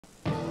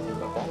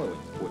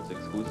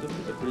exclusive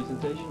is a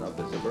presentation of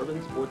the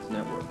Suburban Sports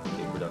Network,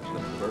 a production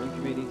of Suburban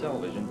Community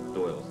Television,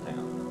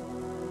 Doylestown.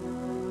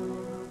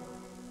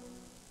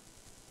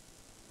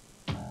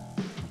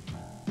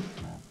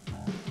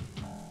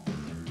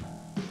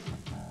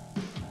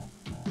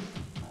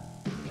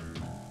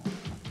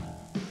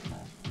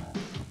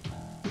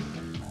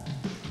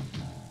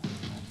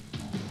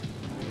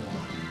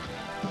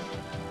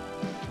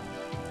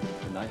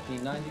 The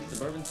 1990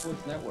 Suburban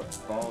Sports Network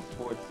Fall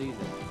Sports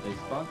Season is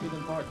sponsored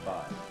in part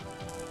by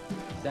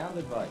Sound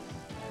Advice,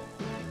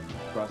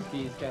 Cross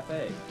Keys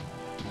Cafe,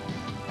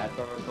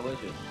 Hatboro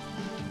Collision,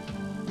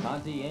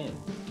 Conti Inn,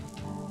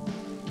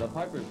 the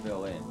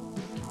Pipersville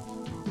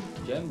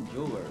Inn, Gem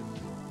Jewelers,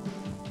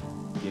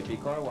 Jiffy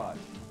Car Wash,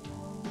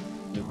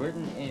 New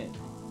Britain Inn,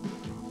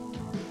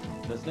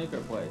 The Sneaker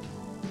Place,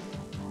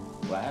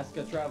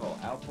 Alaska Travel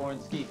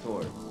Outbound Ski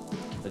Tours,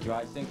 The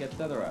Dry Sink,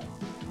 etc.,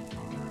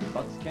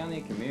 Bucks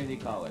County Community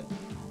College,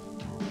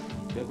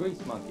 The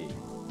Grease Monkey,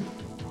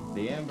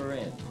 The Amber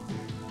Inn,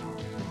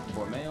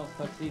 For Males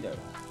Tuxedo,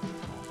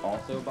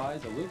 also by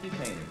Zaluki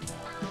Painting.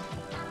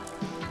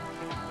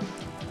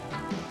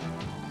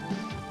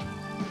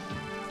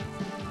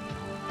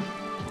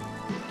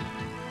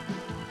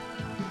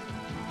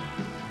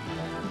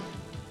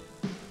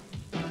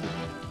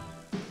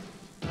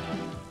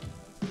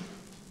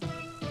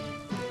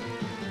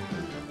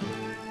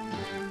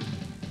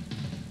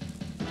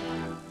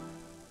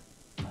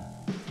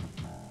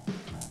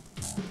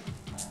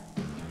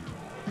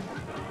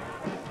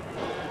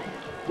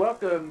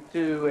 Welcome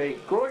to a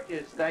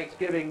gorgeous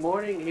Thanksgiving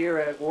morning here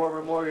at War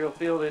Memorial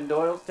Field in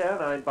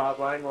Doylestown. I'm Bob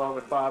Lang along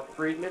with Bob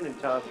Friedman and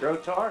Tom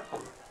Grotar,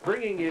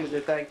 bringing you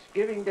the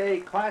Thanksgiving Day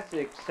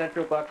Classic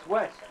Central Bucks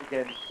West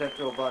against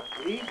Central Bucks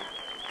East.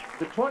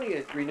 The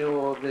 20th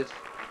renewal of this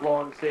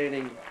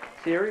long-standing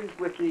series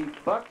with the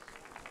Bucks,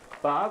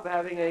 Bob,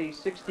 having a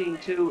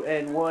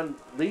 16-2-1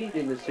 lead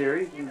in the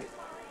series. And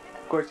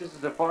of course, this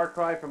is a far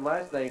cry from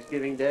last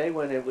Thanksgiving Day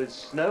when it was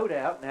snowed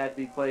out and had to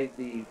be played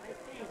the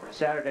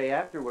Saturday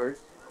afterwards.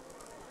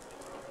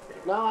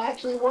 No,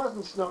 actually it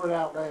wasn't snowed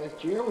out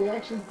last year. We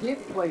actually did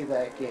play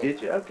that game.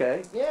 Did you?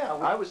 Okay. Yeah.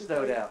 I was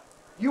snowed out.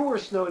 You were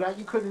snowed out.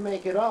 You couldn't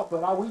make it up,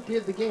 but we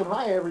did the game.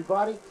 Hi,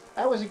 everybody.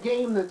 That was a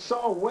game that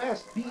saw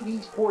West beat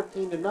East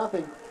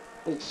 14-0.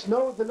 It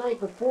snowed the night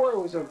before. It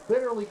was a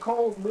bitterly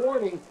cold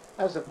morning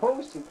as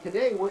opposed to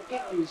today where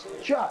it is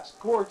just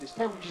gorgeous.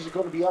 Temperatures are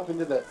going to be up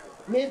into the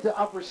mid to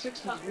upper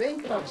 60s,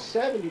 maybe up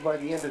 70 by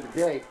the end of the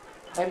day.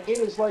 And it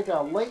is like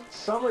a late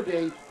summer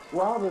day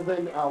rather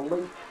than a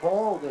late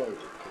fall day.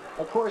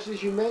 Of course,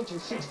 as you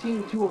mentioned,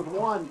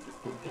 16-2-1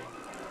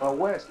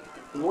 West.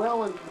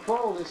 Well in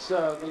control this,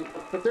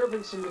 but there have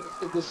been some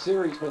this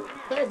series, but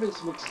there have been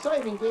some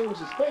exciting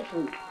games,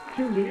 especially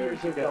 2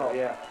 years ago.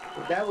 Yeah,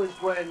 that was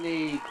when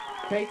the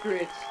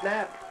Patriots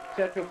snapped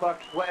Central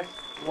Bucks West's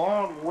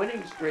long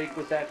winning streak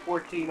with that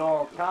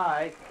 14-all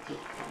tie.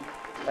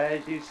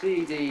 As you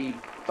see, the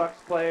Bucks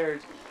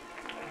players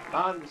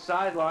on the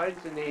sidelines,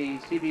 and the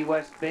CB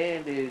West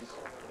band is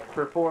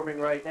performing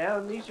right now.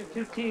 And these are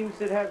two teams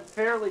that have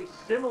fairly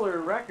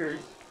similar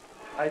records.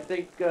 I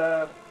think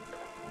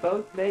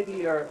both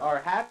maybe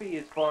are happy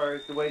as far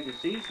as the way the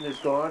season has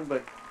gone,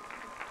 but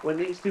when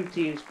these two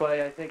teams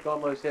play, I think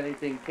almost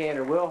anything can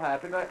or will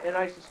happen. And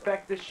I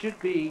suspect this should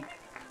be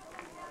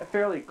a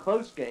fairly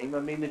close game. I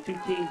mean, the two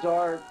teams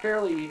are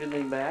fairly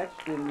evenly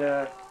matched, and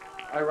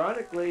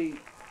ironically,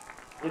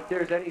 if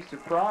there's any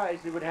surprise,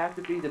 it would have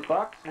to be the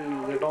Bucks,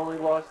 who have only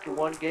lost the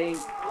one game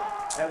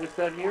that was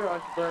done here on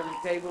Suburban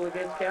Cable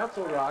against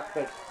Council Rock.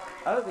 But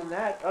other than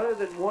that, other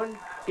than one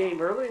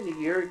game early in the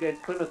year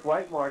against Plymouth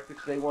Whitemarsh, which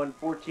they won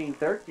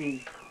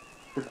 14-13,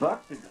 the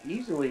Bucks have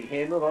easily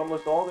handled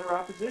almost all their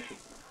opposition.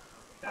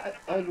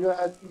 And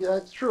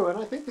that's true. And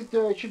I think that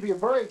it should be a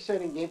very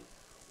exciting game.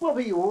 We'll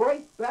be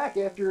right back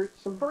after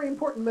some very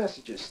important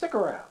messages. Stick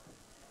around.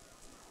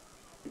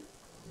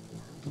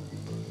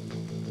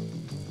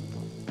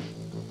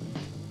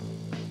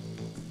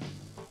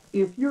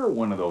 If you're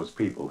one of those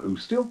people who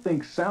still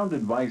think Sound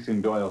Advice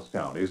in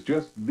Doylestown is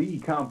just the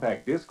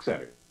compact disc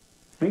center,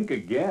 think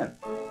again.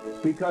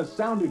 Because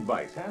Sound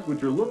Advice has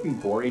what you're looking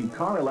for in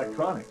car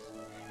electronics.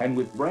 And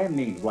with brand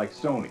names like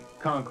Sony,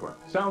 Conqueror,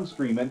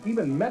 Soundstream, and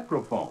even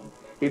Metrophone,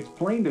 it's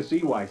plain to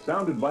see why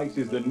Sound Advice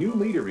is the new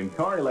leader in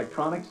car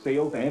electronics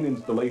sales and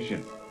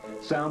installation.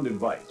 Sound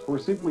Advice, for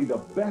simply the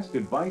best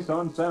advice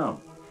on sound.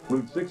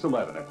 Route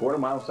 611, a quarter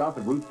mile south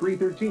of Route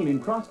 313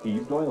 in Cross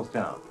Keys,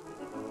 Doylestown.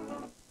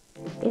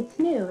 It's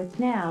new, it's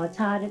now, it's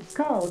hot, it's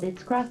cold,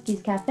 it's Cross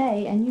Keys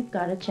Cafe, and you've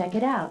got to check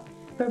it out.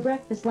 For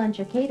breakfast, lunch,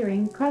 or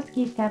catering, Cross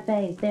Keys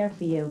Cafe is there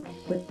for you,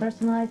 with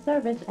personalized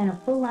service and a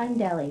full-line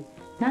deli.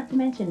 Not to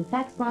mention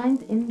fax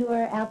lines,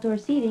 indoor, outdoor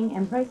seating,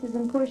 and prices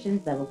and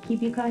portions that will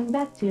keep you coming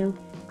back to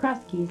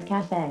Cross Keys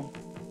Cafe.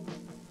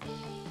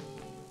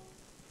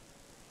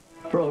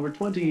 For over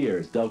 20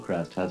 years,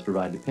 Delcrest has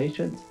provided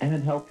patients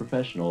and health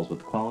professionals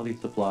with quality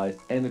supplies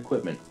and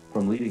equipment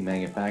from leading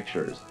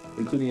manufacturers,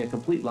 including a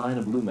complete line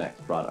of Lumex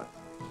products.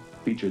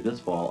 Featured this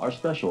fall are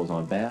specials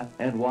on bath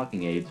and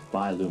walking aids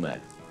by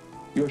Lumex.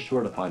 You're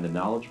sure to find a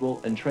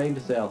knowledgeable and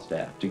trained sales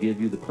staff to give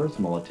you the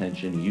personal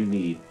attention you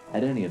need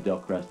at any of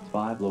Delcrest's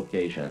 5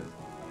 locations.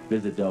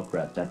 Visit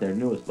Delcrest at their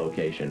newest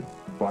location,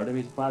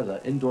 Barnaby's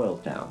Plaza in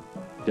Doylestown.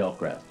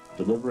 Delcrest,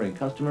 delivering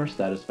customer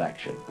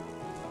satisfaction.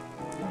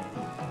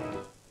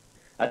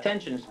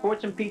 Attention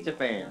sports and pizza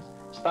fans.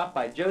 Stop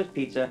by Joe's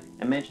Pizza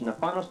and mention the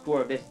final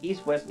score of this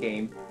East-West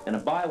game, and a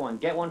buy one,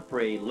 get one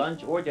free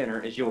lunch or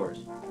dinner is yours.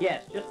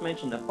 Yes, just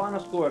mention the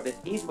final score of this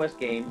East-West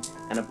game,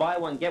 and a buy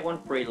one, get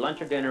one free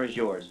lunch or dinner is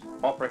yours.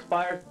 Offer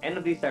expires end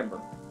of December.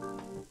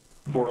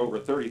 For over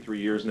 33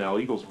 years now,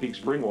 Eagles Peak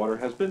Spring Water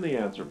has been the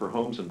answer for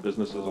homes and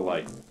businesses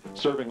alike.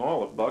 Serving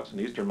all of Bucks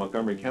and eastern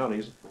Montgomery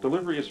counties,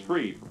 delivery is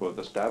free for both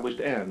established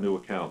and new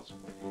accounts.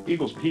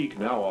 Eagles Peak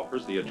now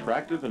offers the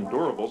attractive and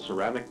durable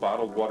ceramic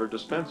bottled water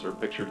dispenser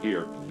pictured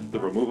here. The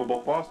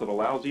removable faucet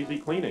allows easy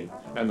cleaning,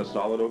 and the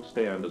solid oak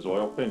stand is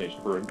oil finished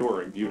for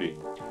enduring beauty.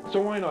 So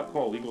why not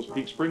call Eagles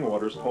Peak Spring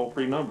Water's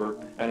toll-free number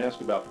and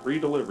ask about free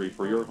delivery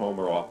for your home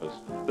or office.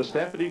 The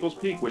staff at Eagles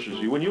Peak wishes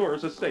you and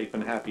yours a safe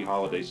and happy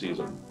holiday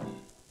season.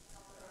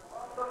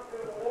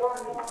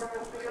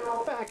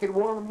 Back at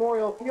War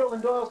Memorial Field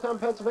in Doylestown,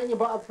 Pennsylvania,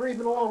 Bob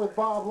Friedman along with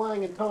Bob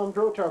Lang and Tom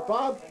Drotar.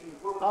 Bob,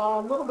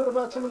 a little bit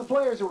about some of the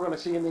players that we're going to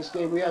see in this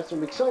game. We have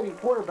some exciting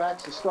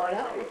quarterbacks to start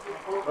out with.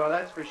 Well,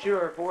 that's for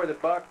sure. For the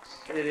Bucks,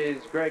 it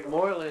is Greg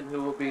Moylan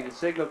who will be the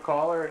signal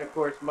caller, and of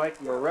course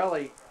Mike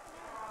Morelli.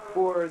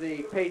 For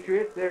the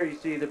Patriots, there you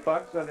see the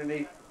Bucks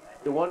underneath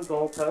the one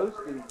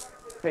goalpost and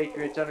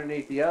Patriots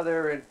underneath the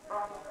other, and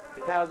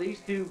how these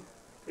two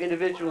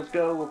individuals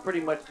go will pretty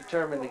much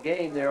determine the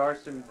game. There are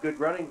some good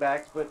running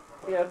backs, but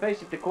yeah,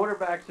 face it, the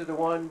quarterbacks are the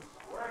ones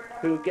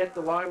who get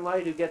the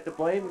limelight, who get the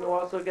blame, and who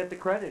also get the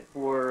credit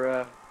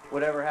for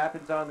whatever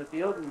happens on the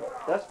field. And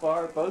thus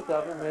far, both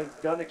of them have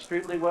done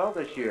extremely well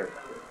this year.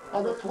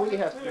 And that's what he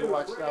has to be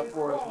watched out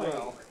for as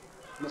well,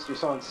 Mr.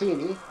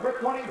 Sonsini. Number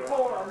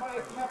 24,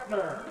 Mike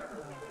Hefner.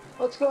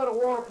 Let's go to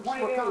War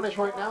Scottish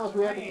right now as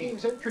we have the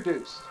teams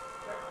introduced.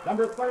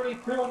 Number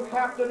 32,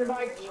 Captain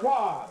Mike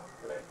Schwab.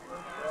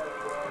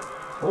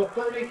 Number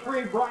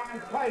 33,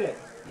 Brian Titus.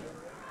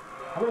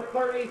 Number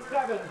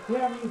 37,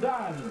 Tim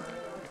Dunn.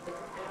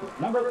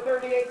 Number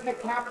 38, the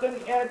captain,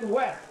 Ed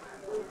West.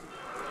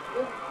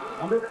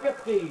 Number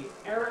 50,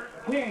 Eric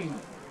King.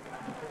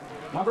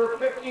 Number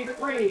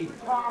 53,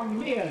 Tom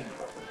Meehan.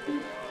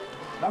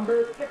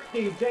 Number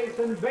 60,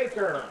 Jason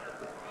Baker.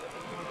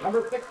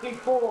 Number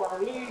 64,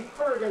 Lee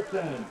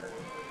Ferguson.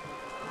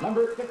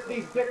 Number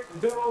 66,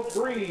 Bill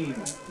Green.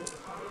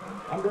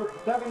 Number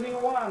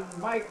 71,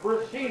 Mike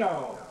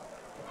Brasino.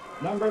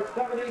 Number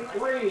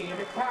 73,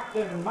 the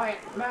captain, Matt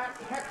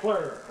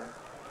Heckler.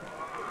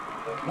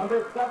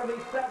 Number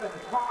 77,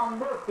 Tom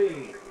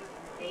Murphy.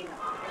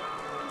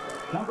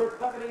 Number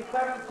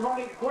 77,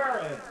 Tony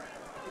Queres.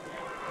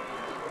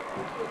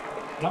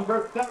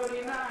 Number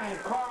 79,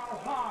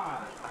 Carl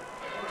Hahn.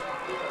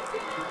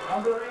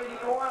 Number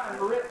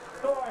 81, Rich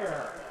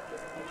Sawyer.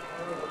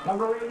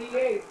 Number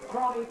 88,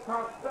 Tony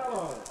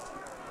Costello.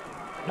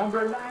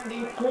 Number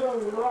 92,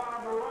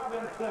 Rob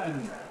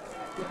Robinson.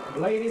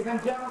 Ladies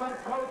and gentlemen,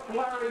 Coach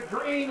Larry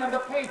Green and the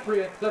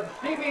Patriots of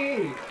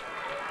CBE.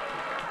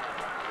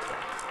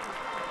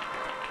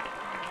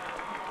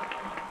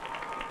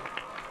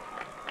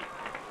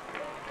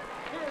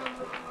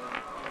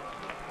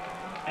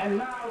 And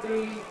now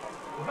the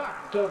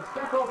Bucks of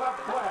Central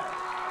Bucks West.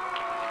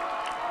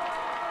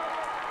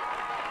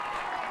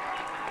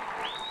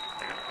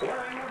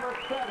 Wearing number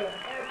 7,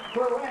 Ed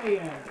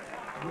Perenian.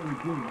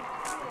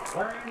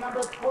 Wearing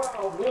number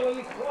 12,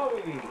 Willie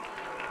Chloe.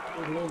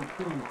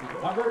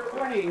 Number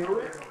 20,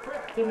 Rick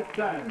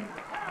Christensen.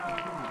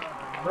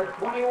 Number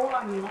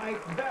 21,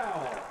 Mike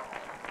Bell.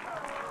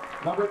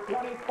 Number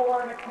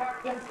 24, the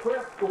captain,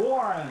 Chris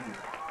Warren.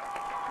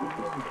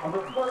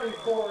 Number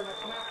 34, the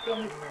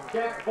captain,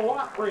 Jack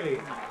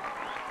Blockery.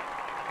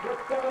 Number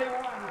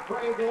 71,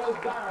 Craig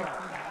Lozara.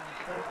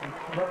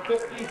 Number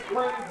 53,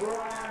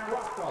 Brian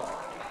Russell.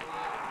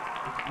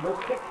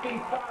 Number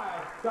 65,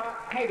 Scott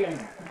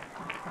Hagan.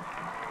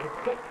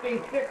 Number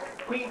 66,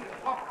 Pete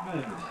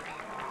Hoffman.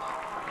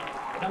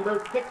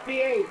 Number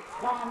 68,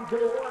 Tom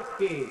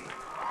Jaworski.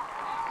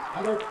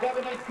 Number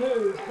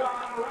 72,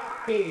 John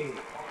Rocky.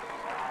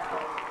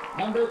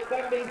 Number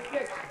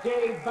 76,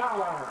 Jay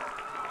Bauer.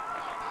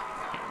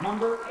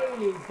 Number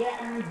 80,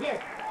 Dan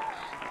Dick.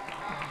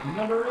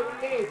 Number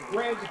 88,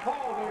 Greg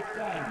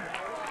Halverson.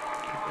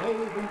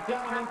 Ladies and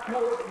gentlemen,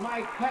 Coach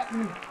Mike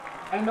Pettine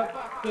and the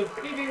Bucks of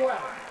CB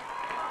West.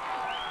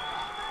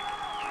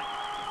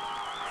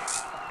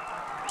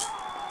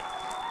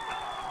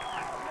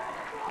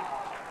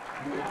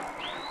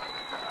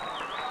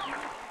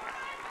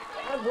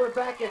 And we're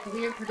back after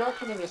the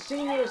introduction of the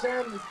seniors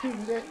and the two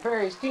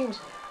various teams.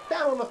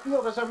 Down on the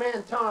field is our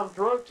man Tom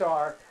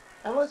Drotar.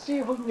 And let's see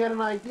if we can get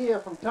an idea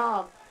from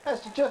Tom as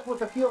to just what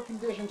the field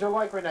conditions are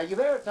like right now. You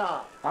there,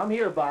 Tom? I'm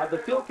here, Bob. The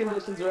field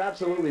conditions are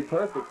absolutely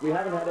perfect. We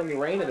haven't had any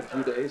rain in a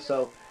few days,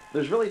 so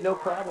there's really no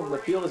problem. The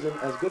field is in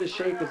as good a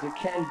shape as it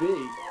can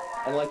be.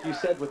 And like you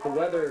said, with the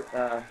weather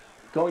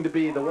going to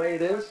be the way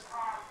it is,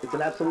 It's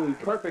an absolutely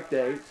perfect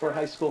day for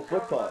high school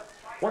football.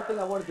 One thing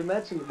I wanted to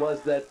mention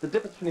was that the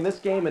difference between this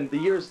game and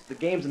the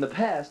games in the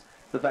past,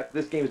 the fact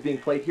that this game is being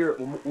played here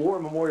at War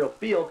Memorial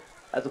Field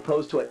as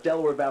opposed to at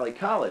Delaware Valley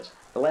College.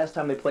 The last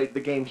time they played the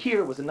game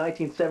here was in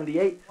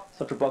 1978.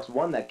 Central Bucks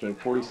won that game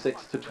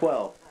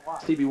 46-12.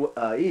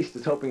 CB East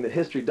is hoping that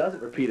history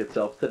doesn't repeat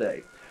itself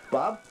today.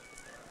 Bob?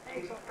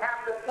 Thank you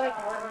very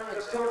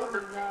much, Tom,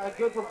 and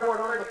good report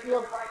on the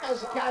field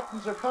as the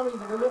captains are coming to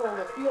the middle of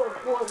the field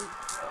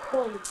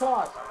for the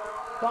toss.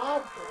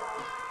 Bob,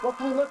 what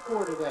can we look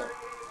for today?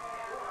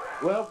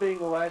 Well, being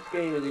the last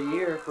game of the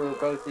year for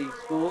both these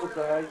schools,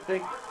 I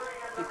think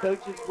the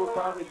coaches will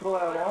probably pull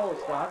out all the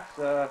stops.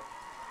 As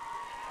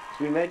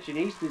we mentioned,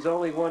 East has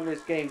only won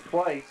this game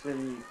twice,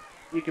 and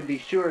you can be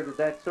sure that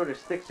that sort of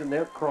sticks in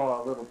their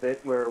craw a little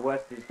bit, where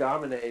West has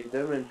dominated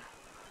them. And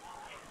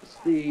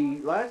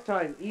the last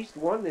time East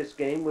won this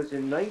game was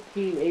in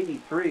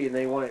 1983, and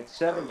they won it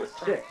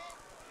 7-6.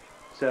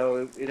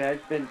 So it has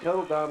been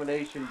total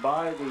domination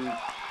by the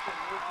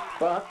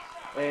Bucks,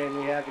 and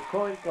we have the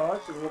coin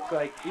toss. It looks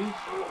like East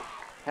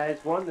has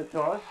won the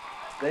toss.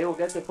 They will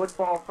get the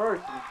football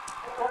first. And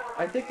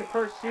I think the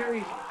first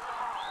series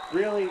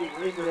really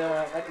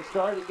at the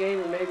start of the game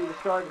and maybe the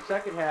start of the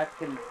second half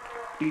can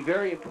be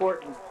very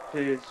important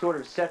to sort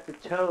of set the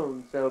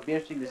tone. So it'll be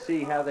interesting to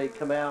see how they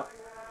come out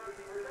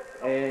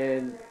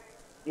and,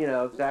 you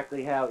know,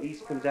 exactly how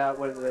East comes out,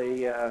 whether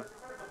they, a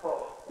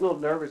little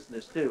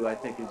nervousness too, I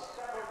think is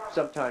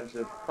sometimes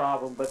a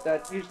problem, but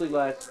that usually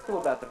lasts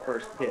until about the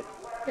first hit.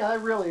 Yeah,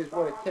 that really is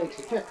what it takes.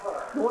 It's just,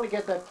 you want to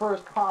get that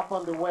first pop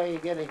underway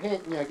and get a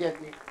hit, and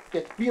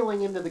get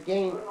feeling into the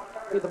game,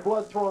 get the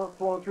blood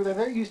flowing through there.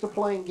 They're used to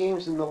playing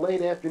games in the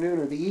late afternoon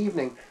or the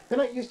evening. They're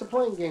not used to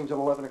playing games at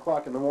 11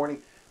 o'clock in the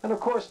morning. And of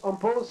course, on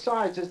both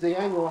sides is the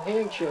annual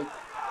handshake.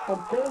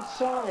 On both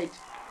sides,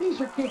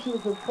 these are kids who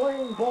have been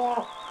playing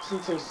ball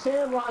since their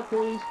Sandlot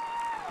days,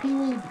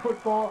 Pee-wee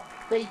football.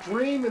 They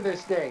dream of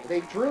this day.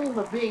 They dream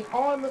of being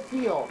on the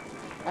field.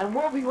 And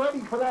we'll be ready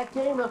for that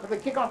game and for the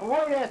kickoff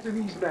right after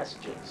these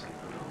messages.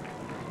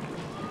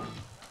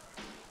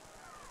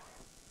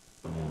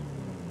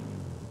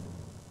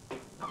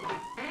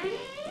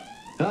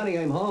 Honey,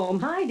 I'm home.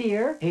 Hi,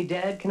 dear. Hey,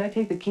 Dad, can I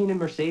take the Keenan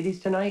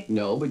Mercedes tonight?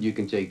 No, but you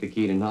can take the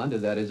Keenan Honda,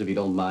 that is, if you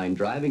don't mind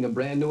driving a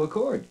brand new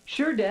Accord.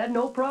 Sure, Dad,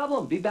 no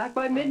problem. Be back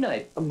by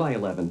midnight. By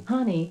 11.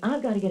 Honey,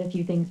 I've got to get a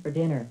few things for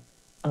dinner.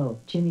 Oh,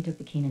 Jimmy took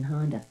the Keenan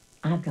Honda.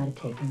 I've got to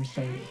take the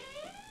Mercedes.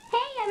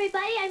 Hey,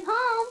 everybody, I'm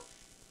home.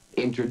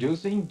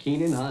 Introducing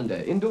Keenan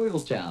Honda in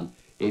Doylestown.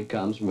 It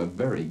comes from a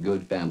very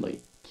good family.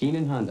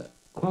 Keenan Honda.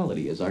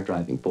 Quality is our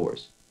driving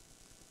force.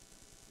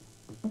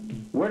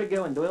 Where to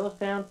go in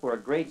Doylestown for a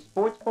great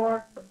sports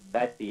bar?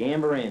 That's the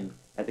Amber Inn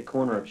at the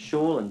corner of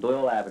Shule and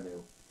Doyle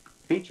Avenue.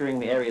 Featuring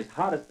the area's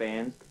hottest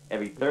bands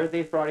every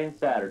Thursday, Friday, and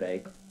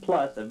Saturday,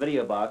 plus a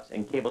video box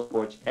and cable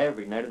sports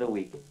every night of the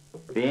week.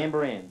 The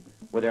Amber Inn,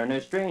 where there are no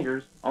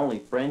strangers, only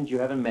friends you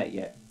haven't met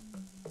yet.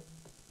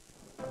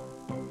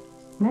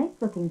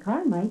 Nice-looking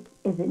car, Mike.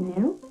 Is it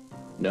new?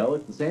 No,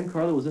 it's the same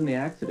car that was in the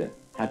accident.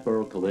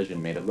 Hatboro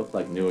Collision made it look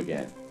like new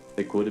again.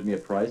 They quoted me a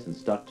price and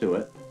stuck to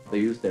it. They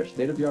used their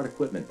state-of-the-art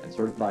equipment and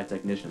certified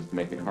technicians to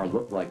make the car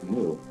look like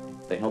new.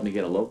 They helped me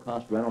get a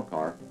low-cost rental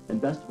car,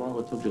 and best of all,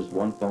 it took just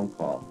one phone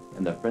call,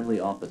 and the friendly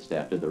office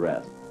staff did the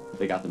rest.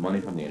 They got the money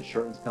from the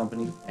insurance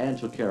company and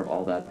took care of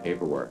all that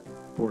paperwork.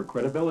 For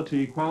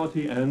credibility,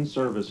 quality, and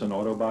service in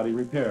auto body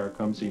repair,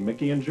 come see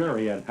Mickey and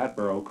Jerry at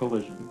Hatboro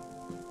Collision.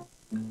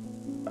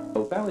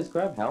 O'Fallon's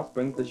Crab House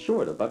brings the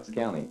shore to Bucks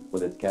County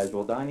with its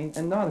casual dining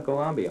and nautical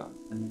ambiance.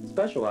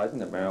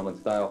 Specializing in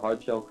Maryland-style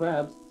hard-shell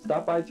crabs,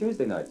 stop by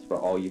Tuesday nights for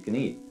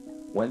all-you-can-eat.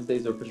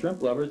 Wednesdays are for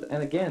shrimp lovers,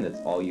 and again, it's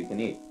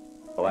all-you-can-eat.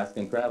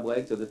 Alaskan crab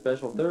legs are the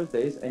special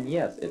Thursdays, and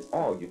yes, it's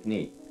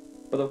all-you-can-eat.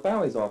 But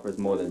O'Fallon's offers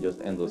more than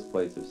just endless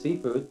plates of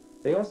seafood.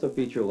 They also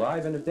feature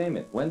live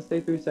entertainment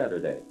Wednesday through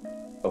Saturday.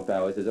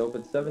 O'Fallon's is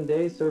open 7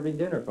 days, serving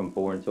dinner from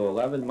 4 until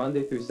 11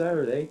 Monday through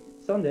Saturday,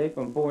 Sunday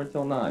from 4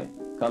 until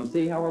 9. Come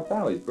see how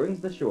O'Fallon's brings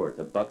the shore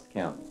to Bucks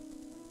County.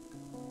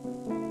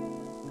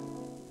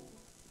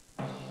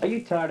 Are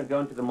you tired of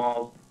going to the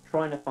malls,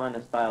 trying to find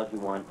the styles you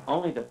want,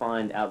 only to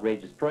find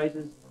outrageous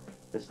prices?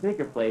 The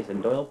sneaker place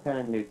in Doylestown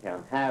and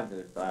Newtown have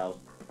those styles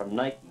from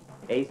Nike,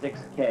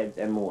 Asics, Keds,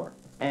 and more,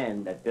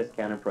 and at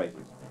discounted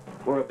prices.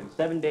 We're open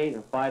 7 days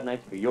and 5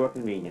 nights for your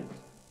convenience.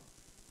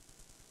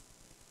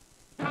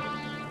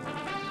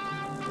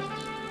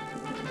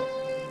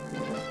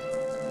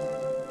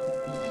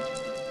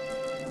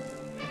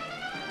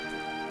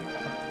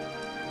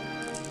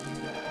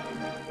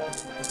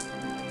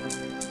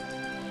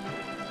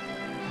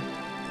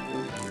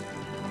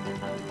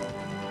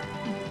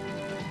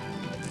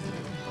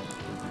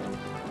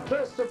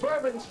 The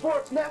Suburban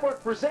Sports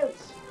Network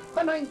presents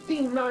the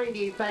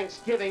 1990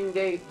 Thanksgiving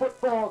Day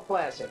Football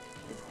Classic,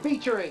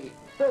 featuring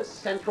the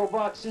Central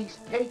Bucks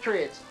East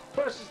Patriots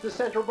versus the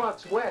Central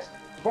Bucks West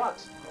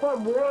Bucks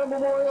from War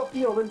Memorial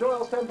Field in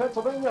Doylestown,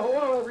 Pennsylvania.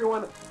 Hello,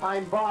 everyone.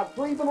 I'm Bob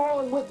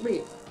Friedenall, and with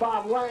me,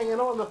 Bob Lang, and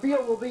on the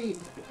field will be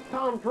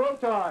Tom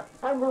Drotar,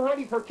 and we're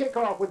ready for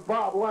kickoff with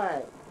Bob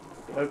Lang.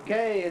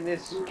 Okay, and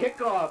this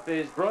kickoff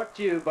is brought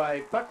to you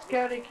by Bucks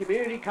County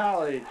Community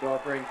College,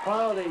 offering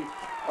quality,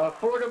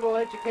 affordable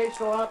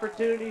educational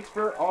opportunities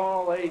for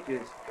all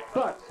ages.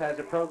 Bucks has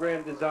a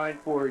program designed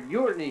for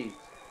your needs.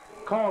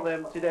 Call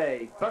them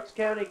today. Bucks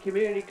County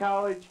Community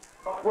College,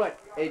 what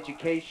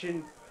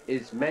education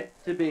is meant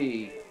to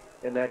be.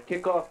 And that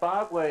kickoff,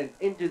 Bob, went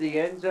into the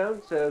end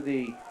zone, so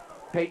the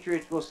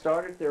Patriots will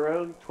start at their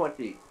own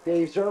 20.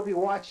 Dave Zerbe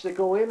watched it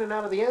go in and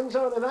out of the end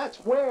zone, and that's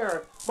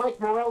where Mike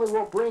Morelli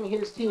will bring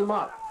his team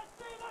up.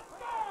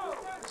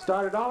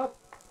 Started off,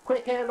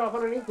 quick handoff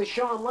underneath to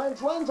Sean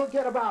Lenz. Lenz will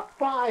get about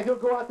 5. He'll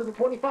go out to the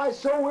 25,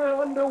 so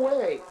we're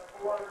underway.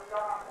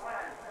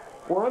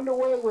 We're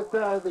underway with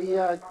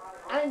the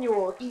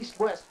annual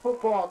East-West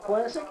Football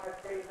Classic.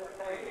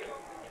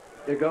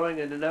 They're going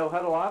into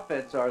no-huddle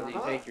offense, are the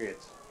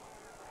Patriots.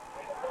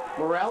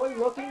 Morelli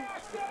looking.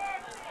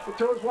 He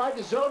throws wide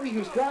to Zerbe,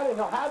 who's got it.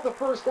 He'll have the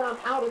first down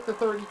out at the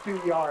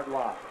 32-yard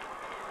line.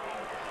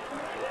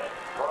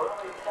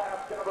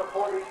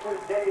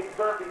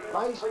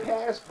 Nice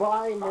pass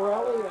by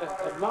Morelli,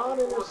 a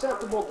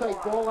non-interceptable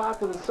type ball out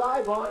to the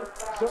sideline.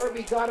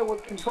 Zerbe got it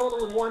with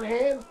control with one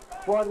hand,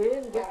 brought it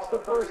in, gets the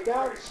first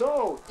down.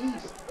 So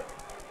East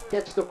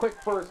gets the quick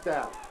first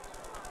down.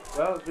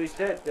 Well, as we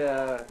said,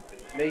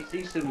 may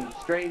see some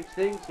strange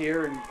things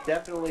here, and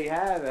definitely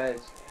have,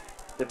 as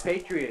the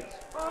Patriots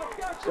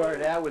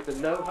started out with a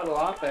no-huddle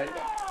offense.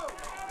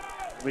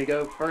 We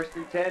go 1st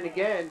and 10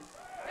 again.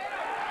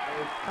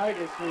 There's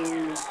Titus,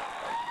 who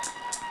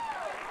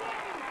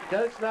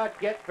does not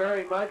get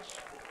very much,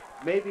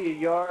 maybe a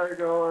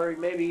yard, or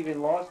maybe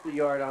even lost a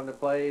yard on the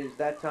play. As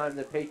that time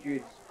the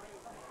Patriots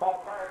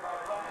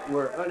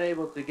were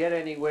unable to get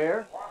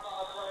anywhere.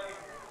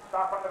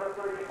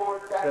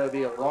 So it'll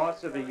be a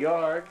loss of a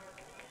yard.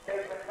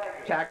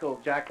 Tackle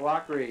Jack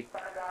Lockery.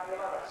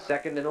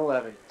 2nd and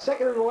 11.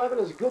 2nd and 11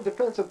 is a good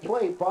defensive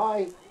play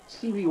by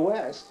Stevie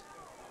West.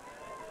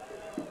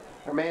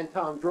 Our man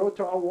Tom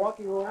Drotar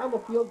walking around the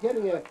field,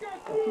 getting a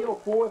feel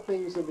for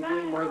things in the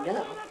game right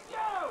now.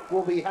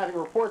 We'll be having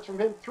reports from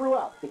him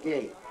throughout the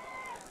game.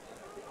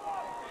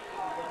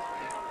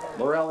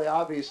 Morelli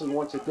obviously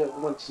wants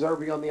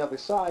Zerbe on the other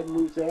side,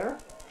 moves there.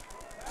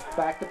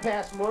 Back to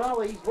pass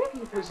Morelli, he's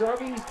looking for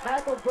Zerbe, he's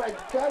tackled, but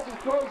he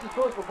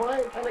throws for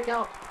Brian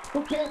Pennecow,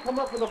 who can't come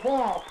up with the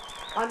ball.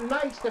 A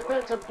nice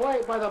defensive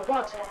play by the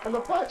Bucks. And the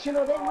Bucks, you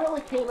know, they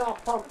really came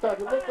out pumped up.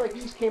 It looked like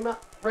East came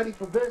out ready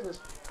for business,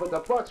 but the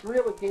Bucks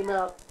really came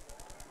out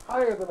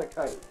higher than a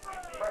kite.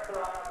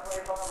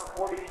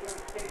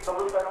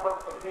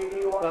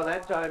 Well,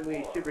 that time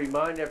we should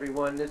remind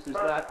everyone this is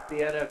not the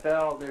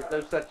NFL. There's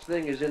no such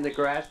thing as in the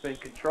grasp and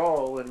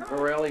control, and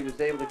Morelli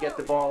was able to get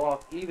the ball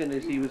off even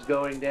as he was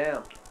going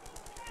down.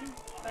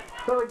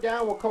 3rd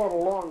down, we'll call it a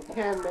long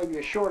 10, maybe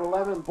a short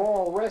 11.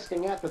 Ball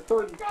resting at the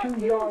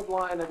 32-yard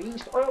line of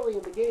East early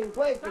in the game.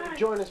 Glad you could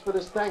join us for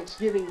this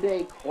Thanksgiving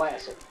Day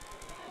Classic.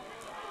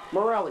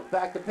 Morelli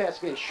back to pass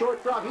again.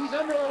 Short drop. He's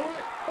under the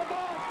hook. The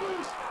ball's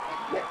loose.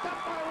 Picked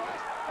up by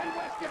West. And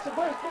West gets the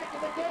first pick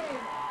of the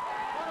game.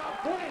 On a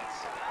blitz.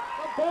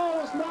 The ball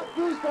is not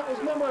loose. That was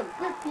number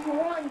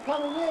 51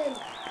 coming in.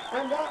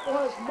 And that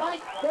was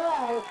Mike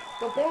Bell.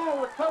 The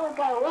ball recovered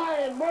by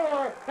Ryan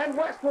Moore. And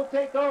West will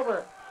take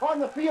over. On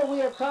the field, we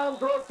have Tom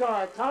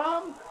Drotar.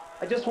 Tom?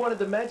 I just wanted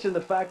to mention the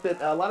fact that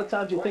a lot of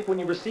times you think when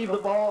you receive the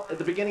ball at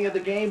the beginning of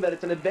the game that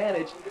it's an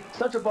advantage.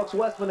 Central Bucks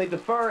West, when they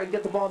defer and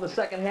get the ball in the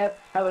second half,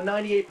 have a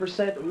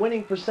 98%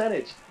 winning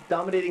percentage.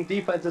 Dominating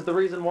defense is the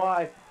reason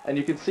why, and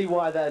you can see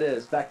why that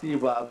is. Back to you,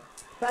 Bob.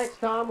 Thanks,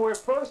 Tom. We're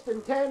 1st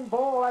and 10,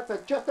 ball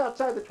at just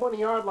outside the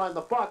 20-yard line.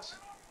 The Bucks.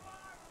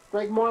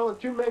 Greg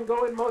Moreland, 2 men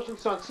go in motion.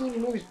 Sonsini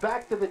moves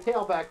back to the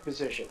tailback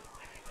position.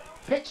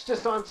 Pitch to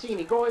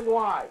Sonsini, going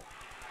wide.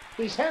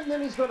 He's hemmed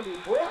in. He's going to be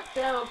brought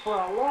down for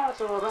a loss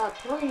of about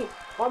 3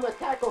 on the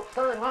tackle.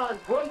 Kurt Hahn.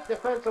 Great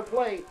defensive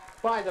play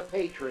by the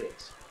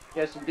Patriots.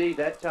 Yes, indeed.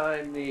 That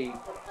time the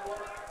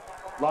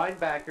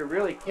linebacker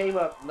really came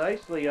up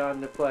nicely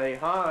on the play.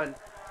 Hahn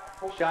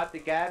shot the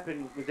gap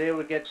and was able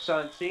to get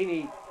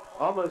Sonsini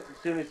almost as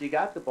soon as he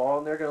got the ball,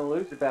 and they're going to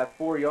lose about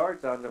 4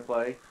 yards on the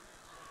play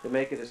to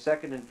make it a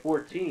 2nd and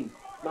 14.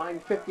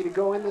 9:50 to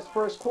go in this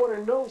first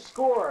quarter. No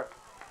score.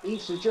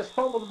 East has just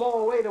fumbled the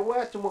ball away to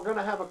West, and we're going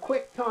to have a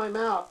quick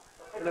timeout,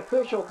 an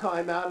official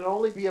timeout. It'll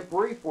only be a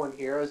brief one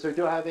here, as they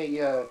do have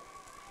a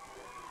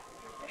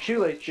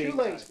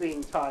shoelace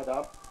being tied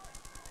up.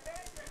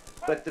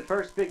 But the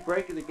first big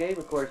break of the game,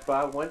 of course,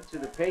 Bob, went to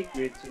the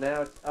Patriots, and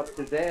now it's up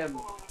to them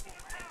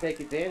to take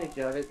advantage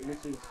of it, and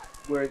this is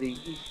where the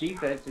East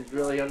defense is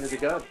really under the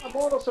gun. I'm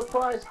a little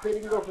surprised they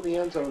didn't go for the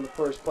end zone in the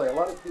first play. A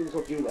lot of teams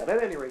will do that.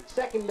 At any rate,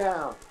 2nd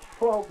down,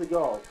 12 to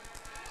go.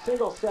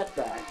 Single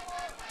setback.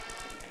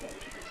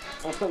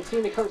 Now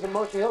Sonsini comes in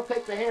motion. He'll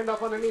take the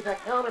handoff underneath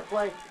that counter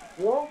play.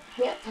 Won't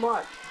get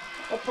much.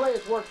 That play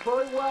has worked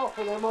very well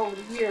for them over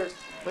the years,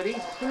 but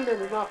he's seen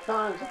it enough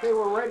times that they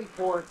were ready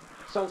for it.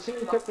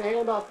 Sonsini took the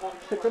handoff,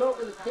 took it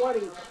over the 20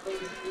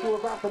 to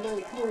about the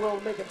 19. We'll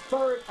make it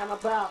 3rd and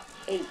about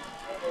 8.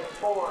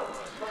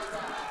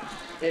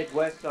 Ed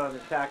West on the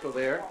tackle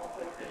there.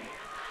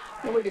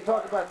 And we can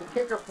talk about the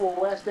kicker for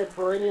West. Ed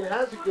Pettine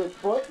has a good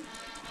foot.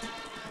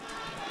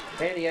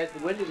 And he has the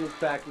wind in his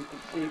back, you can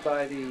see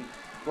by the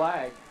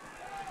flag.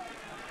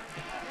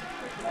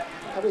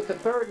 I mean, it's a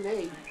 3rd and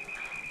 8.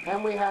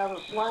 And we have a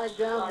flag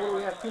down where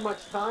we have too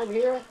much time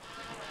here.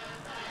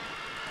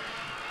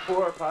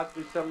 Or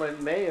possibly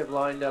someone may have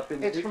lined up in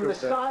the neutral.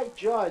 It's from the side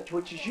judge,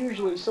 which is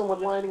usually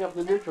someone lining up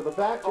in the neutral. The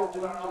back judge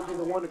will usually be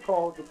the one to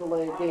call the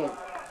delayed game.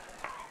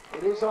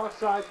 It is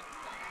offside.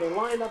 They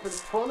line up in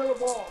front of the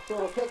ball, so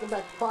it'll take them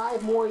back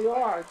 5 more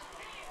yards.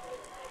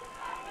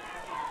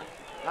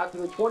 Out to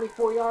the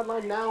 24-yard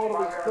line, now it'll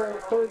be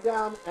 3rd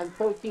down and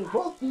 13.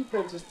 Both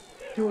defenses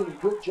doing a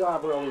good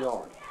job early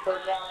on.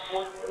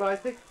 Well, I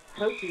think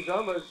Coach is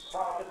almost...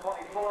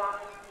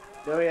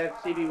 Now we have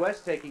CB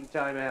West taking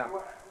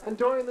timeout. And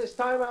during this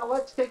timeout,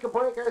 let's take a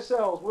break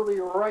ourselves. We'll be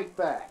right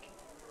back.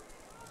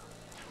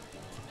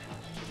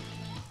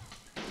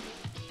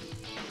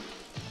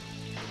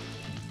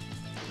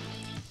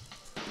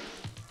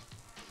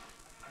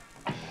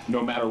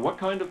 No matter what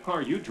kind of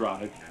car you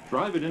drive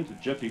it into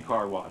Jiffy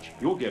Car Wash.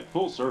 You'll get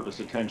full service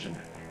attention.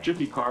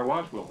 Jiffy Car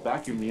Wash will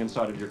vacuum the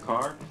inside of your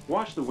car,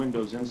 wash the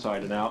windows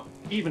inside and out,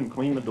 even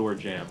clean the door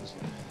jambs.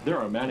 There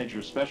are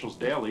manager specials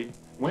daily.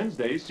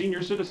 Wednesdays,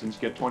 senior citizens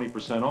get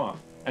 20% off.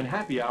 And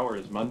happy hour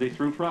is Monday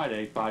through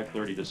Friday,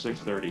 5:30 to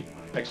 6:30.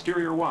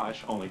 Exterior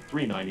wash, only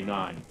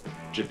 $3.99.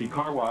 Jiffy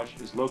Car Wash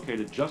is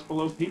located just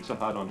below Pizza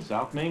Hut on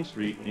South Main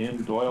Street in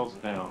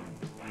Doylestown.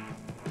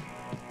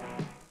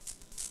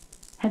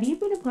 Have you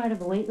been a part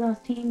of a weight loss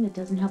team that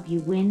doesn't help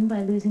you win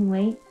by losing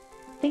weight?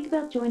 Think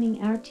about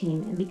joining our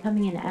team and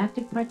becoming an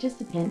active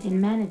participant in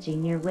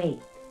managing your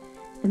weight.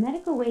 The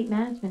Medical Weight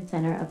Management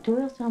Center of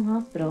Doylestown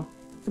Hospital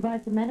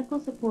provides the medical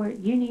support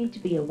you need to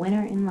be a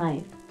winner in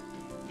life.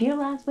 If your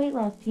last weight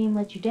loss team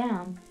let you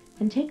down,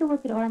 then take a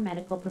look at our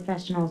medical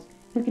professionals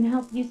who can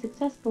help you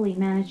successfully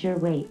manage your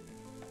weight.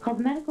 Call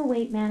the Medical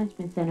Weight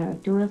Management Center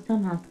of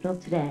Doylestown Hospital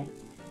today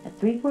at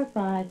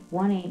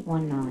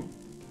 345-1819.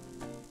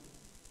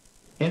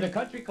 In the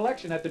Country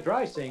Collection at the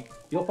Dry Sink,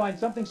 you'll find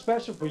something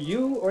special for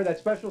you or that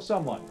special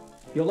someone.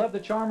 You'll love the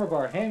charm of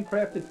our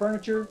handcrafted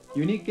furniture,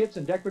 unique gifts,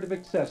 and decorative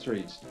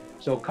accessories.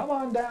 So come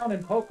on down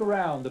and poke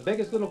around the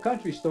biggest little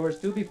country stores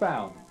to be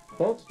found.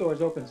 Both stores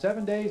open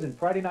 7 days and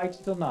Friday nights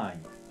till 9.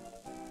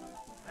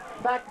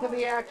 Back to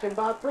the action.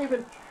 Bob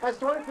Freeman has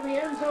thrown for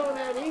the end zone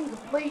and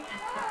incomplete.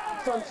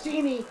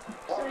 Soncini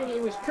saying he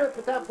was tripped,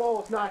 but that ball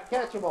was not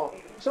catchable.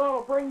 So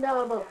it'll bring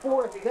down a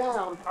 4th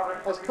down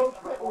as Coach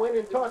Pettine went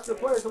and tossed the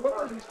players. It looked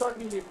like he's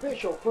talking to the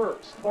official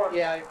first.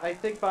 Yeah, I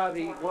think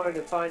Bobby wanted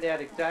to find out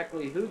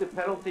exactly who the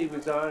penalty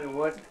was on and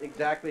what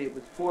exactly it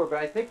was for. But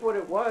I think what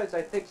it was,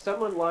 I think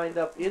someone lined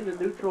up in the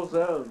neutral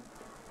zone.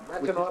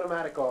 That's an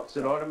automatic offside. It's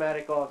an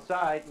automatic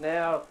offside.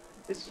 Now,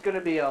 this is going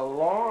to be a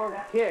long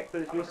kick,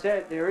 but as we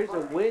said, there is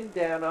a wind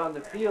down on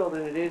the field,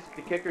 and it is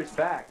the kicker's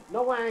back.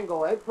 No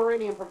angle. Ed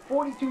Pettine from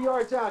 42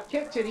 yards out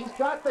kicks it. He's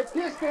got the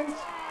distance,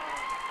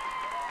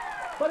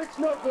 but it's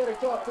no good.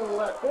 It's off to the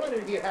left. Boy,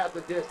 did he have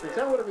the distance.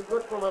 That would have been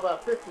good from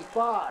about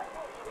 55.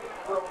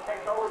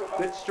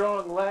 Good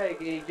strong leg.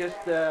 He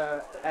just,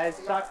 as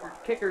soccer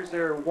kickers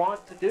are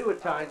wont to do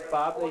at times,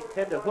 Bob, they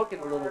tend to hook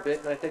it a little bit,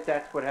 and I think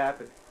that's what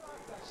happened.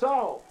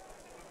 So,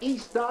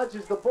 East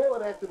dodges the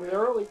bullet after the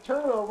early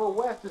turnover.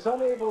 West is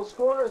unable to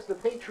score as the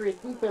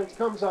Patriot defense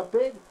comes up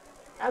big,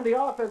 and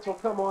the offense will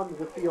come onto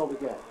the field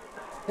again.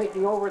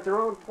 Taking over at their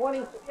own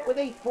 20 with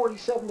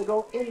 8:47 to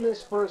go in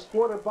this first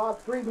quarter. Bob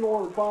Freeman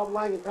along with Bob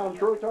Lang and Tom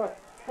Drotar.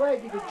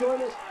 Glad you could join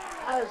us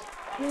as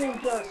being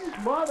just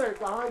smothered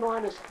behind the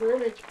line of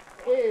scrimmage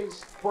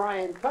is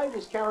Brian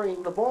Titus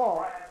carrying the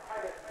ball.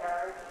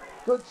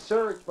 Good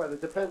surge by the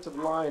defensive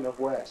line of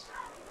West.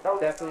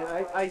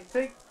 Definitely. I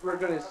think we're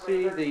going to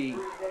see the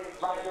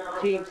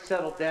team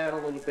settle down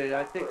a little bit.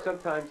 I think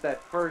sometimes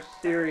that first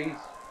series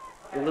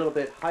a little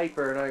bit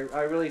hyper, and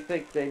I really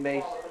think they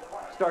may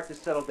start to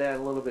settle down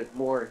a little bit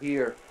more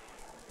here.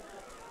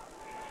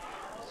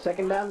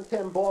 2nd down and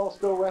 10, ball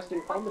still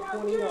resting on the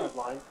 20-yard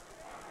line.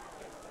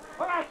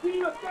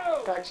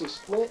 Texas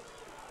split.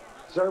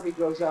 Zerby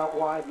goes out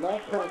wide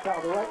left, penalty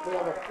to the right. We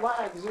have a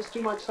flag. Is this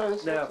too much time?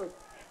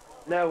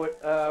 No,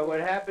 what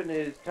happened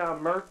is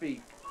Tom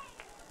Murphy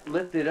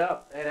lifted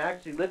up and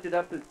actually lifted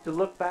up to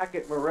look back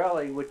at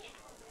Morelli, which,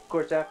 of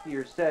course, after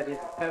you're set, is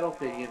a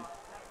penalty. And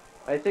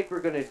I think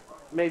we're going to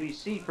maybe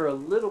see for a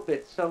little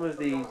bit some of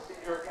these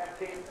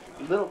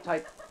little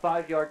type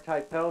 5-yard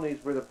type penalties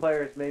where the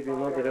players may be a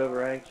little bit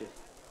over anxious.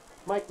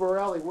 Mike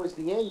Morelli was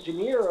the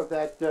engineer of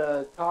that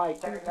tie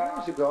 2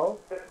 years ago.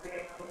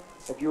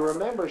 If you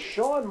remember,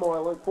 Sean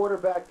Moylan,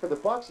 quarterback for the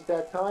Bucks at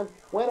that time,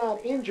 went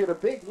out injured, a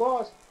big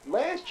loss.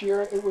 Last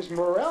year, it was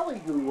Morelli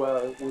who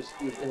was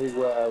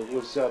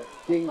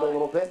dinged a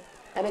little bit,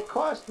 and it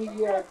cost the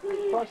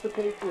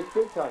Patriots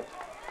big time.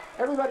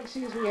 Everybody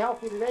sees me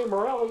healthy today.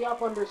 Morelli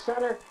up under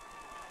center.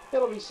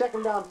 It'll be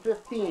 2nd down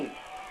 15.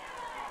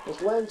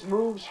 As Lenz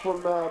moves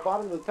from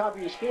bottom to the top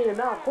of your screen, and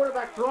now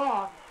quarterback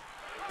draw.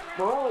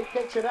 Morelli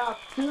takes it out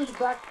to the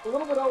back, a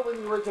little bit over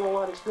the original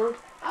line of scrimmage.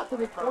 out to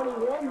the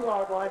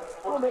 21-yard line.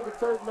 We'll make it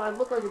 3rd and 9.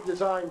 Look like a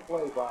design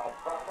play, Bob.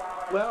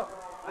 Well,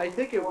 I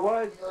think it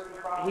was,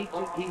 he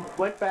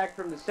went back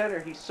from the center.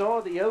 He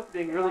saw the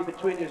opening really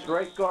between his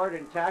right guard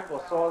and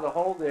tackle, saw the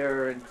hole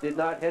there and did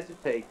not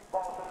hesitate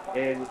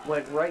and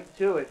went right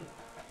to it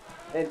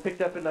and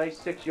picked up a nice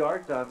 6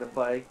 yards on the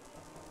play.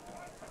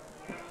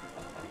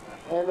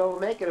 And they'll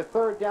make it a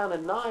 3rd down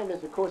and 9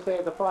 as, of course, they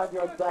had the 5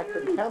 yards back for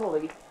the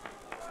penalty.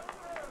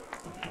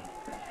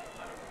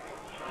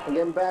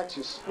 Again, backs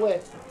are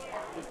split.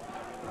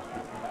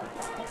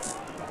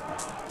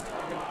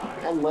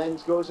 And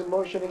Lenz goes in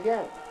motion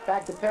again.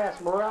 Back to pass,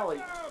 Morelli.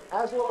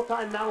 Has a little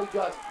time, now he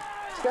does.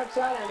 Steps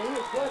out, and he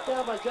is brought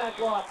down by Jack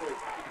Lottery.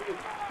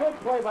 Good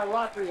play by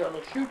Lottery on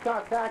the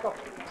shoot-top tackle.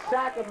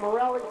 Sack of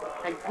Morelli,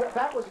 and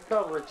that was a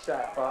coverage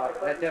sack, Bob.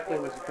 That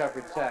definitely was a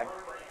coverage sack.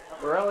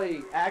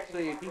 Morelli,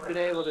 actually, if he'd been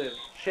able to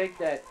shake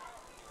that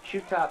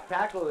shoot-top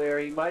tackle there,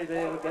 he might have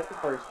been able to get the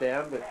 1st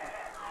down, but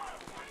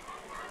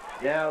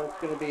now it's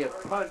going to be a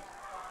punt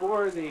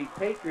for the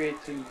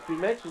Patriots. And you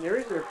mentioned there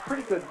is a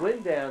pretty good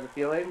wind down the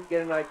field. I didn't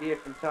get an idea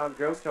from Tom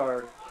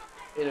Drotar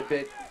in a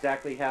bit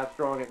exactly how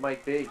strong it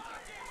might be.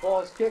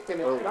 Ball is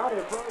kicking. It's not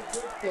a very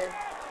good kick.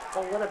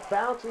 I'm going to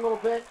bounce a little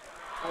bit,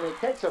 and it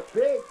takes a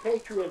big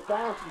Patriot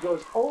bounce and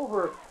goes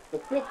over the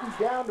 50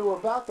 down to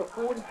about the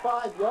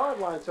 45-yard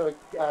line. So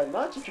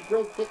not such a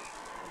great kick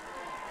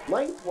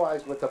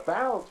lengthwise, but the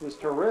balance was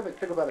terrific.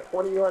 Took about a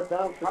 20-yard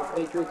bounce for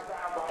the Patriots,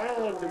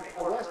 and the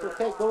West will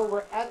take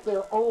over at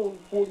their own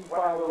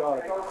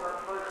 45-yard.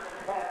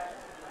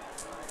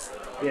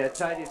 Yeah,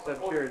 Titus, I'm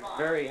sure, is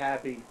very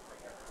happy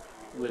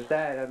with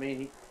that. I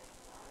mean,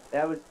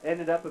 that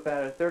ended up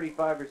about a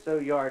 35 or so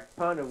yard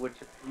punt, of which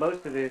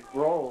most of it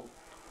rolled.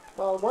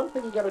 Well, one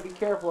thing you got to be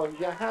careful of,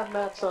 you have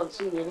Matt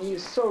Sonsini, and he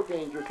is so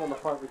dangerous on the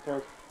punt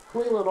returns.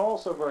 Cleveland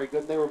also very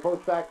good. They were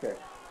both back there.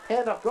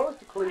 Handoff goes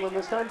to Cleveland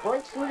this time,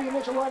 breaks through the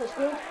initial line of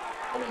scrimmage,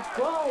 and he's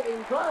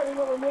driving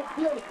over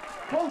midfield,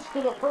 close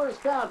to the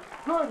 1st down.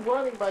 Good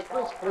running by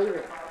Chris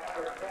Cleveland.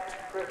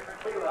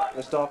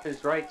 Just off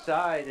his right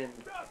side, and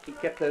he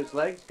kept those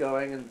legs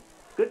going, and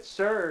good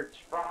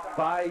surge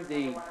by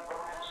the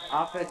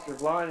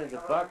offensive line, and the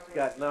Bucks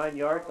got 9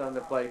 yards on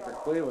the play for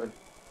Cleveland.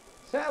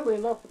 Sadly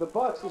enough for the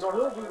Bucks, this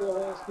will be their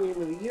last game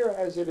of the year,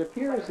 as it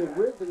appears that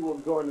Ridley will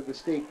go into the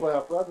state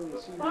playoff rather than the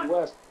CB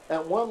West.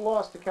 That one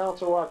loss to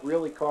Council Rock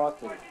really cost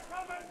him.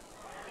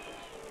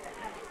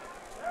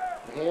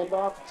 The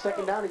handoff,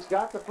 2nd down, he's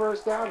got the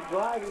 1st down,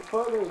 driving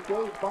further is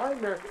Dave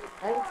Binder,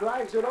 and he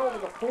drives it over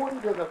the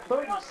 40 to the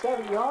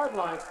 37-yard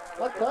line.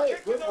 I'll tell you,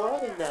 good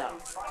running now.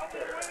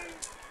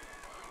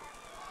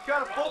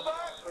 Got a fullback?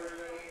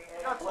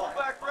 Got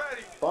fullback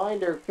ready.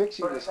 Binder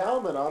fixing his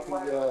helmet up.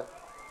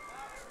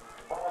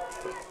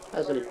 He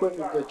has an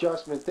equipment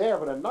adjustment there,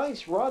 but a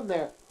nice run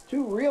there.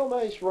 2 real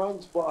nice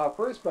runs,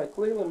 first by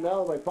Cleveland,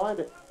 now by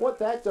Binder. What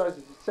that does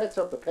is it sets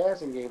up the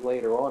passing game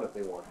later on if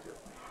they want to.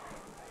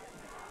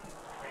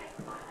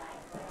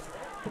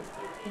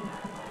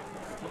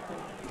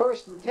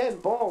 First and 10,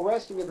 ball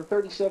resting at the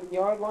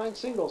 37-yard line.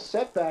 Single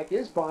setback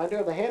is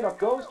Binder. The handoff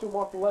goes to him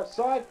off the left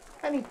side,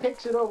 and he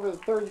picks it over the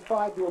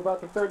 35 to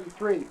about the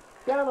 33.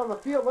 Down on the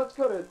field, let's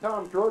go to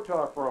Tom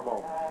Drotar for a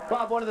moment.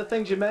 Bob, one of the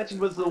things you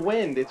mentioned was the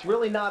wind. It's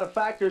really not a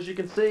factor, as you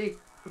can see.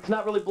 It's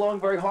not really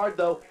blowing very hard,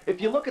 though. If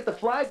you look at the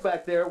flag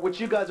back there, which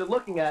you guys are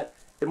looking at,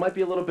 it might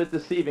be a little bit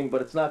deceiving,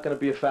 but it's not going to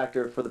be a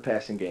factor for the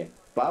passing game.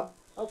 Bob?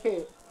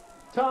 Okay,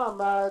 Tom,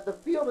 the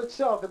field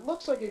itself, it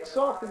looks like it's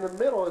soft in the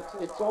middle.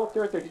 It's all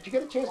dirt there. Did you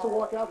get a chance to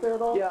walk out there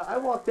at all? Yeah, I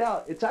walked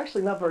out. It's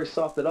actually not very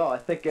soft at all. I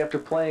think after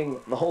playing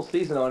the whole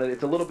season on it,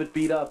 it's a little bit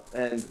beat up,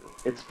 and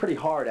it's pretty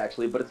hard,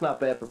 actually, but it's not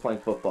bad for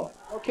playing football.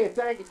 Okay,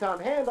 thank you, Tom.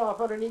 Handoff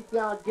underneath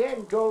now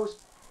again goes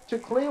to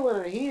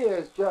Cleveland, and he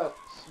is just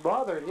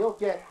smothered. He'll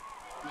get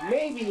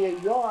maybe a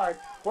yard.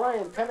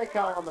 Brian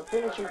Pennicow on the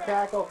finishing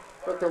tackle,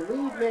 but the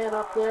lead man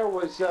up there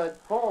was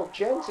Paul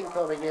Jensen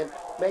coming in,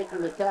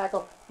 making the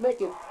tackle. Make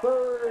it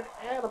 3rd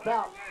and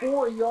about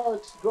 4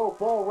 yards to go.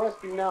 Ball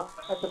resting now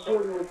at the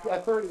 40 with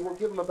 30. We'll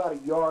give him about a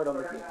yard on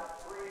the game.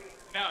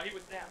 No, he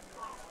was down.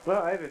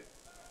 Well, I have a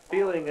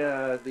feeling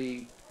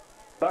the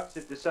Bucks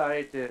have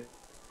decided to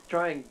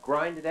try and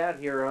grind it out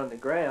here on the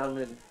ground,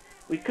 and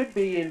we could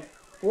be in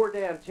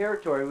 4-down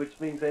territory, which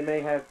means they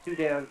may have 2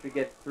 downs to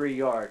get 3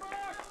 yards.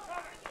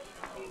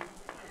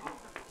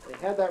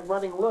 They had that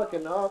running look,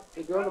 and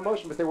they go into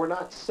motion, but they were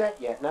not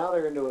set yet. Now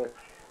they're into a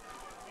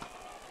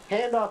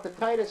handoff to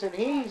Titus, and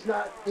he's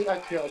not,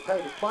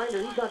 Titus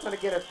Binder, he's not going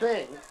to get a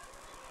thing.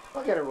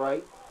 I'll get it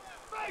right.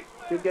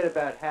 He'll get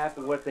about half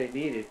of what they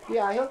needed.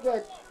 Yeah, he'll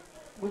get,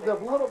 with a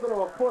little bit of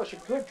a push, a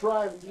good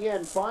drive at the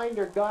end.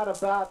 Binder got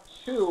about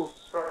 2,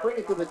 bring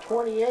it to the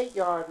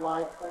 28-yard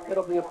line.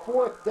 It'll be a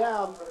 4th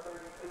down.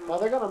 Now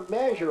they're going to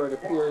measure, it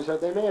appears.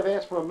 They may have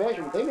asked for a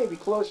measurement. They may be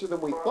closer than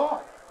we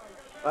thought.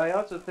 I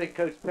also think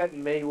Coach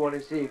Pettine may want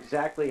to see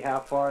exactly how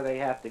far they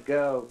have to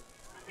go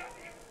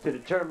to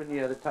determine,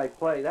 the type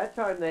play. That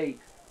time they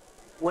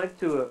went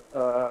to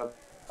a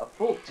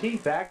full T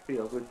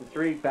backfield with the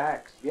 3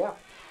 backs. Yeah.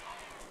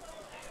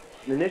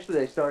 Initially,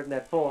 they started in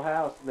that full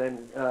house and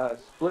then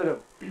split them.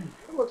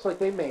 It looks like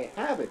they may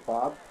have it,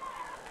 Bob.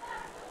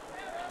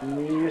 Just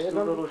They're a going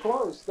to little be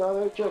close. No,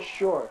 they're just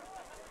short.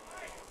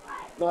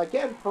 Now,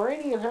 again,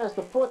 Pettine has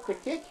the foot to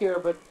kick here,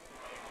 but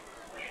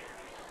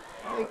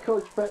I think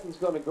Coach Pettine's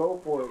going to go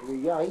for it.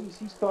 Yeah,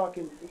 he's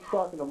talking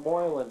to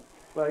Moylan.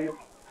 Well,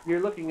 you're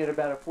looking at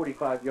about a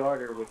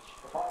 45-yarder, which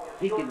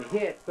he can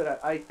hit,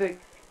 but I think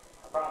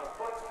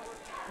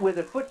with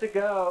a foot to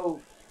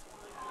go,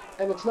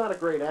 and it's not a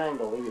great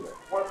angle either.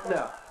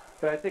 No,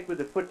 but I think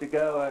with a foot to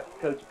go,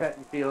 Coach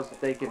Pettine feels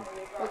that they can.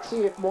 Let's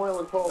see if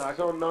Moylan calls his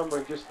own number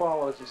and just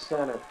follows his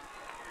center.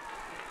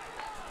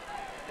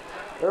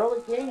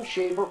 Early game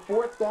shaper,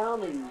 4th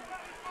down and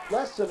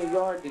less than a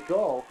yard to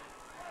go.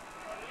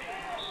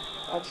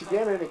 That's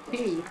again in a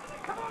key.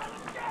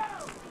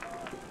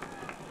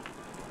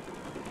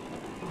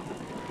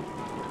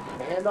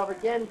 The handoff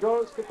again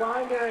goes to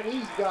Binder, and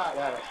he's got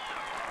it.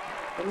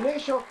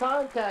 Initial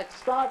contact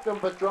stopped him,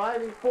 but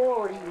driving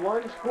forward, he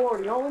lunged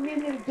forward. He only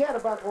needed to get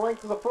about the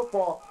length of the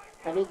football,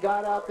 and he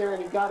got out there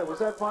and he got it. Was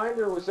that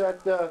Binder or was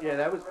that... Yeah,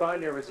 that was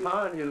Binder. It was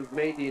Hahn who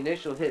made the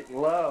initial hit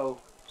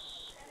low,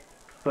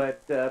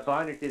 but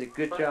Binder did a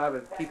good job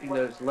of keeping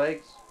those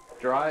legs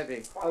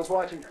driving. I was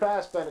watching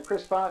Fassbender,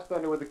 Chris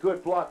Fassbender with a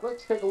good block.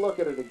 Let's take a look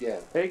at it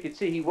again. There you can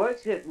see he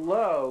was hit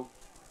low,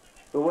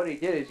 but what he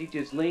did is he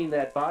just leaned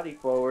that body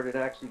forward and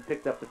actually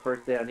picked up the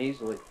first down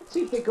easily. Let's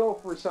see if they go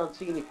for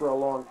Sonsini for a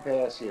long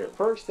pass here.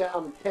 1st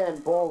down and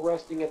 10, ball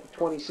resting at the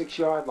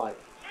 26-yard line.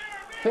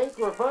 Fake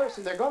reverse,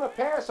 and they're going to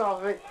pass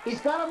off of it.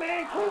 He's got a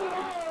man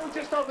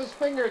just off his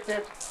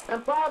fingertips.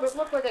 And Bob, it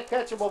looked like a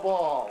catchable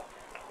ball.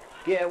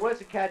 Yeah, it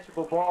was a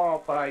catchable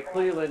ball by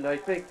Cleveland. I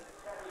think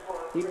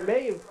he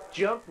may have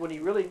jumped when he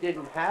really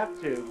didn't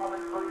have to.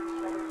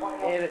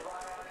 And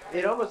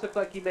it almost looked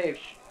like he may have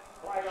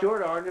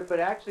short-armed it, but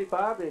actually,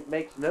 Bob, it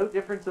makes no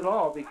difference at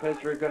all because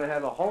we're going to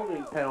have a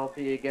holding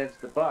penalty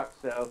against the Bucks.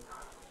 So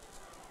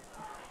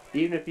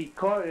even if he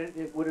caught it,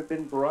 it would have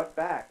been brought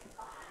back.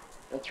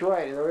 That's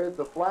right.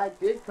 The flag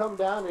did come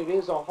down. It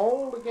is a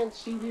hold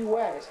against CV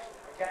West.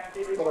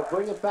 It'll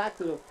bring it back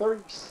to the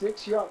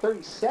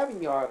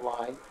 37-yard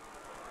line.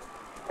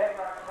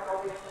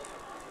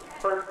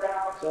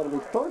 So it'll be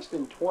 1st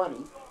and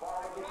 20.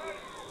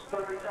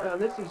 Now,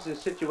 this is a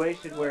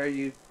situation where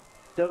you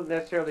don't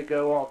necessarily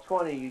go all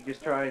 20. You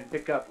just try and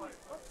pick up,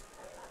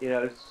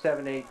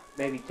 7, 8,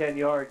 maybe 10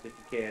 yards if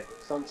you can.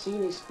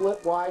 Sonsini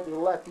split wide to the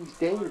left. He's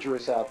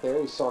dangerous out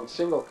there. He's on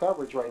single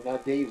coverage right now.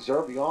 Dave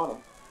Zerbe on him.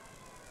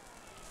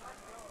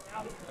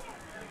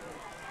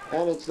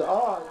 And it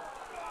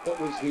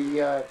was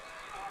the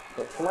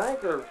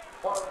flanker.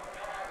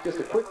 Just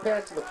a quick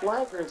pass to the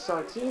flanker, and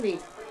Sonsini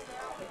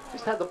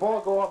just had the ball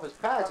go off his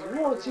pads.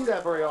 You won't see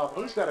that very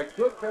often. He's got a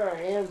good pair of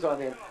hands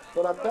on him.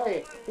 But I'll tell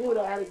you, he would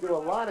have had to do a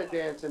lot of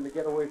dancing to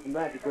get away from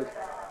that because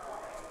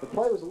the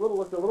play was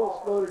looked a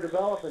little slow to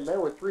develop, and there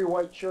were 3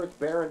 white shirts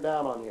bearing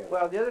down on him.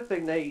 Well, the other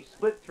thing, they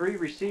split 3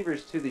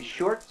 receivers to the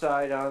short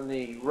side on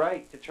the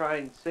right to try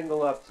and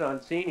single up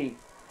Sonsini.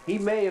 He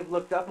may have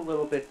looked up a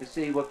little bit to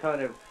see what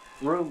kind of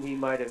room he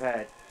might have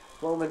had.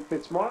 Bowman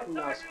Fitzmartin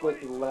now split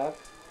to the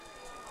left.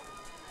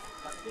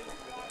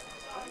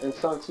 And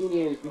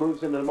Sonsini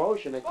moves into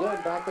motion.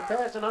 Again, back to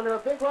pass and under a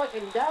big rush,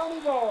 and down he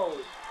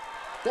goes.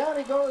 Down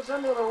he goes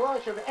under the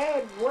rush of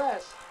Ed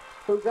West,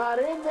 who got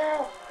in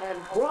there and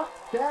brought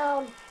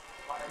down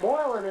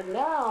Moylan. And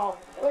now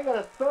they got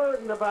a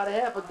 3rd and about a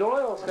half of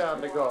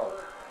Doylestown to go.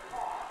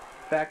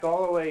 Back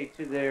all the way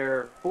to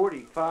their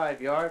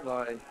 45-yard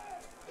line.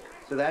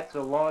 So that's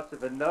a loss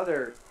of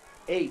another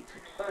 8.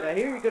 Now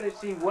here you're going to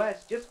see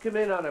West just come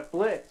in on a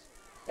blitz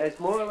as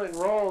Moylan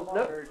rolls.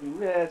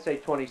 Let's say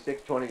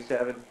 26,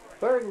 27.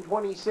 3rd and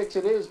 26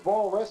 it is.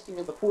 Ball resting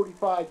at the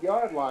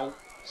 45-yard line.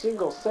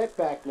 Single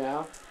setback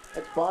now.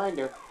 That's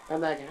Binder.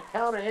 And that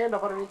counter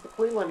handoff underneath the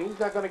Cleveland. He's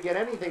not going to get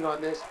anything on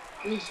this.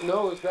 East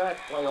knows that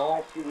play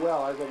all too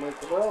well, as I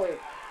mentioned earlier.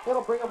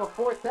 It'll bring up a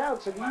 4th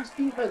down, so the East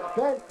defense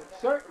bent,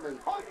 but certainly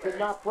did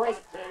not break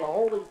the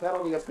holding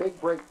penalty, a big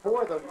break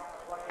for them.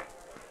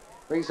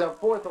 Brings up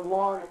 4th and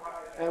long,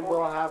 and we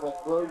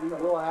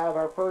will have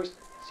our first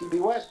CB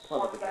West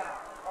punt of the game.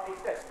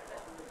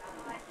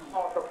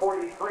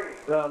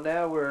 Well,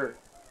 now we're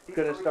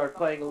going to start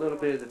playing a little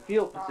bit of the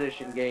field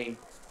position game,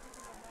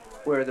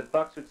 where the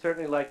Bucks would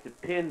certainly like to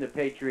pin the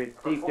Patriots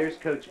deep. There's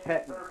Coach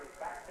Pettine.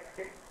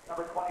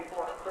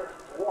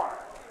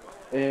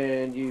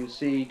 And you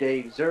see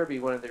Dave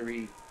Zerbe, one of the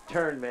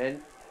return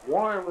men.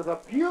 Warren with a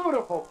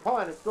beautiful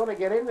punt. It's going to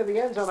get into the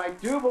end zone, I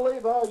do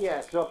believe. Oh,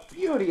 yes, a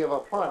beauty of a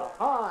punt.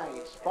 High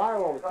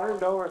spiral,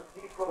 turned over,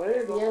 went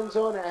into the end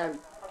zone, and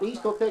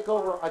East will take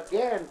over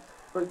again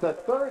for the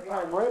 3rd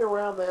time right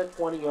around that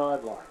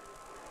 20-yard line.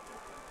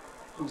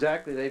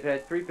 Exactly. They've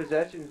had 3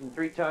 possessions, and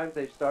 3 times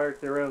they've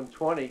started their own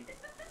 20.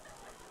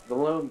 The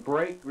lone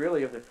break,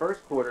 really, of the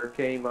first quarter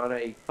came on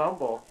a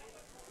fumble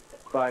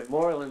by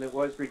Moylan. It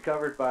was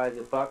recovered by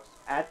the Bucks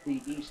at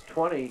the East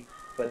 20,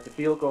 but the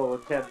field goal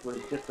attempt was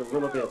just a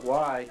little bit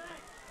wide,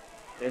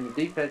 and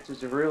the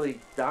defenses have really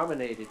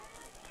dominated.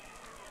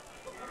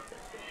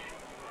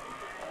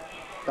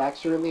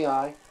 Backs her in the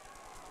eye.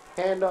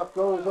 Handoff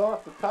goes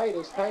off to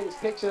Titus. Titus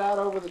kicks it out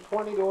over the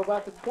 20 to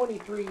about the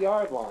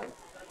 23-yard line.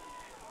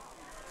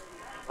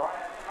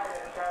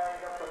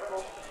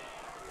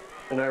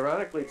 And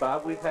ironically,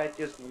 Bob, we've had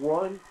just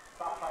one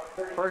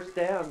first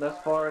down thus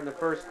far in the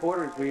first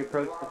quarter as we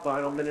approach the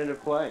final minute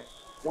of play.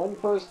 One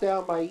first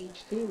down by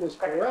each team is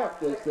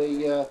correct as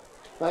they,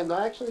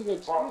 actually,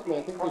 excuse me,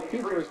 I think there's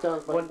 2 first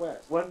downs by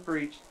West. One for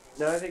each.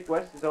 No, I think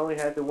West has only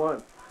had the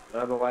one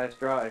on the last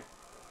drive.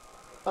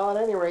 Well,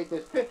 at any rate,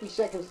 there's 50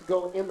 seconds to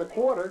go in the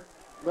quarter.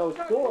 No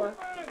score.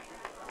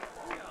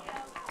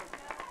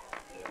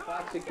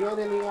 Fox again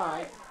in the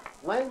eye.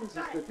 Lenz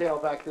is the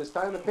tailback this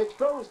time. The pitch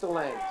goes to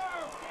Lenz.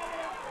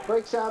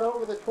 Breaks out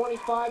over the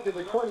 25 to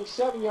the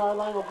 27-yard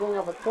line. Will bring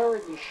up a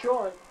third and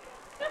short.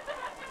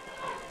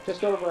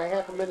 Just over a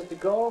half a minute to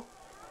go.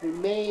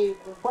 We'll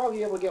probably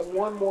be able to get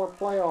one more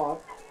play off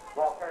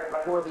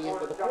before the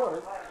end of the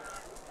quarter.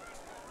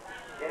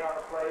 In on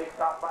the play,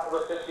 stopped by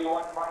number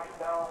 51, Mike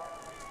Bell,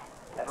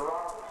 and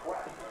Ronald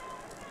West.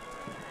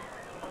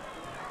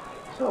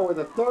 So with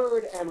a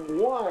 3rd and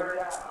 1.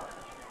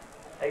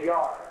 A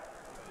yard.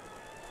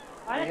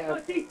 We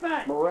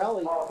have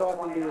Morelli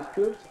talking to his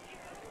troops.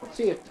 Let's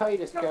see if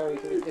Titus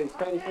carries it. Is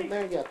Titus in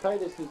there? Yeah,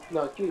 Titus is,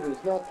 no, excuse me,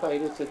 it's not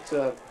Titus. It's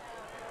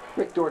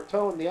Rick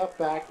Dortone, the up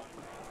back.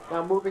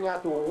 Now moving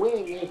out to a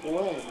wing is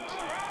Lenz.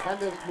 And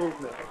there's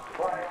movement.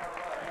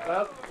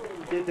 Well,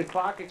 did the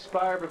clock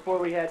expire before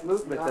we had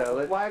movement, though?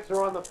 The flags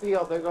are on the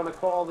field. They're going to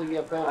call the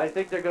penalty. I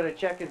think they're going to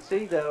check and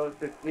see, though,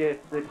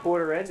 if the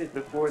quarter ended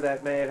before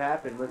that may have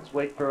happened. Let's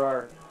wait for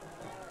our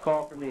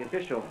call from the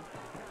official.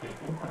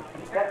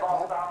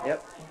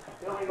 Yep.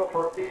 Illegal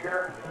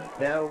procedure.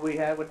 Now we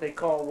have what they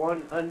call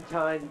one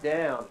untimed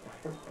down.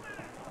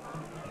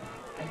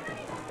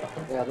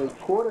 Yeah, the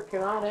quarter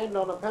cannot end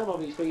on a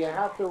penalty, so you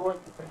have to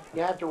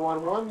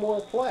run one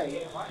more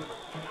play.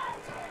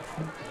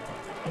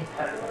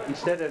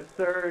 Instead of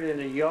 3rd and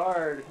a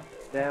yard,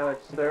 now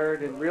it's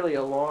 3rd and really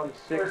a long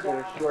 6 and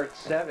a short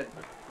 7.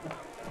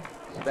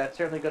 So that's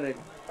certainly going to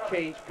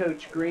change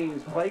Coach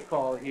Green's play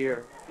call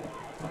here.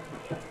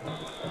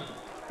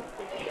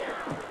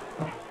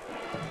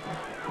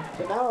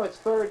 So now it's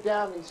 3rd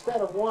down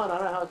instead of 1. I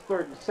don't know how it's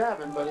 3rd and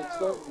 7, but it's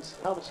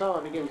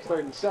some again, it's 3rd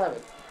and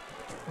 7.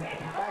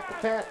 Back to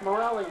pass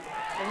Morelli,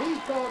 and he's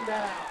gone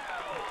down.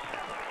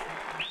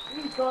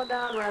 He's gone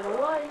down, ran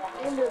right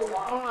into the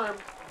arms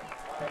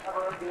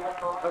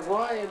of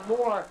Ryan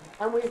Moore,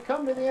 and we've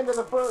come to the end of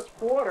the first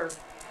quarter.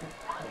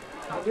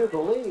 I do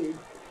believe.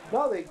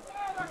 No, they.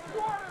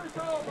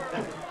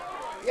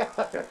 Yeah,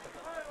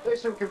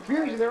 there's some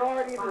confusion. They're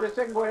already into the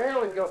second quarter.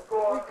 There we go.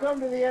 We've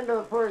come to the end of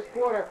the first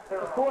quarter.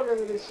 A quarter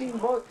that has seen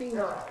both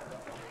teams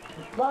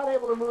not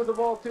able to move the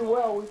ball too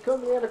well. We've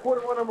come to the end of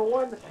quarter 1, number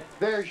 1.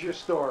 There's your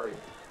story.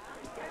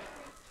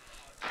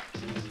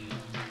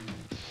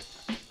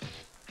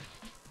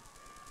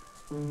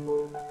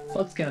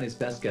 Bucks County's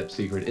best kept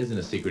secret isn't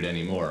a secret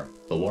anymore.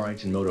 The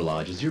Warrington Motor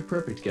Lodge is your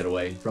perfect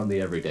getaway from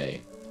the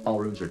everyday. All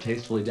rooms are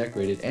tastefully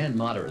decorated and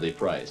moderately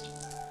priced.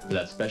 For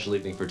that special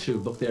evening for 2,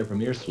 book their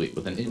premier suite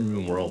with an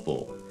in-room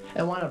whirlpool.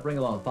 And why not bring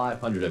along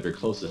 500 of your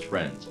closest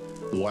friends?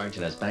 The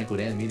Warrington has banquet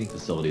and meeting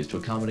facilities to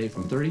accommodate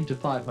from 30 to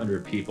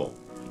 500 people.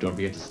 Don't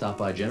forget to stop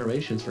by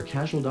Generations for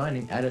casual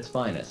dining at its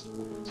finest.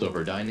 So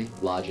for dining,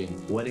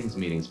 lodging, weddings,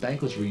 meetings,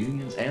 banquets,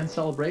 reunions, and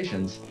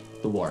celebrations,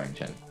 the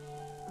Warrington.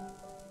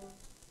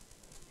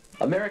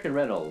 American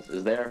Rentals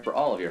is there for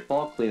all of your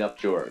fall cleanup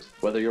chores.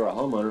 Whether you're a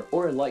homeowner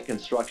or in light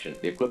construction,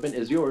 the equipment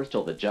is yours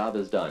till the job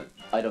is done.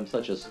 Items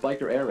such as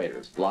spiker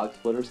aerators, log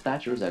splitters,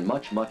 thatchers, and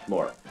much, much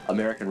more.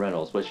 American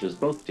Rentals wishes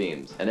both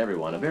teams and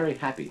everyone a very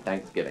happy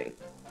Thanksgiving.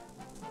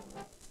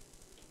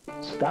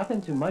 Stop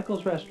into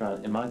Michael's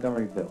Restaurant in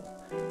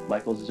Montgomeryville.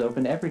 Michael's is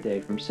open every day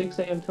from 6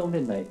 a.m. till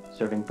midnight,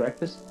 serving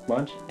breakfast,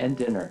 lunch, and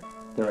dinner.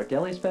 There are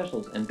deli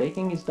specials and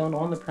baking is done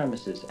on the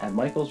premises at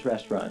Michael's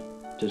Restaurant,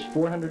 just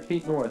 400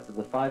 feet north of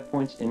the 5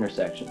 Points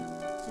intersection.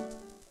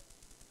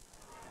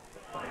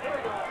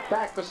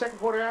 Back for second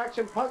quarter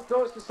action. Punt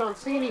goes to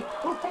Sonsini,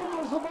 who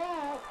fumbles the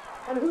ball.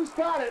 And who's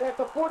got it at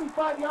the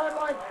 45-yard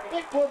line?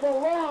 It will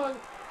belong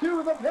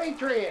to the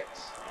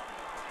Patriots.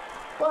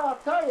 Well, I'll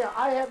tell you,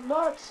 I have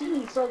not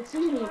seen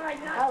Sonsini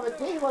have a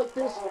day like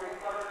this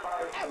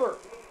ever.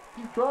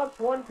 He drops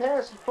one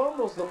pass and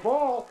fumbles the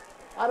ball.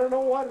 I don't know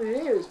what it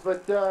is,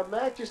 but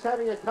Matt just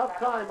having a tough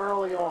time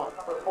early on.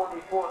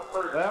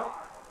 Well,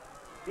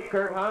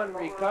 Kurt Hahn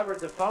recovered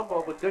the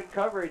fumble with good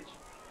coverage.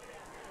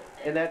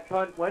 And that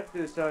punt went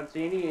to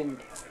Sonsini, and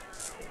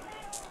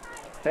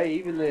hey,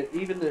 even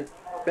the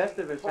best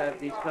of us have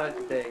these kinds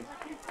of days.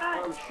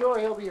 I'm sure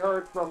he'll be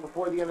heard from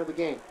before the end of the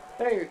game.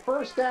 Hey,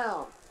 first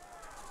down.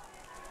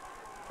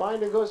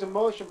 Binder goes in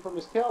motion from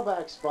his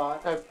tailback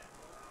spot.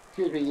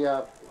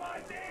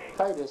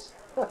 Titus.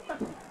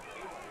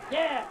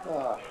 Yeah.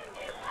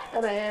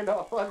 And a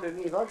handoff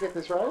underneath. I'll get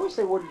this right. I wish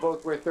they wouldn't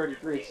both wear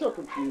 33. It's so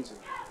confusing.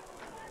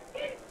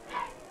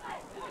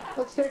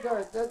 Let's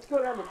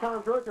go down to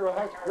Tom Dorter, who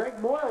has Greg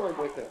Moylan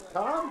with him.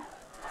 Tom?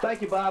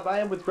 Thank you, Bob. I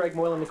am with Greg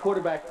Moylan, the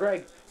quarterback.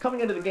 Greg, coming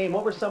into the game,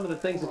 what were some of the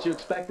things that you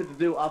expected to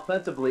do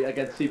offensively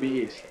against CB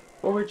East?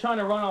 Well, we were trying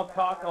to run off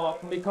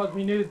off, and because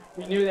we knew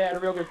they had a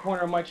real good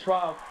corner, Mike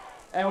Schwab,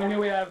 and we knew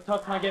we had a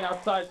tough time getting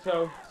outside,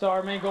 so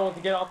our main goal was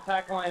to get off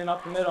tackle line and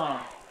up the mid on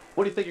them.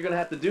 What do you think you're going to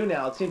have to do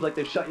now? It seems like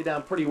they've shut you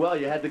down pretty well.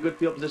 You had the good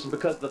field position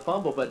because of the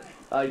fumble, but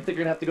you think you're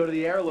going to have to go to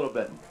the air a little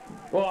bit?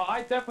 Well,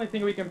 I definitely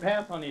think we can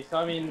pass on these.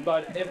 I mean,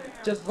 but if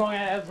just as long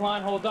as the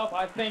line holds up,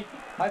 I think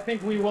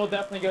we will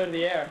definitely go to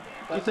the air.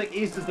 Do you think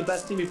East is the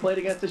best team you played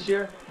against this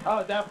year?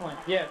 Oh, definitely,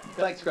 yes.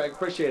 Thanks, Greg.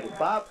 Appreciate it.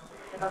 Bob?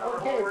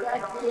 Okay,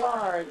 back we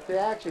are to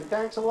action.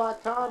 Thanks a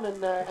lot, Tom,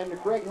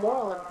 and Greg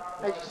Moreland.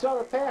 As you saw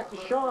the pass to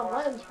Sean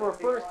Lenz for a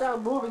first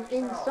down, moving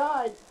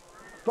inside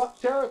Buck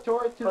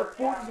territory to the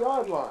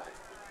 40-yard line.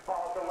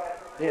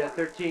 Yeah,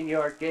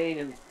 13-yard gain,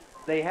 and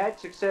they had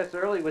success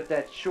early with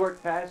that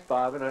short pass,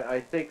 Bob, and I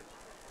think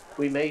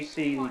we may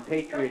see the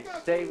Patriots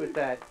stay with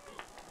that.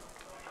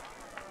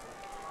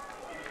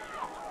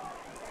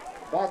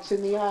 Backs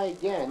in the eye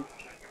again.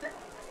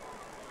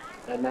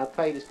 And now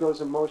Titus goes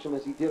in motion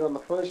as he did on the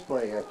first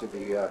play after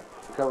the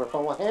recovered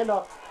fumble.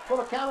 Handoff for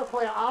the counter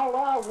play, a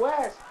la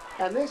West.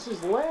 And this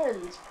is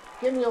Lenz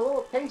giving a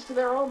little taste of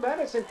their own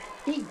medicine.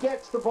 He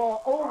gets the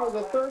ball over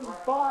the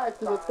 35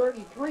 to the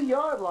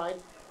 33-yard line.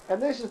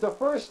 And this is the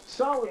first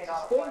solid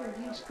sustained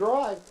East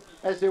drive,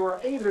 as they were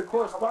aided, of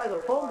course, by the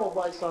fumble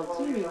by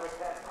Sonsini.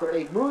 But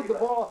they've moved the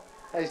ball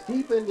as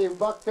deep into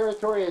Buck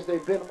territory as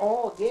they've been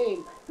all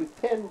game, with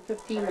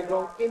 10-15 to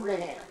go in the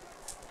hand.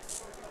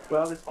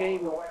 Well, this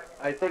game,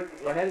 I think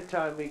ahead of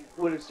time we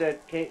would have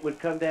said would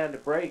come down to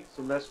breaks,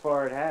 and thus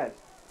far it has.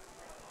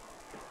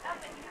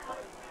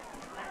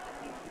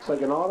 Looks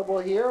like an audible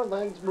here.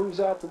 Lenz moves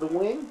out to the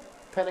wing.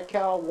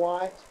 Pettine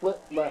wide, split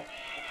left.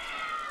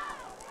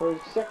 For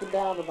his second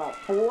down, about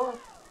 4.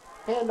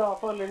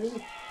 Handoff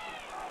underneath.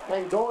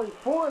 And going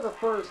for the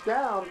first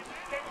down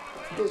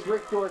is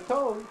Rick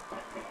Dortone.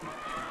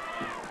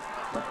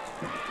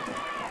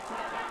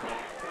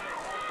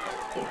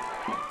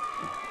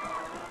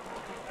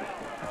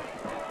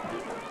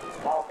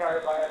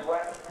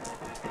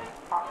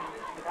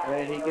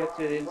 And he gets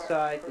it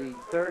inside the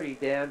 30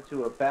 down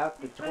to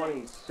about the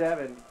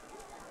 27.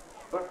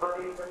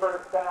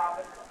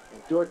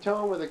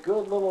 Dortone with a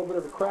good little bit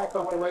of a crack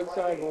off the right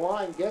side of the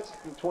line gets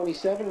it to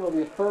 27. It'll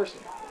be a 1st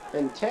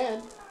and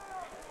 10.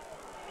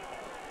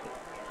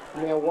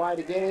 Now wide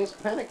again is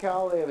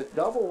Pettine. They have a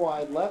double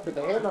wide left, but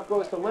the handoff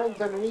goes to Lenz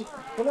underneath,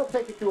 and they'll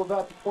take it to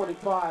about the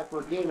 25 for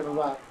a gain of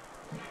about,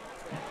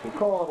 we'll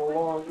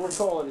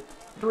call it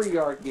a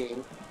 3-yard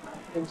gain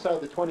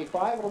inside the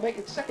 25. It'll make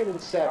it 2nd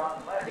and 7.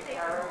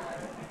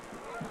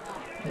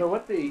 So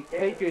what the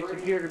Patriots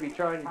appear to be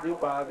trying to do,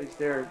 Bob, is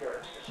they're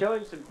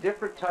showing some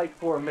different type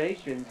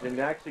formations and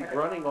actually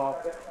running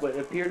off what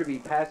appear to be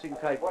passing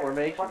type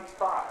formations.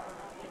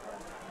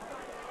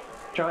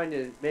 Trying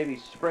to maybe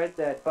spread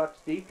that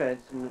Bucs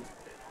defense, and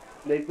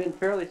they've been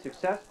fairly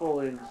successful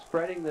in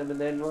spreading them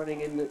and then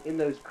running in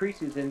those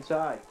creases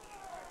inside.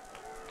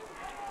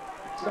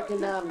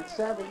 2nd down and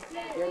 7.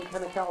 Again,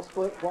 Pettine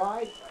split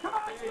wide.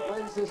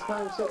 Lenz this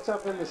time sets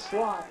up in the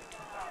slot.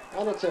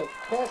 And it's a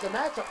pass, and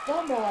that's a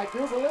fumble, I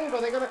do believe.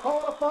 Are they going to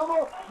call it a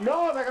fumble?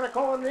 No, they're going to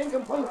call it an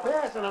incomplete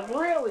pass, and I'm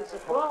really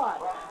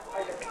surprised.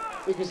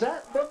 Because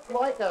that looked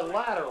like a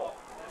lateral.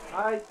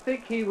 I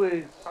think he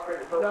was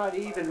not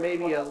even,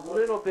 maybe a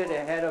little bit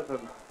ahead of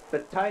him.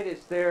 But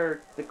Titus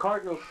there, the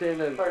cardinal sin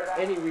of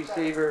any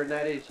receiver, and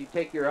that is you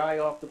take your eye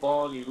off the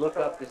ball and you look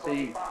up to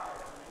see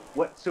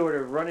what sort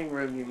of running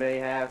room you may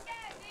have.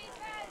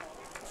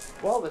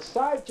 Well, the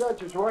side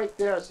judge was right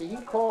there, so he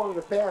called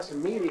the pass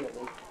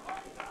immediately.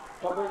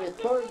 They'll bring it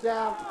 3rd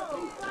down,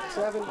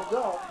 7 to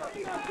go.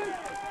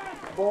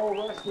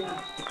 Ball resting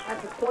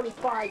at the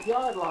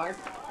 25-yard line.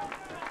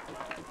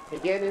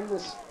 Again, in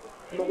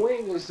the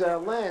wing is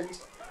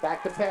Lenz.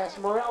 Back to pass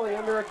Morelli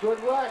under a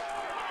good rush.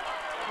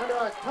 Under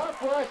a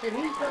tough rush, and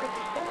he's going to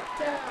get back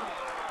down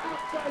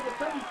outside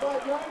the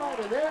 35-yard line,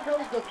 and there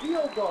goes the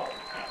field goal.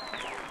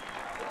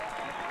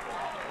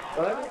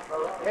 Well,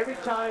 every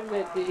time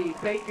that the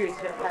Patriots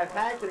have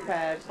had to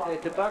pass,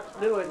 that the Bucs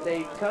knew it,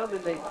 they've come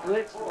and they've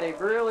blitzed, and they've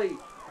really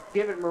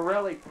given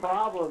Morelli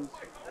problems.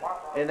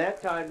 And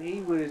that time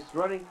he was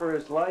running for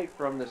his life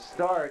from the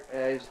start,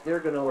 as they're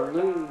going to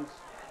lose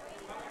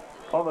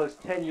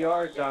almost 10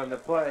 yards on the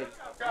play.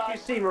 You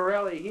see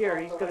Morelli here,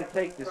 he's going to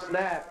take the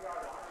snap.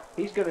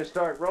 He's going to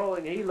start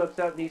rolling, and he looks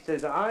up and he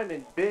says, I'm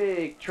in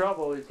big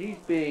trouble, as he's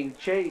being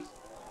chased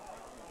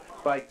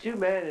by 2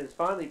 men and is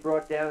finally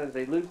brought down as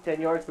they lose 10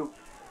 yards. But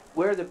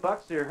where the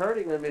Bucs are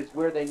hurting them is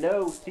where they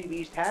know CB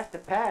East has to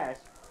pass,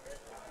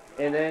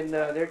 and then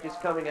they're just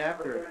coming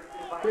after it.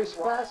 Chris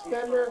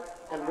Fassbender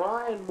and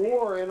Ryan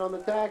Moore in on the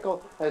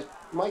tackle as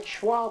Mike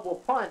Schwab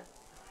will punt.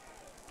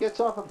 Gets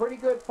off a pretty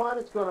good punt.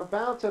 It's going to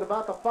bounce at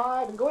about the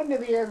 5 and go into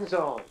the end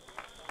zone.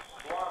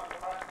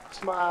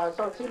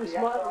 Sonsini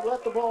Smart will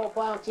let the ball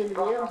bounce into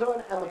the end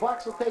zone, and the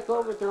Bucs will take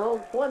over at their own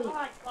 20.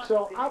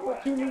 So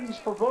opportunities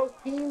for both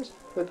teams.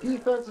 The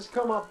defense has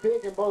come up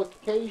big in both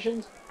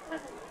occasions.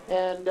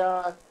 And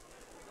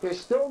There's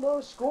still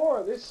no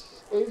score.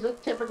 This is a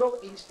typical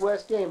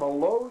East-West game, a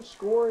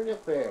low-scoring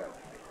affair.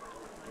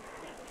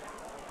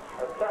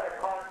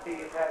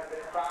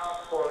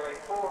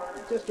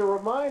 Just a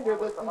reminder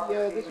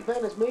that this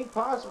event is made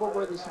possible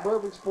by the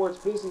Suburban Sports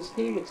Business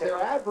Team. It's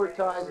their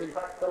advertising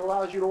that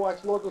allows you to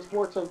watch local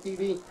sports on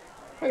TV.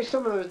 Here's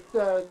some of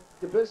the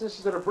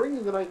businesses that are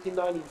bringing the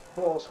 1990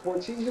 fall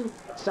sports season.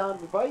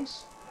 Sound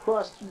Advice,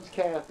 Cross Keys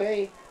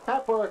Cafe,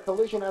 Half Hour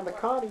Collision, and the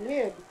Connie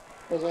Inn.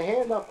 As a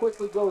handoff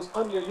quickly goes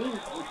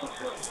underneath,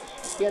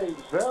 getting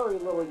very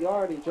little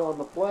yardage on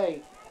the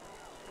play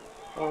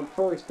on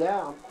first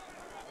down.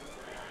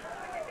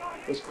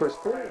 Is Chris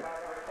Cleveland.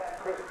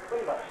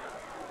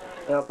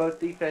 Now both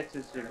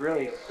defenses have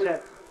really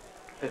set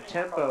the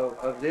tempo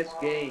of this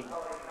game,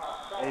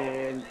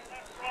 and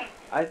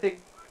I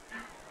think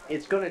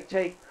it's going to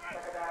take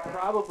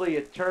probably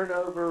a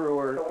turnover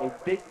or a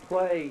big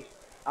play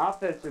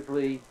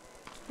offensively.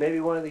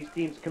 Maybe one of these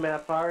teams come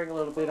out firing a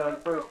little bit on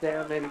first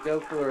down, maybe go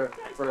for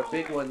a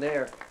big one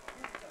there.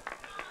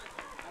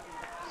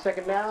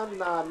 Second down,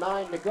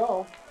 9 to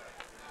go.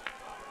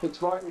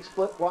 Fitzmartin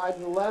split wide to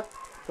the left,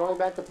 going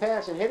back to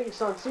pass and hitting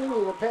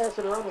Sonsini. The pass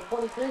at around the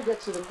 23,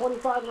 gets to the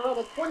 25 and around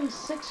the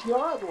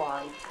 26-yard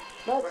line.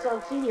 That's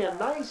Sonsini, a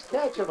nice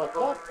catch of a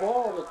tough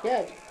ball to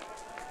catch.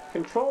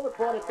 Controlled it,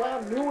 brought it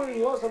down, knew where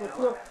he was on the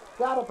field,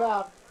 got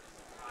about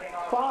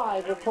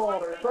 5, they're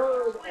called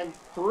 3rd and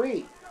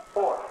 3.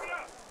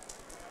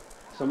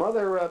 Some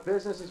other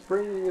businesses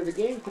bringing you the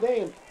game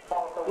today, and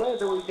glad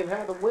that we can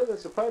have them with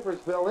us. The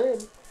Pipersville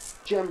Inn,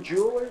 Gem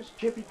Jewelers,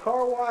 Jiffy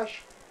Car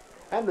Wash,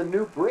 and the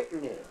New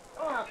Britain Inn.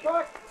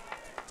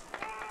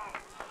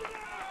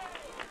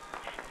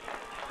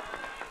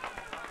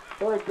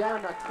 Third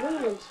down, now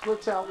Cleveland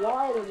splits out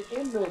wide, and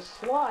in the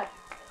slot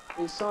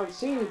is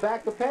Sonsini,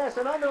 back to pass,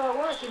 and under a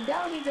rush, and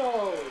down he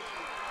goes.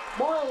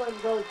 Moreland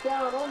goes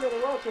down under the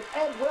rush of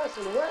Ed West,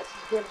 and West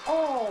has been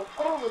all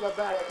over the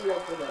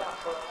backfield today.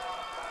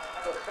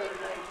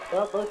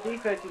 Well, both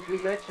defenses,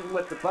 we mentioned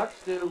what the Bucks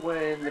do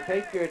when the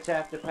Patriots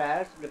have to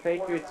pass. And the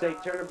Patriots say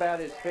turnabout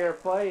is fair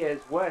play as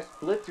West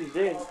blitzes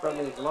in from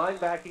his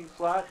linebacking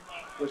slot.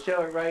 We'll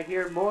show it right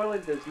here.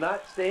 Moreland does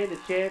not stand a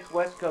chance.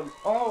 West comes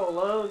all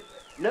alone.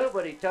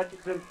 Nobody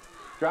touches him.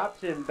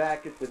 Drops him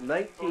back at the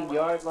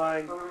 19-yard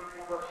line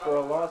for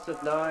a loss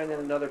of 9 and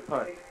another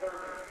punt.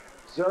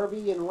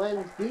 Zerby and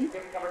Lenz deep,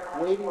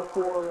 waiting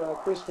for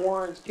Chris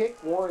Warren's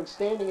kick. Warren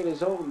standing at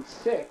his own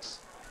 6.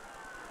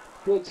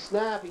 Good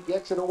snap, he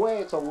gets it away.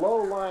 It's a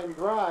low-line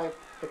drive,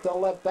 but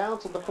they'll let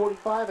bounce at the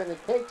 45, and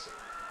it takes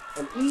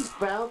an East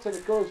bounce, and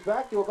it goes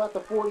back to about the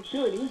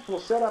 42, and East will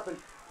set up in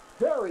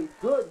very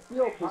good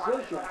field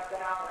position.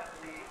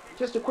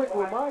 Just a quick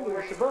reminder,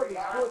 the Suburban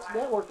Sports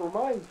Network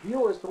reminds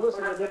viewers to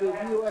listen to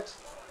WVUX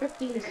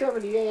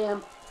 1570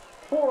 AM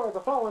for the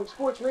following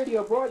sports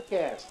radio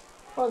broadcast.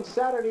 On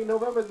Saturday,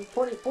 November the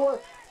 24th,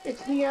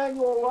 it's the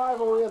annual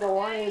rivalry of the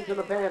Lions and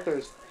the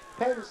Panthers.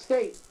 Penn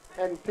State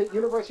and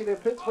University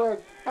of Pittsburgh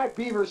at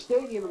Beaver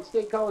Stadium in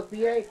State College,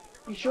 PA.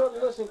 Be sure to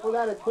listen for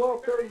that at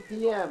 12:30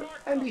 p.m.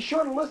 And be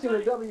sure to listen to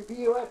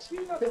WVUX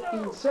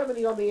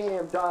 1570 on the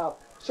AM dial,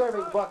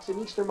 serving Bucks in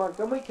eastern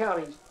Montgomery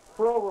counties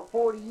for over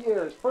 40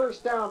 years.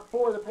 First down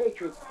for the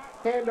Patriots.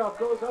 Handoff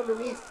goes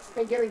underneath,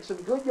 and getting some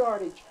good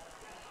yardage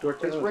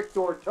is Rick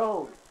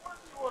Dortone.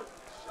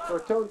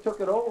 Dortone took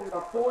it over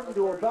the 40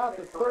 to about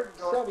the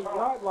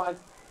 37-yard line.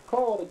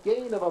 Call it a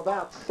gain of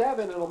about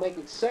 7. It'll make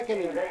it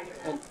second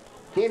and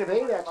gain of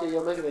 8, actually.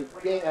 He'll make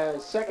it a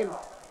second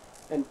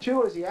and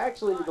 2 as he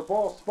actually, the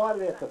ball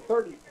spotted at the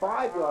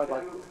 35-yard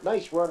line.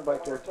 Nice run by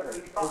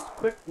Dortone. Those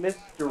quick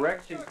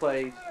misdirection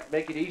plays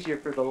make it easier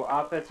for the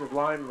offensive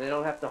line. They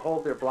don't have to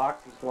hold their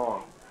blocks as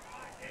long.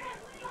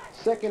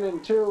 Second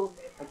and 2.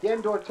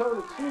 Again,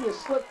 Dortone, as soon as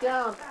slipped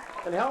down,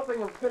 and helping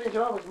him finish it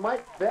off was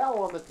Mike Bell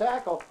on the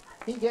tackle.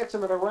 He gets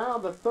him at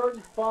around the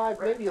 35,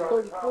 maybe the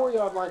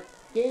 34-yard line.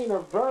 Gain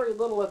of very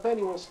little, if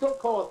any. We'll still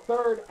call it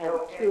 3rd and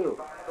 2.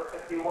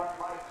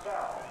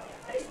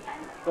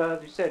 Well,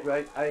 as you said,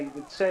 right, I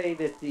would say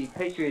that the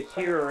Patriots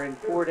here are in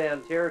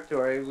 4-down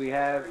territory. We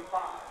have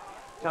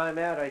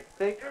timeout, I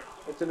think.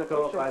 It's an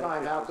official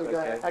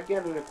timeout.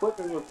 Again, an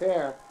equipment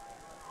repair.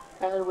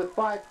 And with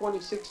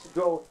 5:26 to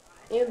go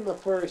in the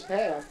first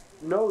half,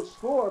 no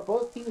score.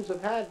 Both teams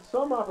have had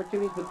some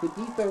opportunities, but the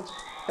defense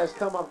has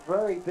come up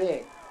very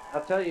big.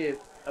 I'll tell you,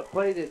 a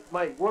play that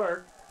might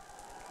work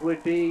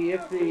would be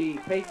if the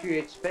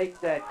Patriots fake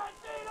that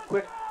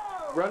quick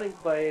running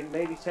play and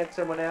maybe sent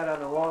someone out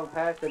on a long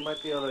pass. They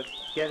might be able to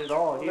get it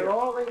all here. They're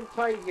all in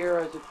tight here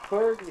as it's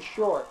 3rd and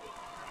short.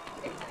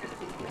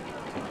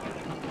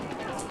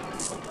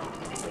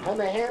 And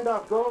the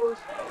handoff goes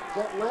to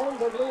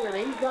Lenz, I believe, and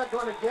he's not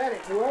going to get it.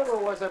 Whoever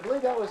it was, I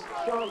believe that was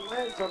Sean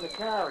Lenz on the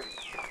carry.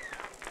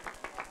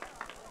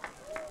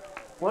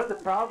 One of the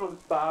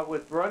problems, Bob,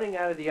 with running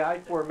out of the I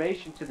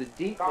formation to the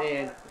deep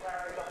man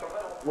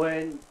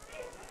when,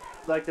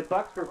 like the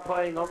Bucks were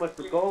playing almost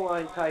a goal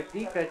line type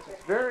defense,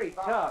 it's very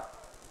tough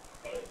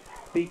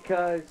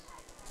because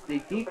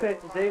the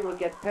defense is able to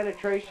get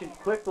penetration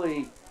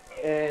quickly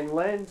and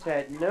Lenz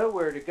had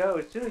nowhere to go.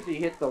 As soon as he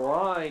hit the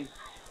line,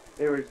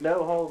 there was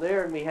no hole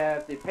there, and we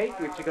have the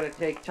Patriots are going to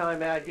take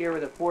time out here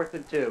with a 4th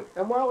and 2.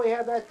 And while we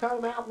have that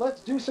timeout,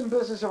 let's do some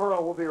business of our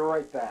own. We'll be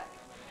right back.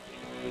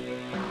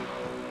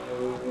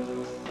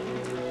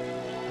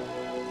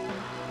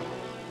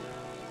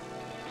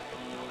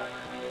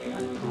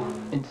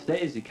 In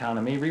today's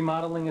economy,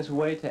 remodeling is a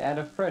way to add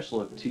a fresh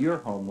look to your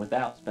home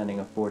without spending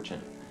a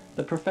fortune.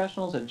 The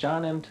professionals at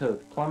John M.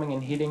 Toth Plumbing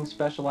and Heating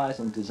specialize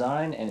in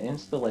design and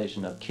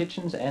installation of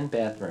kitchens and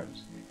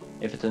bathrooms.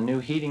 If it's a new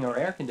heating or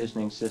air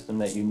conditioning system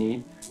that you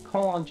need,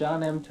 call on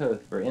John M.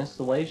 Toth for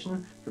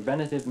installation,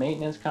 preventative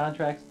maintenance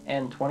contracts,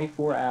 and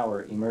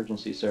 24-hour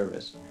emergency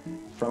service.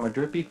 From a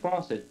drippy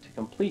faucet to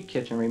complete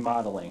kitchen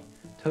remodeling,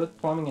 Toth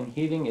Plumbing and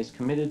Heating is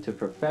committed to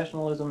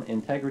professionalism,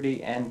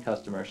 integrity, and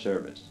customer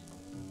service.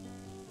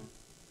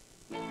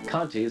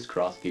 Conti's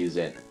Cross Keys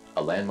Inn,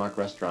 a landmark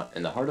restaurant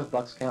in the heart of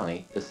Bucks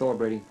County, is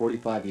celebrating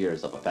 45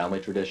 years of a family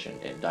tradition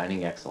in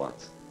dining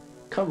excellence.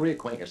 Come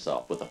reacquaint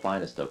yourself with the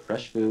finest of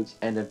fresh foods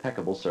and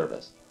impeccable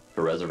service.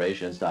 For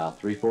reservations, dial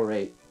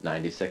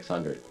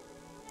 348-9600.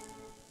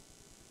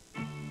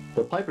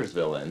 The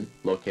Pipersville Inn,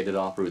 located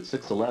off Route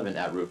 611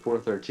 at Route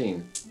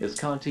 413, is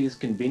Conti's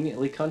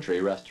conveniently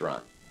country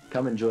restaurant.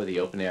 Come enjoy the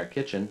open-air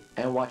kitchen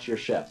and watch your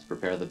chefs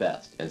prepare the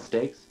best in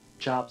steaks,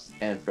 chops,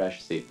 and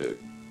fresh seafood.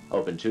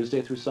 Open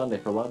Tuesday through Sunday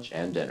for lunch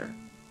and dinner.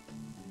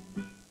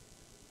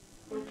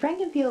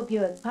 Frankenfield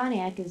Buick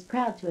Pontiac is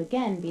proud to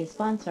again be a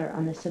sponsor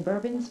on the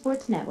Suburban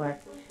Sports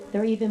Network.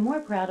 They're even more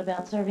proud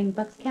about serving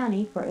Bucks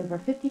County for over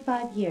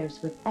 55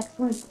 years with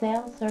excellent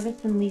sales,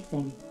 service, and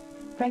leasing.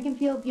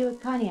 Frankenfield Buick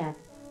Pontiac,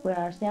 where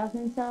our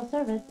salesmen sell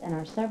service and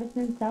our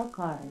servicemen sell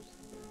cars.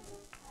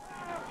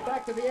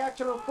 Back to the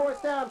action on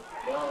 4th down.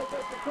 Well, it's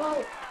the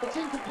play. It's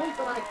incomplete,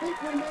 but I think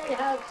we may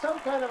have some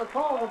kind of a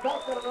call on the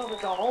back. I don't know if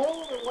it's a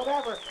hold or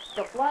whatever.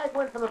 The flag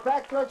went from the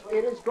back judge.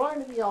 It is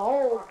going to be a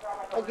hold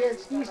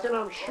against Easton.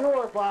 I'm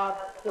sure, Bob,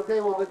 that they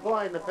will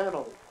decline the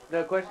penalty.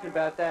 No question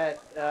about that.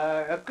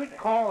 A good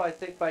call, I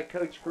think, by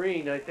Coach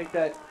Green. I think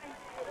that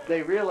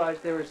they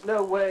realized there was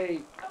no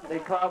way they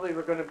probably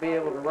were going to be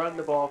able to run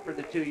the ball for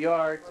the 2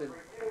 yards. And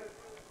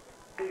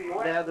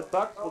now the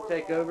Bucks will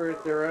take over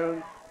at their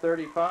own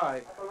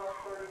 35.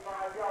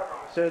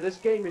 So this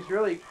game has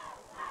really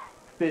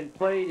been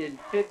played in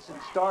fits and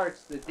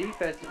starts. The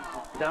defense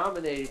has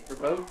dominated for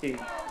both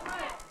teams.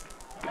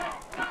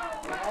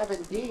 Have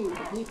indeed.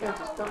 The defense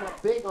has come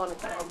up big on the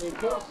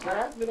occasions. There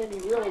hasn't been any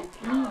really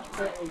huge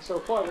penalties so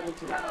far.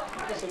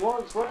 Just the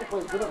longest running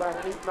play has been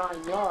about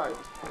 8-9 yards.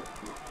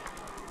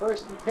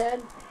 1st and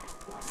 10.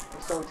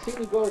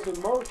 Soncini goes in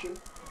motion.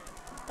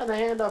 And the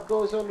handoff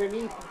goes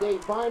underneath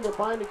Dave Binder.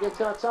 Binder gets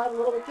outside a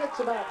little bit, gets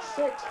about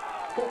 6,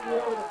 taking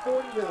it over the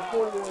 40 to the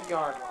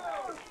 41-yard line.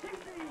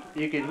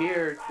 You could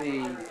hear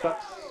the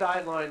Bucks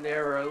sideline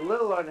there were a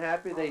little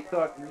unhappy. They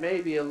thought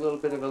maybe a little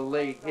bit of a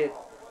late hit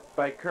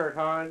by Kurt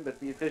Hahn, but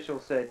the official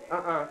said,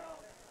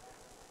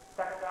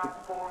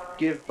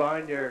 give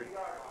Binder,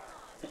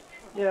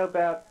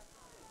 about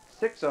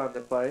 6 on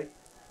the play.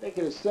 Make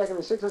it a 2nd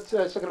and 6. Let's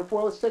 2nd and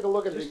 4. Let's take a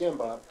look at it again,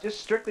 Bob.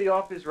 Just strictly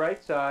off his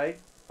right side,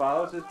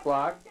 follows his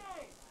block,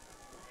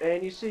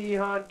 and you see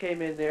Hahn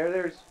came in there.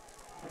 There's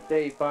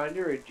Dave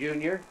Binder, a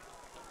junior,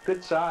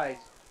 good size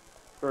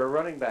for a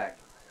running back.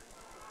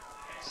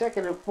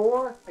 2nd and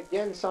 4.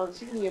 Again,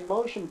 Soncini in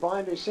motion.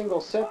 Binder single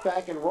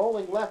setback and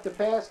rolling left to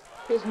pass.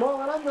 Is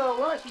Moreland under a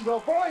rush. He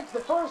avoids the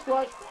first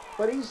rush,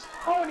 but and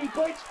he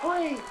breaks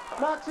free.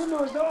 Knocks into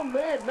his own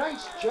man.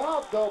 Nice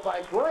job, though,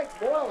 by Greg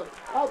Moreland.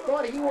 I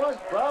thought he was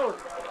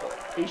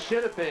both. He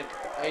should have been.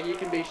 And you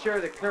can be sure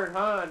that Kurt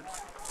Hahn,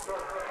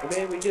 the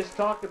man we just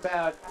talked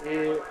about,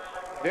 is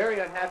very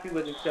unhappy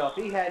with himself.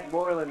 He had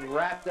Moreland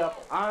wrapped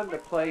up on the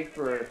play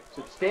for a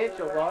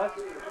substantial loss.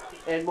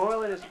 And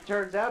Moreland, as it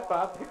turns out,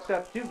 Bob, picks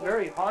up 2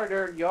 very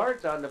hard-earned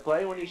yards on the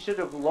play when he should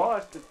have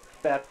lost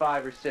about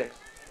 5 or 6.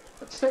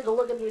 Let's take a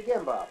look at it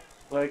again, Bob.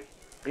 Like,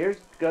 here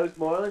goes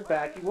Moreland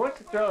back. He wants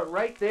to throw it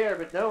right there,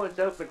 but no one's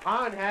open.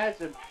 Hahn has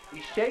him.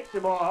 He shakes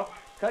him off,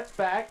 cuts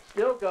back,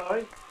 still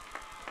going,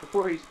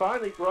 before he's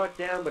finally brought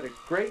down, but a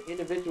great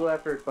individual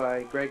effort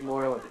by Greg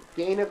Moreland.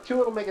 Gain of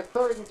 2. It'll make it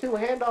 3rd and 2.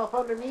 Handoff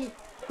underneath.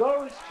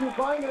 Goes to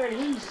Binder, and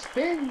he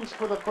spins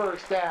for the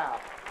first down.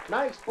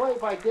 Nice play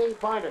by Dave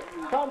Binder.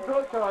 Tom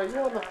Drotar, are you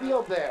on the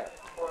field there?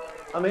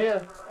 I'm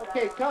here.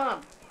 Okay,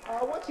 Tom,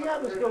 what's the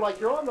atmosphere like?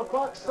 You're on the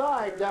Bucks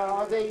side.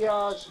 Are they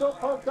still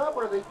pumped up,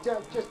 or are they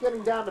just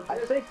getting down to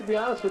business? I think, to be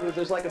honest with you,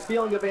 there's like a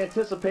feeling of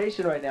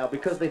anticipation right now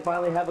because they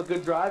finally have a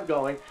good drive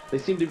going. They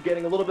seem to be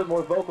getting a little bit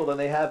more vocal than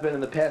they have been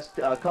in the past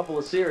couple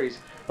of series.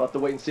 We'll have to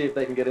wait and see if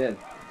they can get in.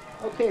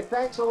 Okay,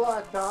 thanks a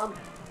lot, Tom.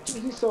 Gee,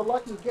 he's so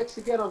lucky he gets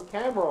to get on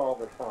camera all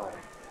the time.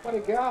 What a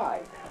guy.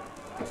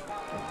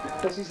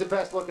 Guess he's the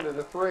best looking of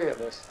the 3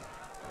 of us.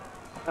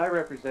 I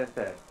represent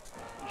that.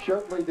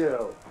 Certainly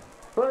do.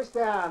 First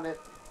down,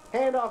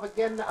 handoff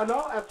again,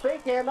 a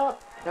fake handoff,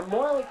 and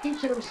Moreland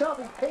keeps it himself.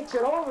 He takes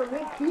it over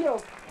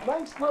midfield.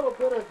 Nice little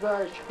bit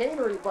of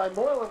chicanery by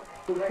Moreland,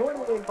 who put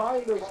it in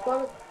Binder's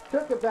stomach.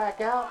 took it back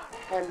out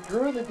and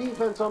drew the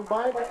defense on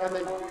Binder and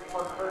then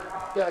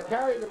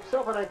carried it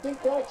himself. And I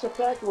think that's a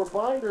factor where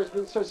Binder has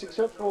been so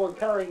successful in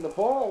carrying the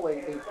ball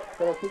lately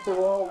that I think they're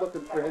all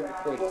looking for him to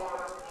take.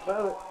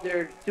 Well,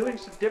 they're doing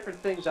some different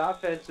things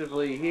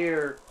offensively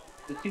here.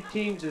 The two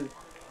teams have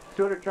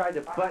sort of tried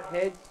to butt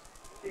heads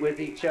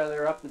with each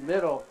other up the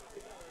middle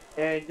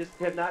and just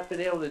have not been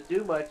able to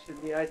do much.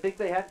 And I think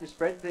they have to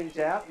spread things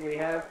out, and we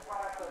have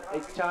a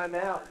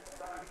timeout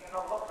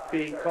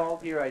being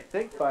called here, I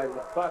think, by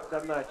the Bucks.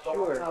 I'm not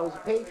sure. It was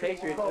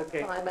Patriots.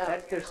 Okay,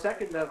 that's their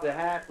second of the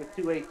half with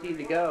 2:18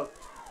 to go.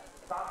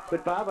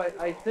 But, Bob,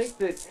 I think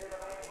that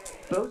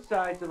both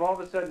sides have all of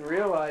a sudden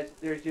realized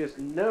there's just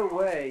no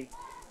way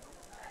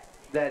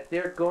that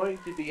they're going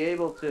to be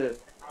able to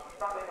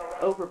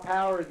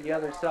overpower the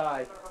other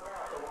side.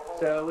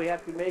 So we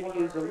have to maybe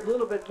use a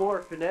little bit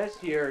more finesse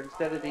here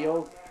instead of the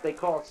old, they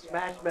call it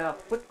smash mouth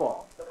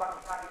football.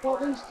 Well,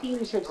 these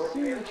teams have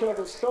seen each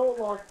other so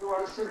long.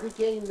 This is the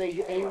game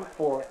they aim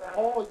for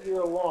all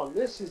year long.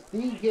 This is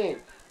the game.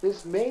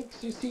 This makes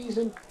the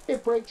season,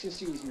 it breaks the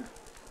season.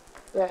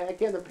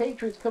 Again, the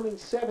Patriots come in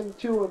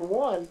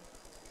 7-2-1.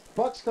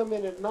 Bucks come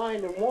in at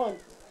 9-1.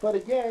 But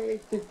again,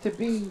 to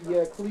be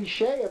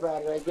cliche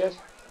about it, I guess,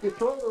 you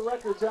throw the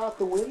records out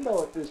the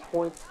window at this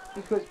point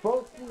because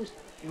both teams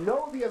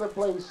know the other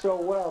plays so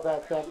well.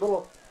 That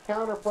little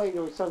counterplay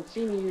to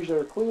Sonsini usually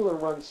or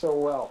Cleveland runs so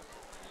well.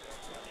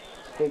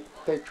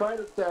 They've tried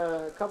it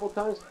a couple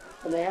times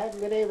and they haven't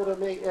been able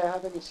to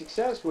have any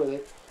success with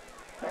it.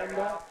 And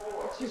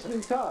it's just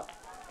been tough.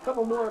 A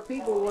couple more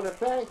people we want to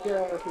thank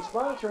for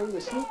sponsoring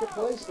the Sneaker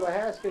Place,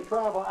 Lahaska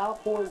Travel,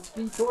 Outpouring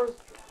Ski Tours,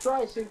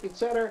 Tri-Sync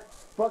Center,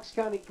 Bucks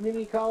County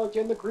Community College,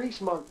 and the Grease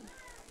Monkey.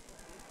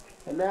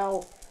 And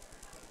now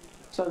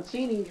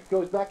Sonsini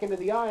goes back into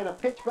the eye, and a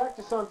pitch back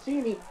to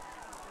Sonsini.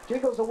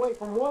 Jiggles away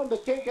from one,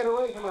 but can't get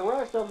away from the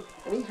rest of them,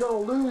 and he's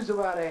going to lose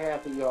about a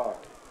half a yard.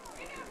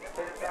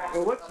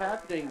 Well, what's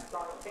happening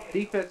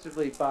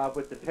defensively, Bob,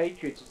 with the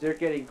Patriots is they're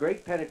getting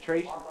great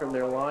penetration from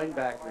their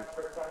linebackers.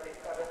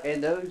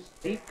 And those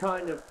deep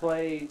kind of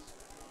plays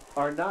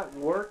are not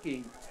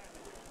working.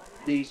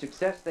 The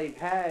success they've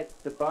had,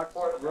 the Bucks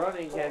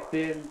running, have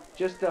been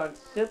just on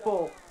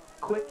simple,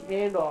 quick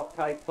handoff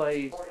type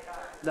plays,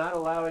 not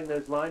allowing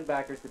those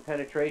linebackers the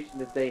penetration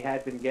that they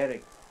had been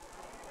getting.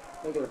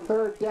 They get a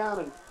 3rd down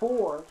and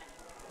 4.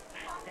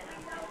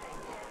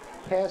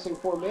 Passing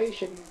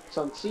formation,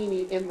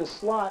 Sonsini in the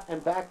slot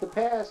and back to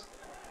pass.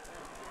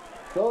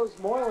 Goes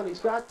Moylan, he's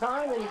got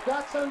time and he's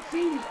got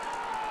Sonsini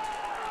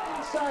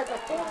inside the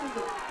 40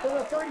 to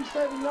the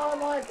 37-yard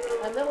line,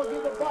 and then we'll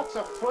give the Bucks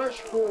a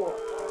fresh score.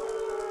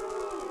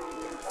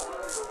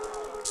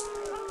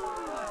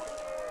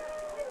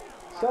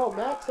 So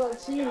Matt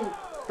Sonsini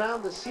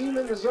found the seam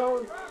in the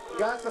zone,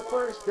 got the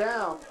 1st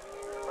down.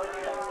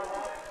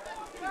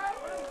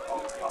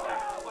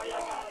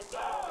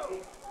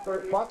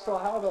 Bucks will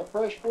have a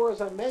fresh score, as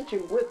I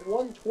mentioned, with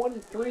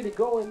 1:23 to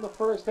go in the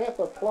first half.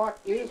 The clock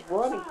is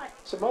running.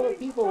 Some other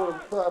people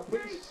were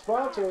pleased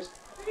sponsors.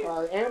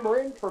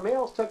 Amarin for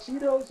males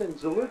tuxedos and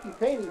Zaluki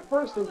painting.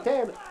 1st and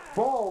 10.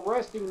 Ball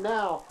resting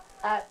now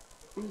at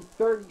the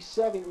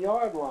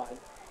 37-yard line.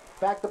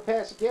 Back to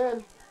pass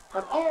again.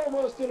 And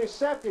almost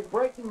intercepted.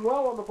 Breaking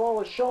well on the ball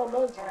is Sean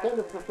Nuns,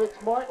 intended for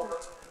Fitzmartin,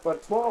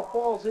 but ball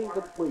falls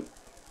incomplete.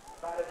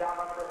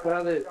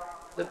 Well,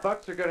 the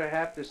Bucks are going to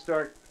have to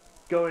start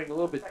going a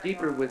little bit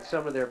deeper with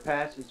some of their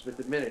passes with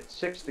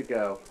 1:06 to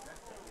go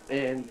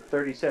and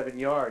 37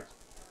 yards.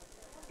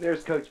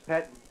 There's Coach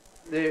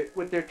Pettine.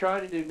 What they're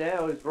trying to do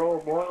now is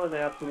roll Moylan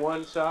out to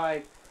one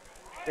side,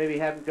 maybe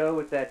have him go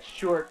with that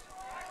short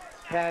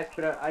pass,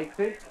 but I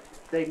think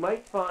they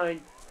might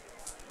find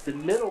the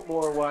middle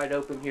more wide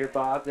open here,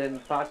 Bob, than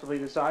possibly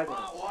the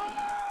sideline.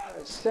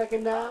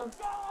 2nd down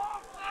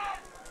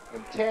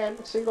and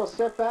 10. Single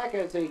setback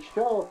as they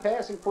show a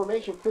passing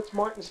formation.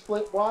 Fitzmartin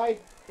split wide.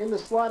 In the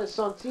slot is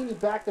Sonsini,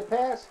 back to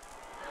pass.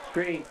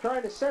 Screen.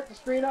 Trying to set the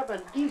screen up,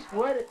 and East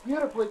read it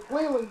beautifully.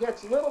 Cleveland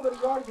gets a little bit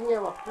of yardage. We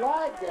have a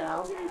flag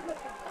down.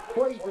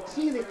 Boy, you could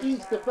see the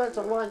East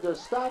defensive line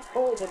just stop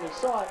cold when they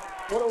saw it.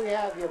 What do we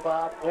have here,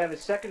 Bob? We have a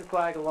 2nd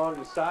flag along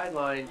the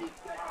sideline.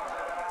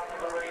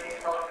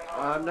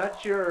 I'm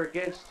not sure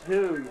against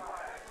who.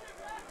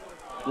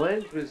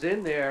 Lenz was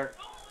in there.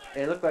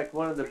 It looked like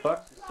one of the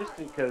Bucks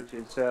assistant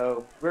coaches.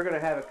 So we're going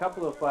to have a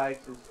couple of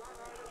flags.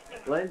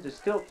 Lenz is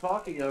still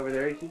talking over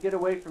there. He can get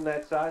away from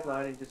that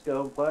sideline and just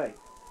go and play.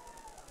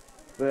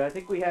 But I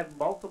think we have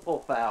multiple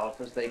fouls,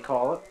 as they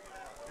call it.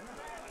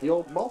 The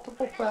old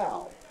multiple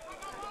foul.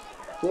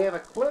 We have a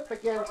clip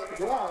against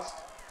West.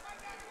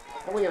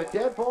 And we have a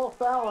dead ball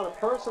foul and a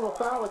personal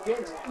foul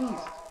against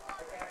East.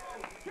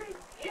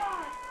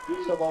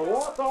 So they'll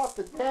walk off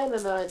the 10,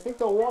 and then I think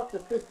they'll walk the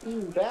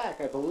 15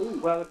 back, I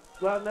believe. Well,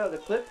 no, the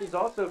clip is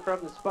also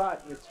from the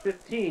spot, and it's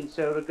 15,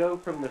 so to go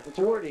from the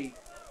 40,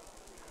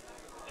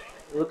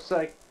 it looks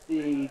like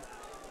the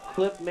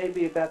clip may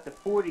be about the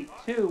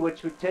 42,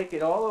 which would take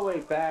it all the way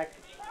back.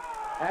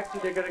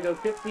 Actually, they're going to go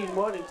 15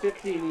 one and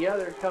 15 the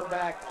other and come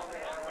back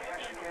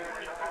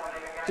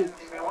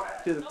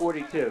to the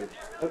 42.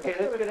 Okay,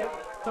 let's get it.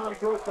 Tom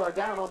Grossar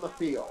down on the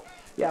field.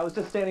 Yeah, I was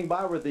just standing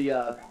by where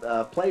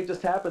the play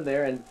just happened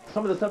there, and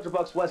some of the Central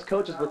Bucks West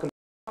coaches were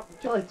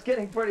it's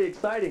getting pretty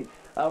exciting.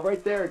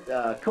 Right there,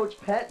 Coach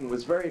Pettine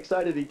was very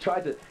excited. He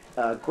tried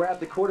to grab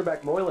the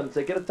quarterback, Moylan, and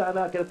say, get a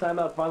timeout, get a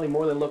timeout. Finally,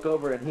 Moylan looked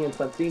over, and he and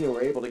Sonsini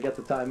were able to get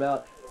the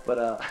timeout. But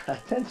a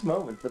tense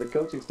moment for the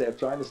coaching staff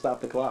trying to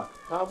stop the clock.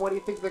 Tom, what do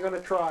you think they're going to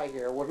try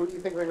here? Who do you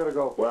think they're going to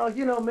go for? Well,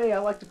 you know me. I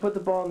like to put the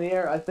ball in the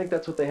air. I think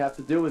that's what they have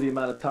to do with the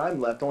amount of time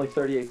left, only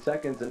 38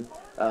 seconds. And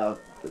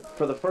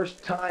for the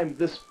first time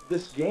this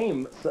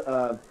game,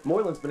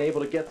 Moylan's been able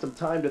to get some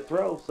time to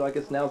throw, so I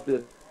guess now's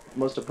the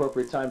most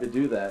appropriate time to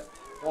do that.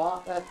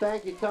 Well,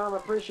 thank you, Tom. I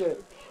appreciate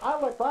it.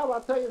 Bob,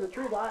 I'll tell you the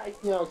truth.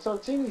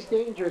 Sonsini's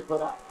dangerous,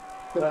 but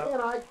the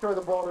man I'd throw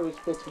the ball to is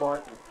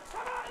Fitzmartin.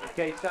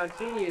 Okay,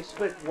 Sonsini is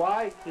split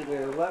wide to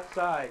the left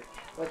side.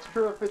 That's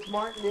true if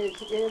Fitzmartin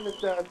is in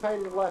at the tight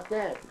end left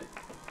end.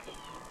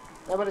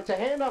 But it's a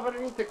handoff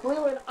underneath to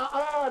Cleveland.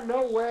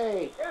 No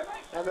way.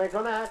 And they're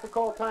going to have to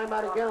call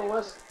timeout again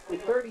unless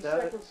with 30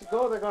 seconds to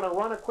go, they're going to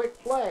run a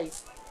quick play.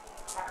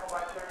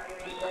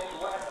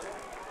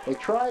 They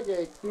tried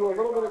to do a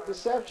little bit of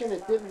deception.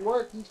 It didn't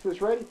work. East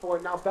was ready for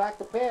it. Now back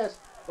to pass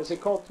as they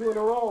call 2 in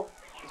a row.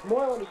 It's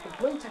Moylan. He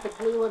completes it to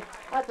Cleveland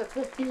at the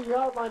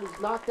 15-yard line. He's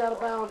knocked out of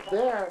bounds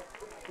there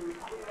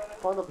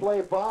on the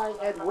play by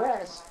Ed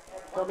West,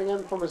 coming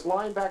in from his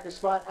linebacker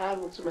spot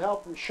and with some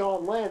help from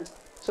Sean Lenz.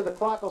 So the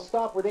clock will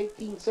stop with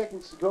 18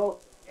 seconds to go.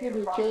 Give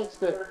you a chance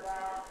to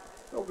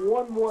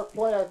one more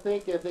play, I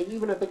think.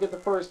 Even if they get the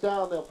first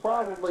down, they'll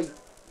probably,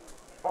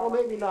 well,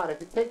 maybe not.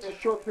 If it takes a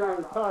short period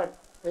of time,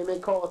 they may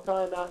call a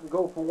timeout and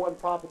go for one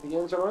pop at the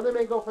end zone, or they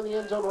may go for the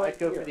end zone right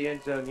here. I'd go for the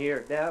end zone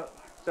here. Now,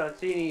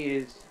 Sonsini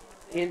is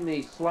in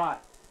the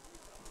slot.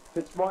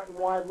 Fitzmartin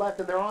wide left,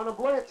 and they're on a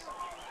blitz.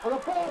 On the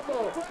ball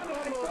goal.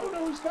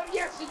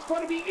 Yes, it's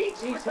going to be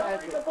East. He's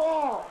having the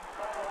ball.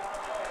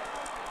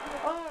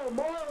 Oh,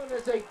 Moylan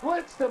as they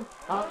blitzed him.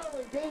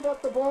 Moylan gave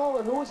up the ball,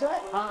 and who was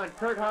that?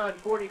 Kurt Hahn,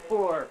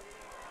 44.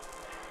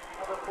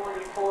 Number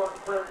 44,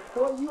 Kurt.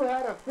 Well, you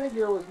had a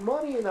figure. It was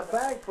money in the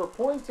bag for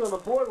points on the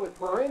board with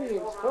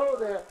Meridian's throw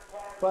there.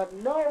 But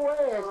no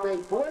way, as they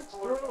blitz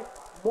through,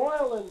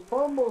 Moylan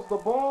fumbles the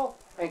ball,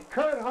 and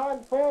Kurt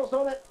Hahn falls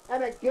on it.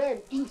 And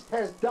again, East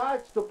has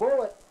dodged the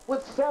bullet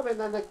with 7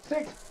 and the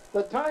 6.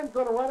 The time's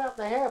going to run out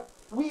in the half.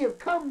 We have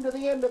come to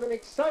the end of an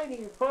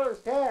exciting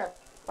first half.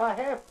 A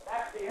half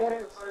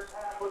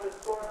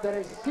that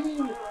has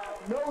seen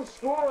no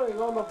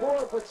scoring on the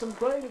board, but some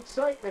great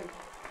excitement.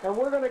 And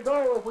we're going to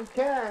go, if we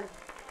can,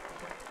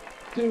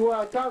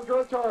 to Tom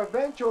Grotar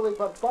eventually.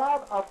 But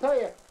Bob, I'll tell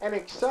you, an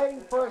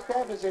exciting first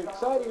half is as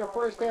exciting a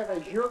first half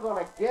as you're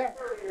going to get.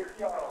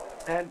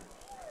 And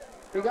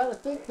you got to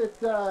think that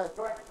the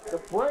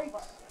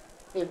breaks,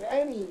 if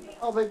any,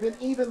 they've been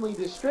evenly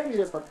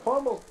distributed, but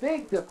Crumbles,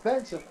 big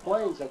defensive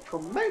plays, a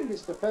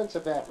tremendous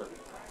defensive effort.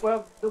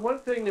 Well, the one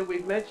thing that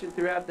we've mentioned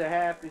throughout the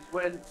half is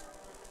when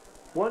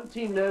one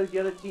team knows the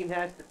other team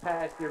has to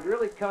pass, they're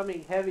really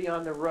coming heavy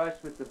on the rush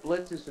with the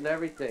blitzes and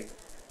everything.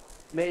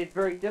 Made it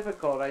very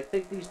difficult. I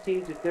think these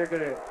teams, if they're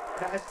going to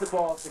pass the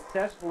ball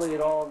successfully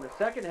at all in the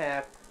second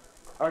half,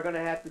 are going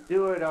to have to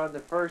do it on the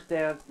first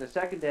downs and the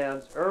second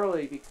downs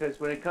early, because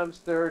when it comes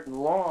third and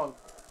long,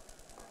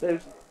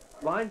 those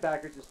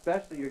linebackers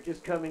especially are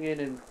just coming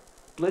in and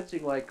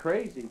blitzing like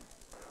crazy.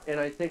 And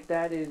I think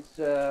that is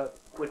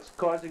what's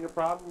causing a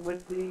problem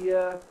with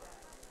the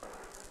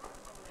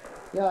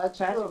that's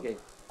true. Game.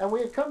 And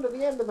we have come to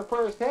the end of the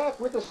first half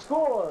with a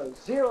score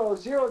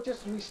 0-0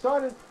 just as we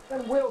started,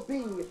 and we'll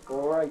be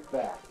right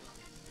back.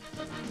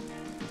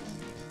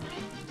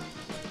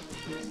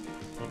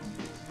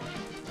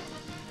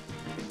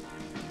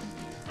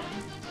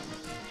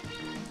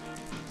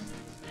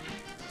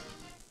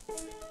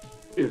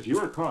 If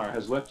your car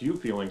has left you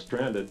feeling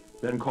stranded,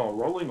 then call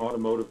Rolling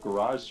Automotive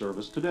Garage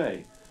Service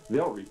today.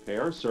 They'll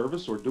repair,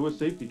 service, or do a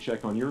safety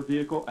check on your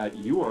vehicle at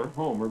your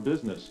home or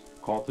business.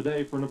 Call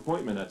today for an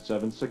appointment at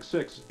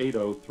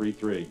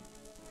 766-8033.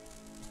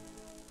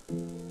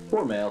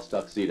 For males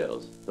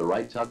tuxedos, the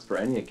right tux for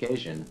any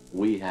occasion,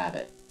 we have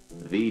it.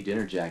 The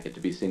dinner jacket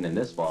to be seen in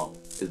this fall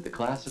is the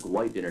classic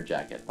white dinner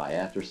jacket by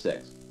After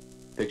 6.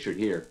 Pictured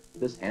here,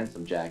 this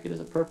handsome jacket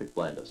is a perfect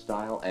blend of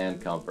style and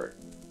comfort.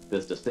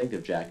 This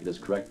distinctive jacket is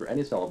correct for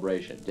any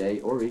celebration, day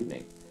or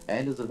evening,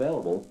 and is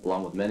available,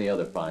 along with many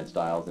other fine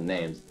styles and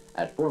names,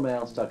 at 4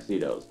 Males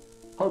Tuxedos.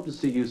 Hope to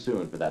see you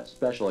soon for that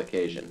special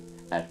occasion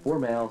at 4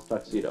 Males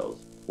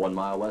Tuxedos, 1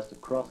 mile west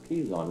of Cross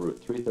Keys on Route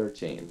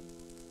 313.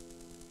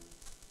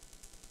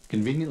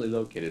 Conveniently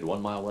located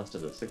 1 mile west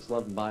of the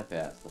 611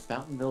 bypass, the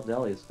Fountainville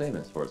Deli is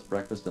famous for its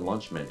breakfast and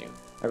lunch menu.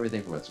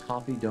 Everything from its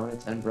coffee,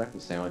 donuts, and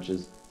breakfast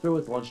sandwiches through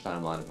its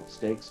lunchtime lineup of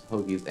steaks,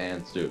 hoagies,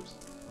 and soups.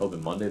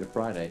 Open Monday to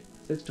Friday,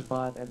 6 to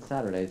 5, and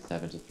Saturday,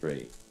 7 to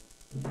 3.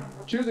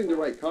 Choosing the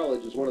right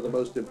college is one of the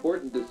most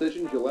important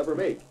decisions you'll ever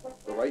make.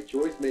 The right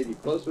choice may be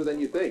closer than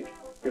you think.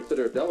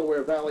 Consider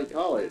Delaware Valley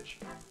College.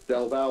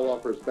 Del Val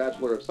offers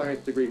Bachelor of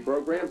Science degree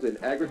programs in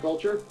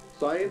agriculture,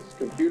 science,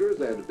 computers,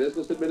 and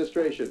business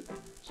administration.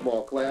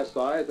 Small class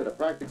size and a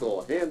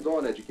practical,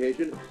 hands-on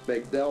education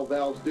make Del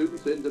Val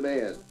students in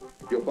demand.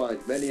 You'll find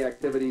many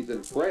activities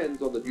and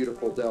friends on the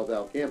beautiful Del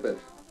Val campus.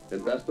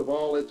 And best of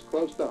all, it's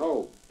close to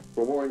home.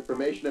 For more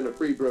information and a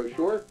free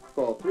brochure,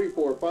 call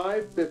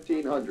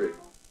 345-1500.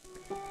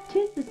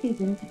 'Tis the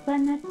season to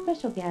plan that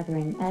special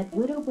gathering at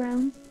Widow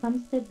Brown's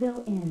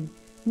Plumsteadville Inn,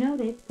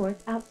 noted for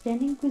its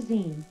outstanding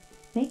cuisine.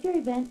 Make your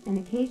event an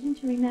occasion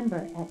to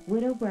remember at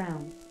Widow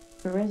Brown's.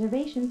 For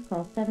reservations,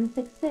 call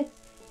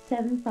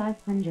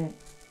 766-7500.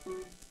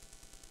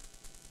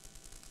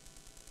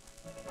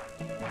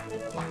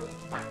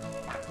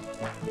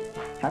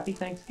 Happy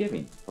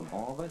Thanksgiving from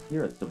all of us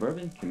here at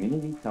Suburban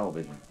Community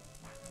Television.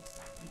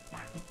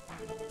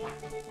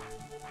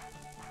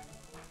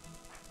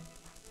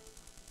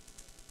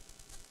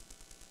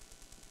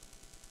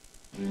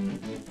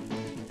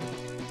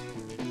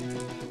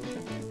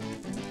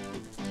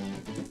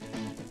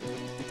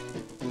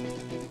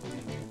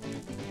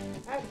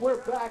 And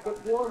we're back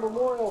at War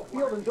Memorial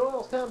Field in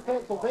Doylestown,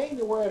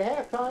 Pennsylvania, where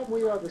at halftime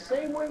we are the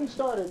same way we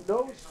started,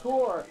 no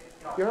score.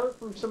 You heard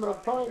from some of the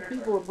fine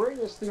people who bring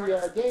us the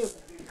game.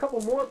 A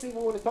couple more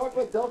people want to talk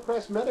about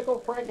Delcrest Medical,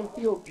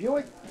 Frankenfield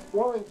Buick,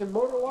 Warrington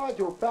Motor Lodge,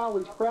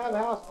 O'Falley's Crab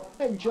House,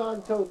 and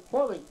John Toth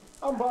Plumbing.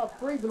 I'm Bob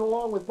Friedman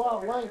along with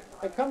Bob Lang,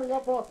 and coming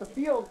up off the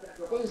field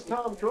is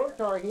Tom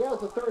Drotar. He has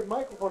the third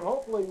microphone.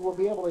 Hopefully we'll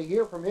be able to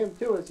hear from him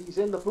too as he's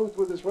in the booth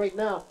with us right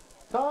now.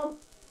 Tom,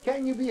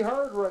 can you be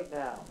heard right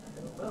now?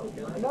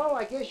 No,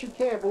 I guess you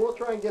can, but we'll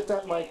try and get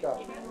that mic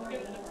up.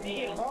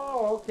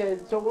 Oh, okay,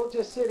 so we'll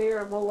just sit here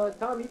and we'll let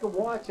Tom, you can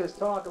watch us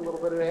talk a little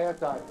bit at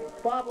halftime.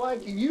 Bob Lang,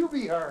 can you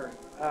be heard?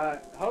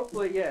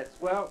 Hopefully, yes.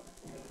 Well,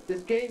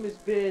 this game has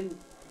been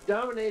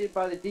dominated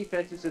by the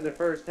defenses in the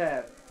first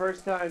half.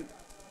 First time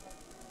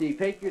the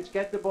Patriots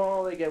get the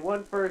ball, they get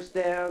one first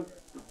down,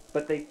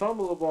 but they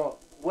fumble the ball.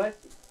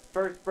 West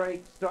first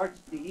break starts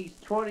at the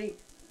East 20,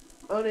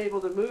 unable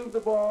to move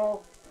the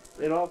ball.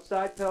 An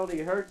offside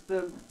penalty hurts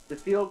them. The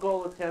field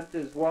goal attempt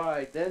is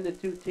wide. Then the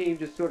two teams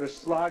just sort of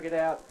slog it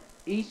out.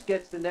 East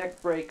gets the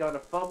next break on a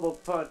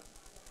fumbled punt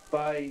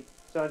by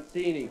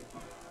Sonsini.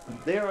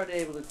 They're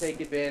unable to take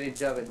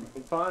advantage of it.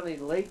 And finally,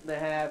 late in the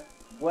half,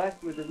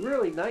 West with a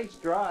really nice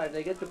drive.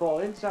 They get the ball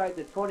inside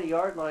the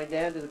 20-yard line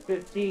down to the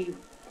 15.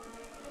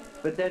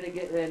 But then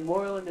again,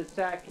 Moreland is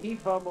sacked. He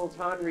fumbles.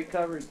 Hahn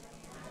recovers.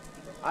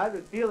 I have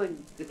a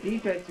feeling the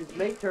defenses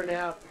may turn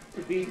out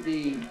to be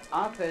the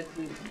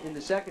offenses in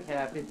the second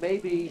half. It may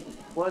be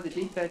one of the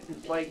defenses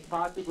might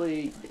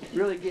possibly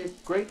really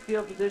get great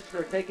field position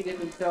or take it in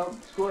themselves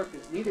and score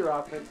because neither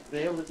offense has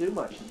been able to do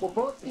much. Well,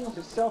 both teams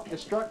have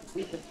self-destructed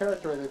deep in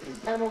territory. There's been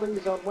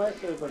penalties on West,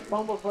 there's been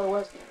fumbles by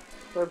West.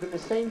 There have been the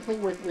same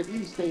thing with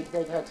East.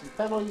 They've had some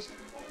penalties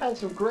and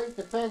some great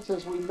defense,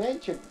 as we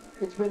mentioned.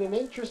 It's been an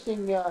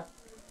interesting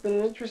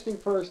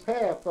first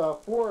half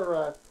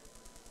for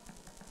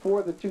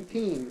the two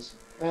teams.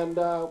 And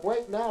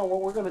right now,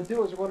 what we're going to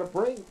do is we're going to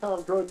bring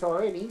Tom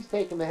Drotar in. He's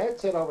taking the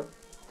headset over.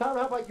 Tom,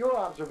 how about your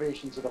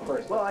observations of the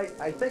first half? Well,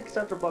 I think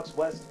Central Bucks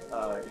West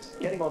is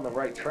getting on the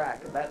right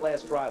track. And that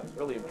last drive was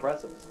really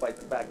impressive, despite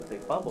the fact that they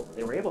fumbled.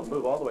 They were able to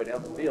move all the way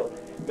down the field,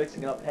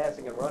 mixing up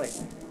passing and running.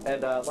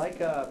 And like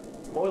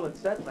Moylan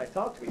said when I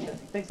talked to him,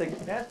 he thinks they can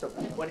pass him.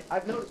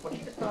 I've noticed when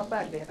he gets dropped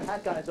back, they have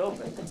had guys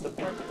open. The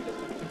person just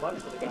too much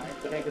for the guy.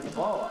 They can't get the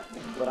ball off.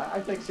 But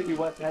I think CB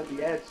West has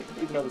the edge,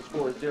 even though the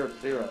score is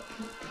 0-0.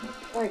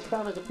 Thanks,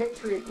 Tom. As a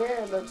Patriot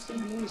fan of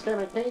CB East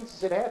entertains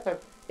us at halftime,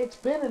 it's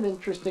been an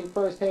interesting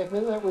first half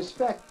in that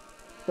respect.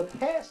 The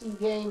passing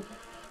game,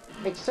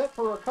 except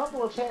for a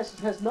couple of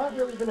passes, has not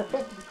really been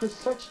affected because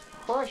such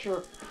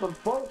pressure from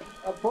both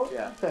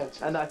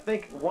defenses. And I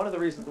think one of the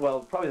reasons,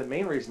 well, probably the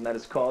main reason that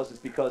it's caused is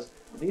because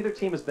neither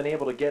team has been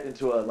able to get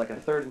into a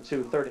 3rd and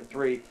 2, 3rd and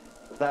 3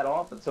 that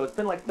often. So it's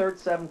been like 3rd,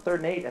 7, 3rd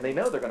and 8, and they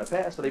know they're going to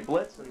pass, so they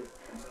blitz, and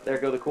there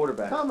go the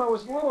quarterbacks. Tom, I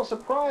was a little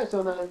surprised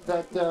on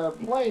that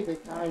play.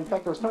 In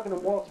fact, I was talking to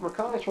Walter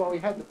McConish while we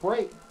had the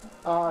break,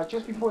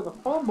 just before the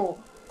fumble.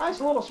 I was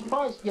a little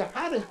surprised. You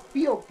had a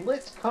field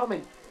blitz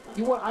coming.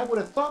 I would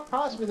have thought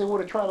possibly they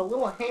would have tried a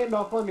little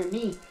handoff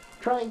underneath,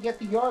 try and get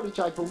the yardage.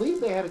 I believe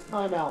they had a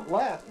timeout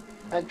left,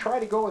 and try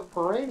to go with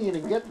Pettine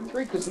and get the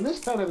 3, because in this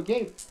kind of a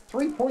game,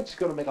 3 points is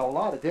going to make a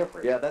lot of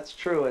difference. Yeah, that's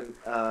true, and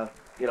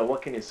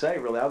what can you say,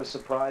 really? I was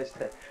surprised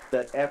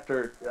that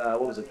after,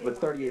 with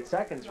 38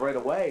 seconds right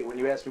away, when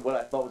you asked me what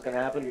I thought was going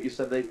to happen, you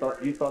said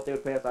you thought they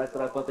would pass, I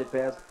said I thought they'd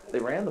pass, they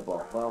ran the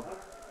ball. Well,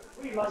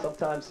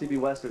 sometimes CB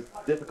West is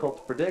difficult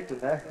to predict, and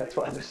that's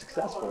why they're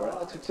successful, right?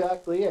 That's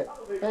exactly it.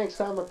 Thanks,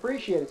 Tom.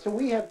 Appreciate it. So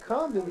we have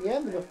come to the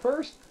end of the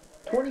first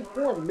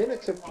 24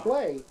 minutes of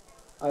play.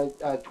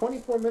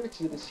 24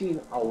 minutes, you've seen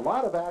a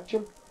lot of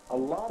action, a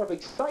lot of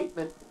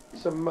excitement,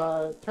 some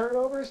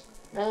turnovers.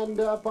 And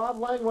Bob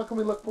Lang, what can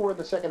we look for in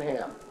the second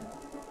half?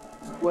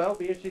 Well, it'll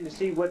be interesting to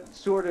see what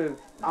sort of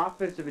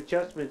offensive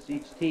adjustments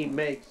each team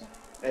makes.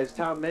 As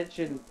Tom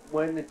mentioned,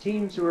 when the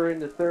teams who are in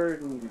the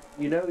third, and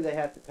they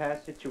have the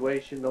pass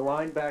situation, the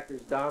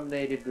linebackers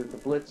dominated with the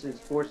blitzes,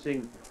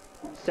 forcing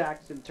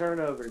sacks and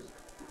turnovers.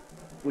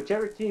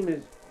 Whichever team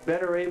is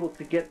better able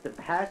to get the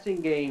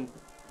passing game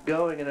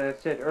going. And as I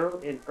said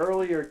in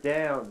earlier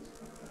downs,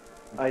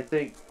 I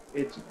think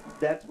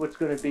that's what's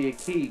going to be a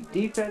key.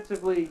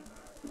 Defensively,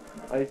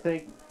 I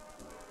think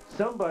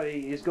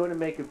somebody is going to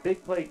make a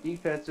big play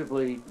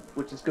defensively,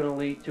 which is going to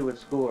lead to a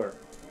score.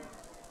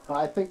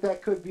 I think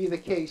that could be the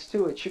case,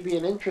 too. It should be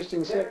an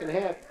interesting second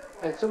half.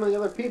 And some of the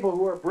other people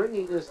who are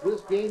bringing this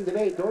game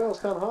today: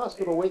 Doylestown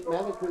Hospital, Weight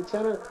Management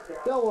Center,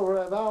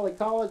 Delaware Valley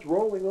College,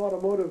 Rolling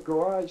Automotive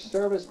Garage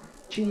Service,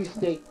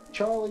 Cheesesteak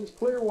Charlie's,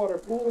 Clearwater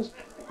Pools,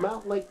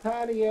 Mountain Lake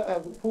Patio,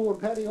 Pool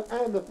and Patio,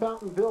 and the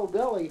Fountainville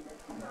Deli.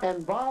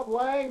 And Bob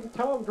Lang,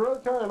 Tom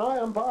Drotar, and I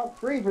am Bob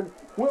Friedman.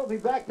 We'll be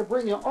back to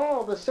bring you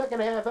all the second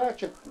half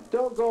action.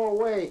 Don't go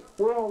away.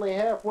 We're only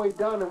halfway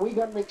done, and we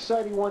got an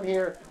exciting one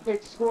here.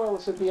 It's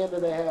scoreless at the end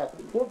of the half.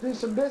 We'll do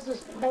some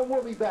business, and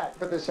we'll be back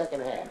for the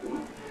second half.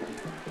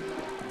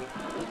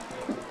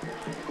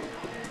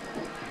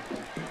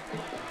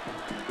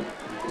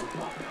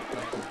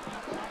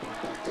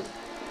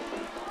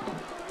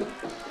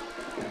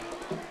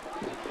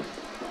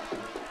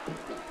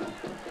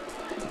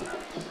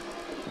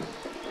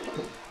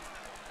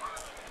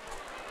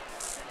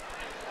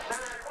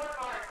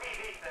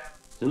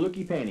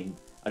 Zaluki Painting,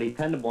 a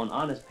dependable and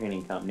honest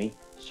painting company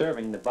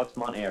serving the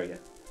Bucksmont area.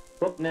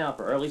 Book now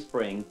for early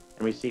spring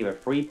and receive a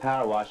free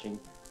power washing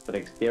for the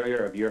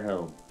exterior of your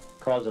home.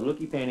 Call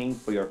Zaluki Painting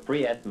for your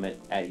free estimate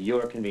at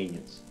your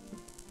convenience.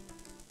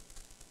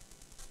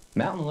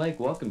 Mountain Lake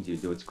welcomes you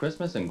to its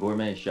Christmas and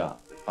gourmet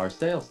shop. Our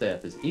sales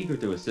staff is eager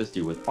to assist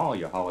you with all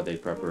your holiday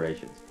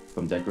preparations,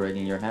 from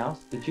decorating your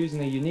house to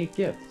choosing a unique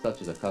gift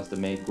such as a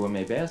custom-made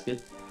gourmet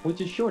basket,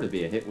 which is sure to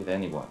be a hit with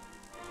anyone.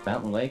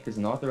 Mountain Lake is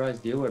an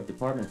authorized dealer of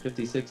Department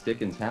 56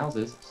 Dickens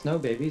houses, snow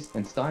babies,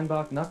 and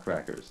Steinbach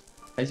nutcrackers.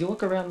 As you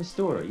look around the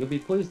store, you'll be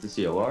pleased to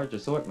see a large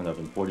assortment of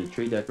imported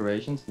tree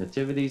decorations,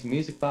 nativities,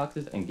 music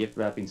boxes, and gift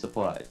wrapping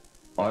supplies.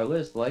 Our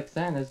list, like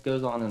Santa's,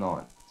 goes on and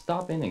on.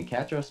 Stop in and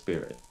catch our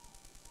spirit.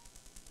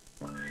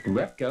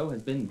 Repco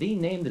has been the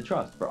name to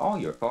trust for all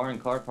your foreign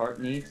car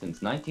part needs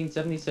since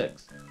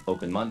 1976.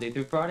 Open Monday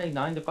through Friday,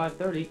 9 to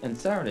 5:30, and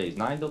Saturdays,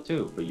 9 till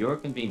 2, for your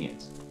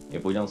convenience.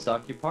 If we don't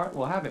stock your part,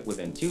 we'll have it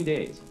within 2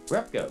 days.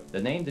 Repco,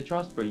 the name to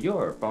trust for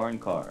your foreign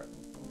car.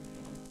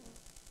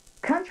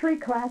 Country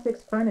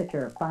Classics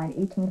Furniture. Fine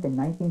 18th and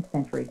 19th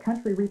century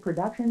country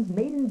reproductions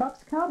made in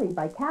Bucks County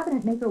by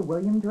cabinet maker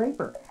William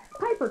Draper.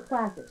 Piper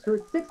Classics,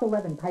 Route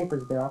 611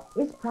 Pipersville,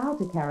 is proud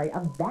to carry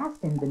a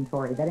vast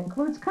inventory that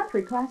includes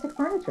country classic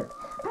furniture.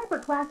 Piper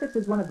Classics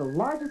is one of the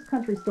largest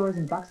country stores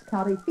in Bucks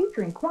County,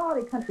 featuring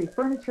quality country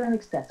furniture and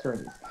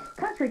accessories.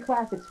 Country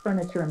Classics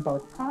furniture in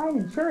both pine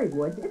and cherry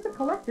woods is a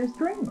collector's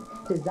dream.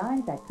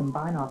 Designs that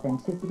combine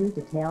authenticity,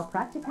 detail,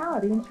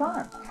 practicality, and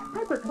charm.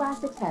 Piper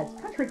Classics has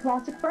country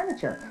classic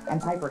furniture, and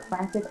Piper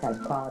Classics has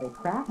quality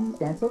crafts,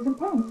 stencils, and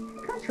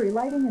paints, country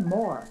lighting, and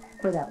more.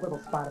 For that little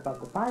spot above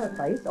the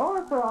fireplace,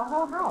 or for a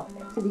whole house,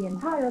 to the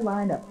entire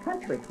line of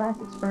Country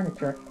Classics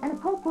furniture and a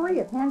potpourri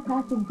of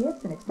handcrafted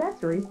gifts and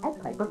accessories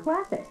at Piper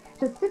Classics,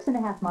 just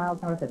 6.5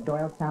 miles north of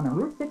Doylestown on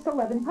Route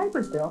 611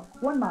 Pipersville,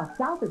 1 mile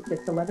south of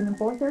 611 and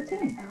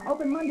 413.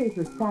 Open Monday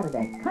through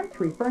Saturday.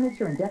 Country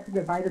furniture and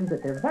decorative items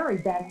at their very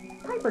best.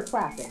 Piper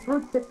Classics,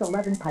 Route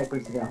 611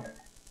 Pipersville.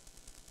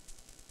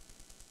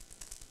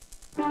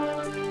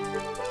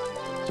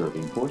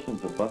 Serving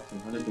portions of Bucks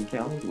and Hunterdon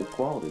counties with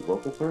quality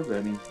local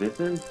programming, this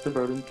is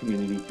Suburban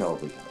Community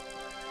Television.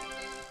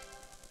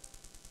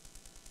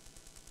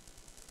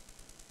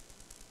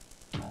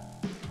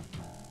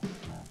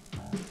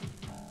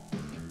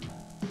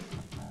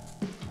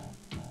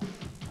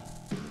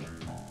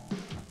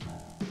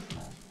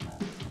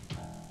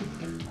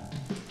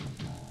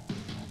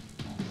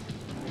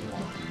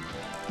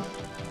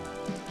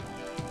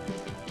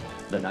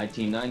 The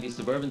 1990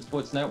 Suburban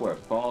Sports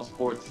Network Fall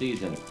Sports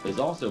Season is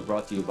also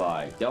brought to you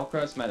by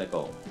Delcrest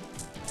Medical,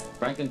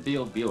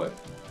 Frankenfield Buick,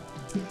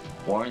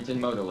 Warrington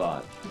Motor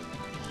Lodge,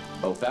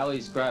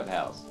 O'Falley's Crab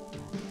House,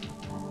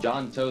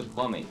 John Toth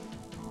Plumbing,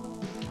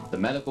 the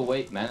Medical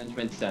Weight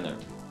Management Center,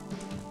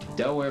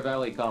 Delaware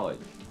Valley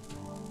College,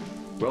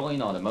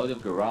 Rolling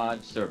Automotive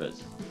Garage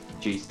Service,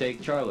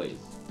 Cheesesteak Charlie's,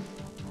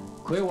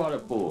 Clearwater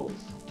Pools,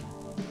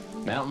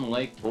 Mountain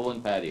Lake Pool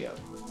and Patio,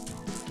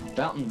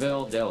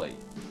 Fountainville Deli,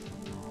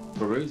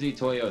 Peruzzi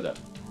Toyota,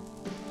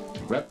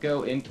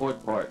 Repco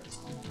Import Parts,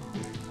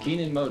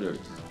 Keenan Motors,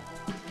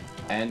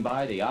 and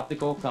by the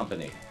Optical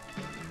Company.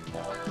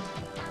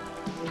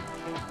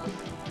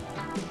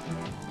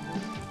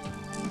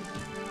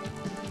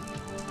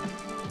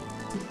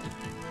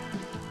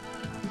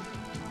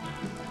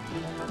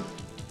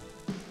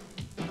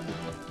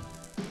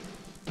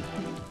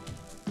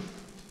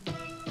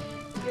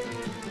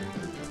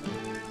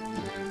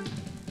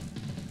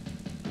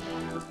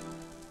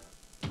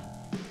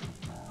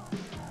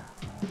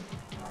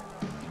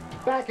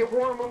 Back at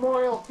War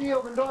Memorial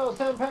Field in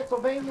Doylestown,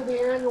 Pennsylvania, the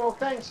annual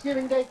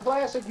Thanksgiving Day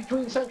Classic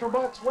between Central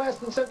Bucks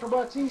West and Central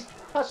Bucks East.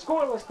 A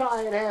scoreless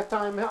tie at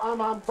halftime.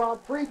 I'm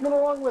Bob Friedman,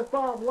 along with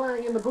Bob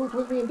Lang. In the booth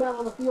with me and down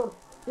on the field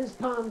is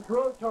Tom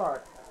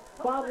Drotar.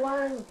 Bob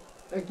Lang,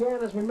 again,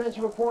 as we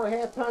mentioned before,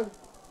 halftime,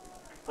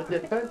 a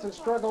defensive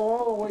struggle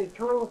all the way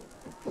through.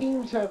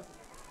 Teams have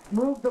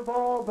moved the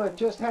ball, but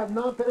just have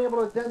not been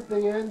able to dent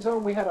the end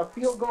zone. We had a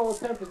field goal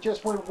attempt that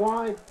just went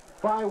wide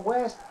by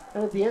West,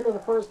 and at the end of the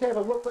first half,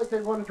 it looked like they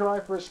were going to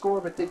drive for a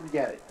score, but didn't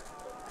get it.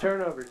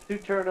 Turnovers, 2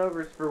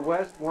 turnovers for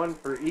West, 1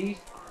 for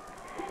East.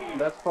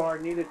 Thus far,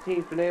 neither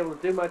team's been able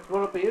to do much.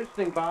 What'll be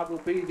interesting, Bob, will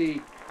be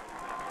the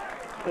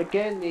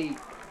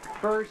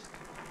first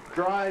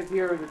drive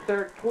here in the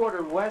third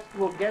quarter. West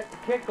will get the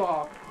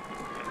kickoff,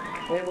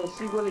 and we'll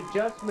see what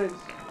adjustments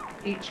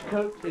each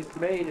coach has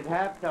made at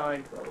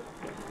halftime.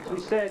 As we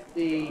said,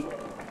 the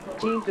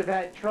teams have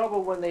had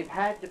trouble when they've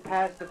had to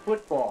pass the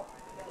football.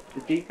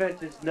 The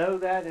defenses know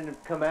that and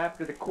have come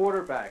after the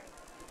quarterback.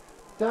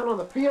 Down on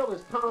the field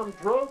is Tom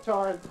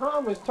Drotar, and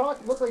Tom was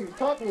talking, looked like he was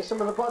talking to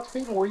some of the Bucks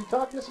people. Were you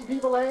talking to some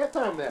people at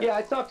halftime there? Yeah,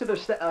 I talked to their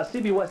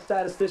CB West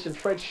statistician,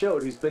 Fred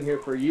Schode, who's been here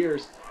for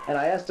years, and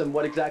I asked him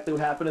what exactly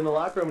happened in the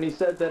locker room, and he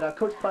said that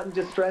Coach Pettine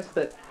just stressed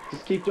that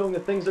just keep doing the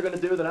things they're going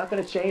to do. They're not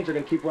going to change. They're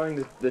going to keep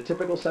running the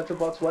typical Central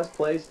Bucks West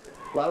plays.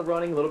 A lot of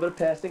running, a little bit of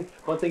passing.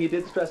 One thing he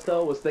did stress,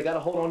 though, was they got to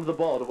hold on to the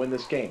ball to win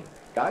this game.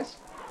 Guys?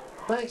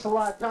 Thanks a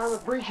lot, Tom.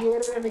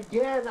 Appreciate it. And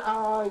again,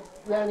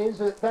 that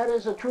is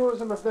a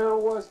truism if there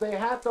was. They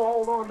have to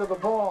hold on to the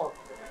ball.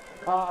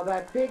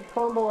 That big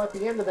fumble at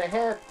the end of the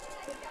half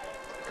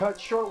cut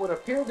short what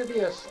appeared to be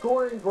a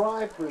scoring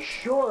drive for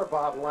sure,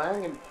 Bob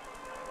Lang. And,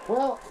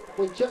 well,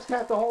 they just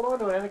have to hold on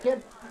to it. And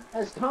again,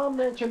 as Tom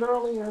mentioned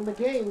earlier in the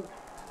game,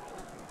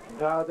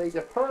 they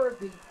deferred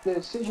the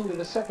decision to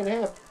the second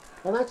half.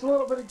 And that's a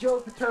little bit of Joe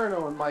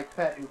Paterno and Mike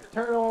Pettine.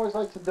 Paterno always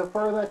likes to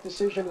defer that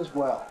decision as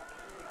well.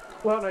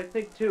 Well, and I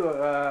think, too,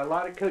 a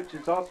lot of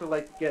coaches also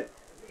like to get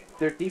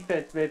their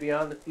defense maybe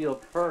on the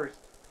field first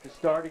to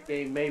start a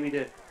game, maybe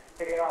to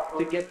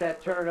get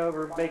that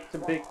turnover, make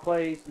some big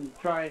plays, and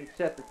try and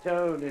set the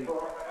tone. And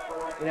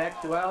in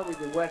actuality,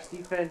 the West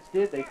defense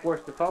did. They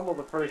forced a fumble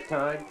the first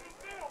time.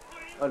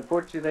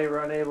 Unfortunately, they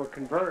were unable to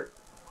convert.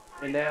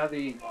 And now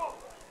the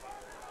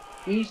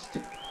East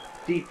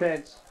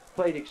defense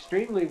played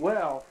extremely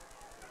well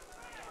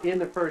in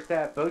the first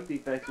half. Both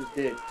defenses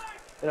did.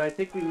 And I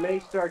think we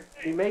may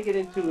get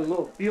into a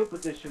little field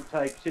position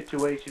type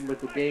situation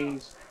with the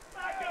games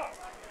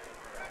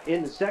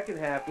in the second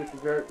half with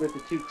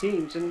the two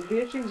teams. And it'll be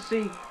interesting to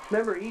see.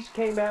 Remember, East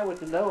came out with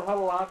the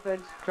no-huddle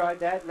offense, tried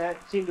that, and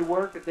that seemed to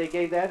work, but they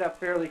gave that up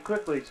fairly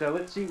quickly. So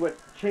let's see what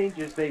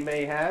changes they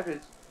may have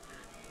as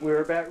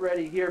we're about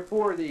ready here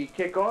for the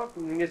kickoff.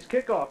 And this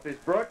kickoff is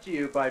brought to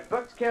you by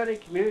Bucks County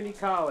Community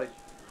College,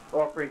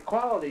 offering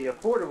quality,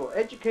 affordable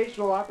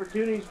educational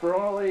opportunities for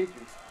all ages.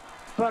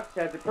 Bucks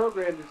has a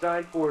program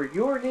designed for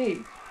your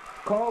needs.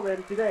 Call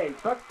them today.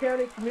 Bucks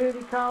County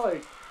Community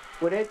College,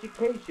 what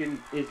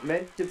education is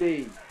meant to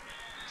be.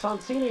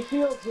 Sonsini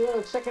Fields,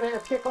 second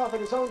half kickoff at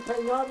his own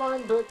 10-yard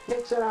line, but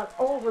takes it out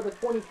over the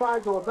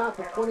 25 to about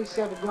the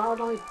 27-yard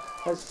line.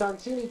 As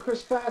Sonsini,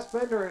 Chris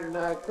Fassbender,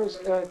 and Chris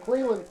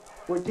Cleveland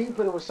were deep,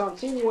 but it was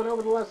Sonsini went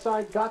over the left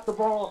side, got the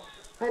ball,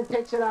 and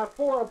takes it out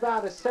for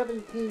about a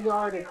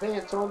 17-yard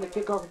advance on the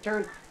kickoff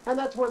return. And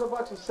that's where the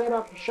Bucks will set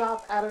up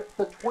shop at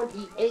the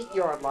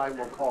 28-yard line,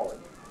 we'll call it.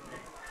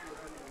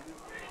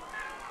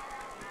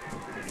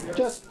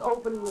 Just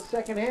opening the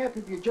second half.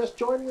 If you're just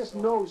joining us,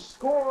 no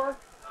score.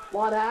 A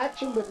lot of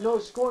action, but no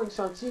scoring.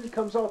 Sonsini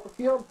comes off the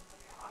field.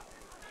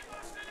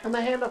 And the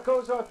handoff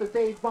goes off to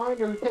Dave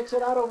Binder, who takes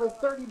it out over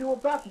 30 to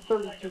about the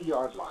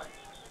 32-yard line.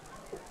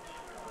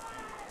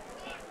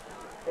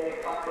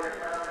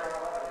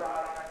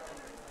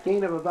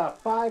 Gain of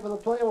about 5 on the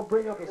play will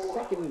bring up a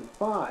 2nd and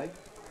 5.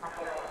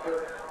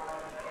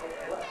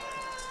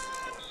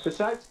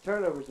 Besides the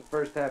turnovers the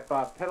first half,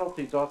 Bob,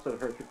 penalties also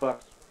hurt the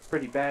Bucks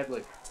pretty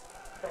badly.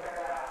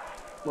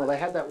 Well, they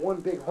had that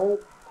one big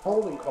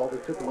holding call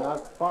that took them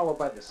out, followed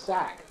by the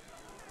sack.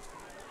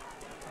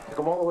 Took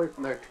them all the way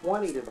from their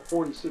 20 to the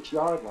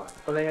 46-yard line.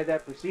 Well, they had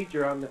that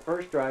procedure on the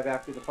first drive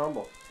after the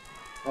fumble.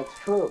 That's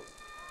true.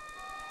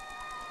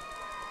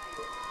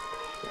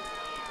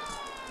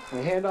 The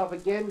handoff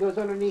again goes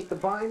underneath the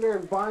Binder,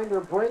 and Binder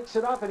breaks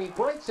it up, and he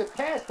breaks it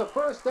past the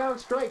first down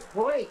strike.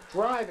 Great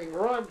driving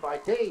run by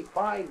Dave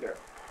Binder.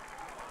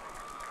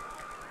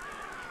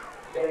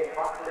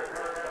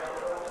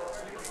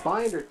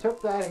 Binder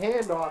took that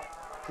handoff,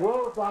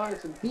 drove by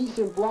some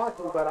decent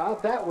blocking,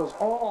 but that was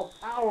all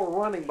power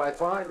running by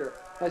Binder,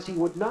 as he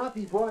would not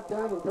be brought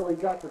down until he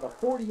got to the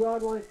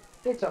 40-yard line.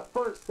 It's a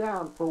first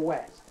down for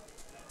West.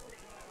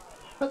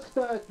 Let's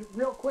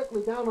real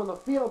quickly down on the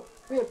field.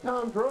 We have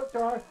Tom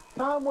Drotar.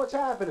 Tom, what's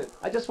happening?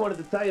 I just wanted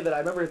to tell you that I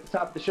remember at the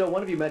top of the show,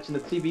 one of you mentioned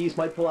that CBEs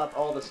might pull out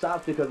all the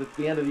stops because it's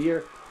the end of the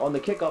year. On the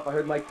kickoff, I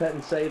heard Mike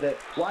Pettine say that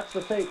watch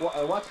the tape,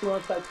 watch the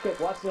onside kick,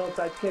 watch the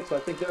onside kick. So I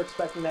think they're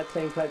expecting that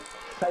same type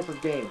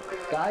of game.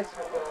 Guys?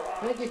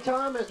 Thank you,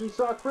 Tom. As we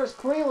saw Chris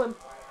Cleveland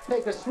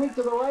take a sweep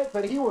to the right,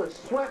 but he was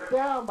swept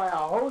down by a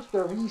host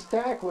of East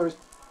tacklers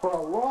for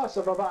a loss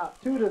of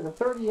about 2 to the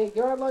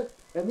 38-yard line.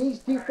 And these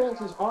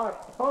defenses are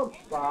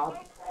pumped, Bob.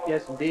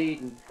 Yes,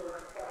 indeed. And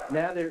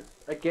Now they're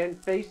again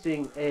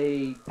facing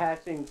a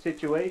passing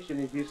situation.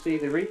 As you see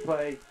the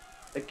replay,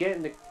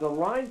 again, the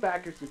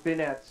linebackers have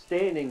been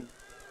outstanding.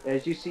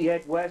 As you see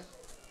Ed West,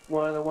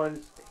 one of the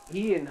ones,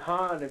 he and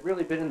Hahn have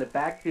really been in the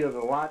backfield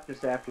a lot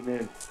this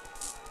afternoon.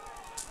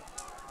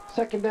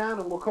 Second down,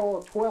 and we'll call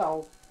it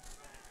 12.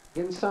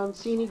 Again,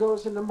 Sonsini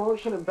goes into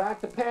motion and back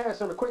to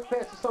pass on a quick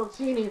pass to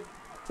Sonsini,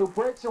 who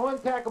breaks one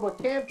tackle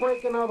but can't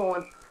break another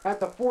one at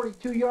the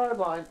 42-yard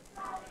line.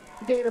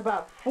 Gain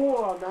about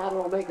 4 on that.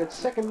 It'll make it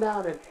third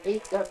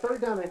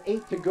down and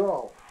 8 to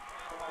go.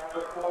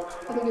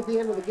 I think at the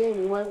end of the game,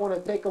 we might want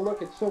to take a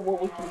look at some of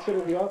what we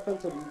consider the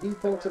offensive and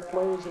defensive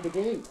players of the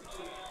game.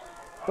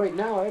 Right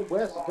now, Ed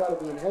West has got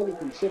to be in heavy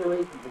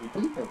consideration for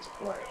the defensive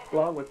play.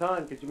 Along with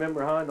Hahn, because you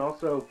remember Hahn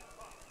also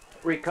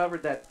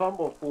recovered that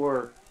fumble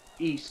for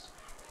East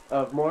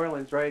of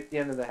Moreland's right at the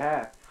end of the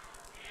half.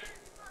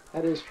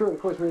 That is true. Of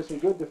course, we have some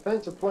good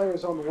defensive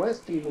players on the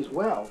West team as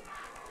well.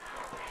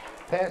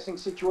 Passing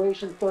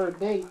situation, 3rd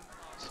and 8.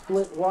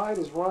 Split wide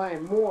is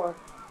Ryan Moore.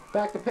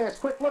 Back to pass.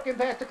 Quick looking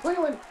pass to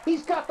Cleveland.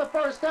 He's got the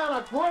first down.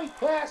 A great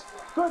pass.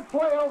 Good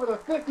play over the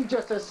 50.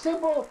 Just a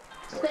simple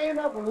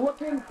stand-up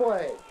looking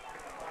play.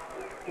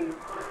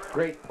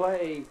 Great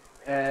play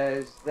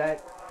as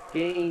that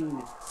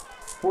gained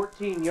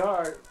 13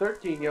 yards.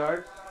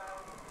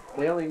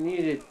 They only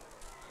needed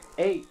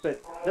 8,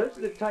 but those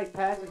are the type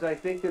passes I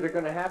think that are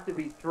going to have to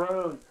be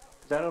thrown,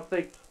 because I don't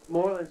think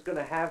Moreland's going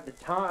to have the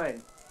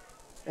time.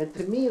 And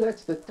to me,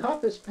 that's the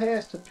toughest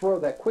pass to throw,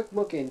 that quick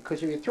look in,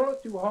 because if you throw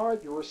it too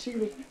hard, your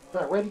receiver's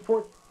not ready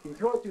for it. If you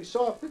throw it too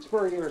soft, it's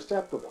very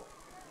interceptable.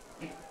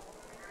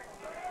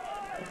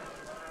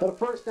 But a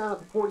first down at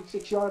the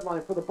 46-yard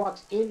line for the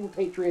Bucs in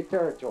Patriot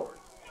territory.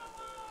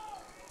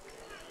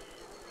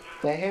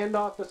 The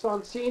handoff to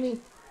Sonsini.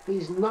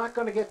 He's not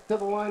going to get to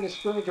the line of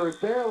scrimmage, or he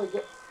barely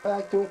gets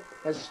back to it.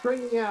 As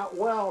stringing out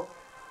well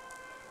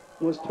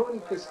was Tony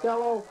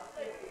Costello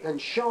and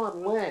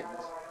Sean Lenz.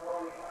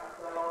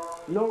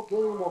 No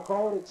game, we'll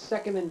call it. It's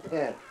 2nd and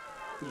 10.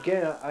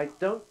 Again, I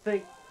don't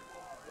think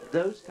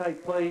those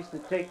type plays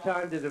that take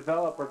time to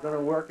develop are going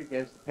to work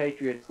against the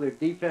Patriots. Their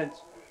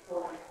defense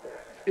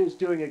is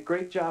doing a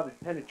great job at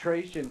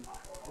penetration.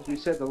 As we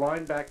said, the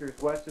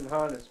linebackers, West and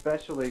Hahn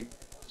especially,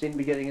 seem to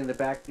be getting in the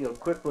backfield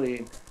quickly.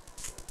 And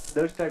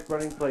those type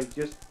running plays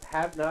just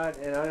have not,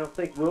 and I don't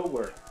think will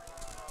work.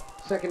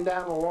 2nd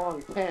down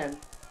along 10.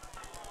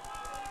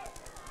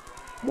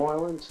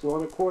 Moreland still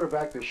on the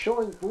quarterback. They're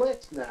showing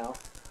blitz now.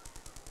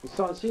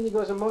 Sonsini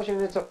goes in motion,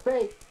 and it's a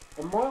fake.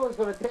 And Moreland's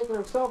going to take it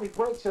himself. He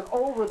breaks it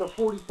over the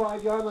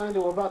 45-yard line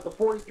to about the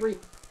 43.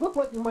 Looked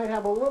like you might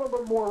have a little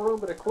bit more room,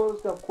 but it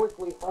closed up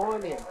quickly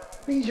on him.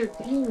 These are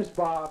teams,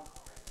 Bob.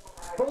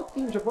 Both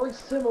teams are very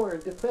similar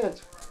in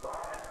defense.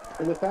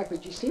 And the fact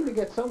that you seem to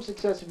get some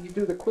success if you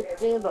do the quick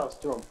handoffs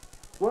to them.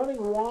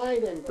 Running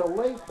wide and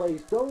delay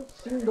plays don't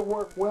seem to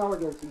work well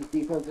against these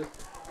defenses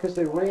because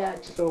they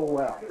react so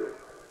well.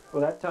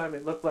 Well, that time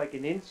it looked like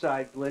an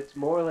inside blitz.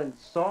 Moreland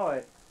saw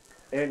it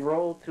and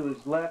rolled to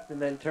his left and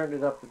then turned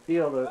it up the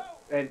field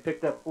and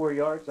picked up 4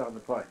 yards on the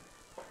play.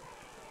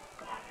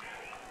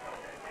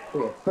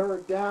 We have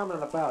 3rd down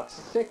and about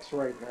 6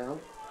 right now.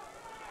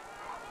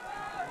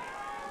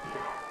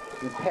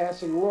 The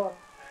passing look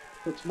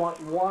puts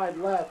Martin wide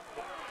left.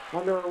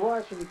 Under a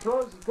rush, and he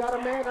throws, he's got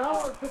a man.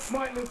 Oh,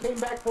 Fitzmartin, who came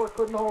back for it,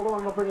 couldn't hold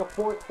on. He'll bring a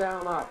 4th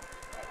down up.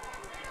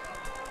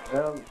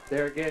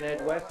 There again,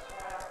 Ed West.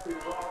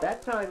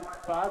 That time,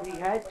 Bob, he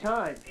had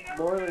time.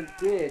 Moreland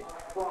did.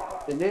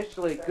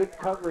 Initially, good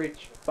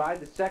coverage by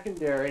the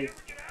secondary,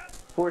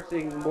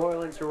 forcing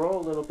Moreland to roll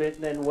a little bit,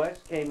 and then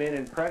West came in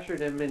and pressured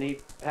him, and he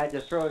had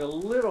to throw it a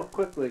little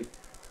quickly.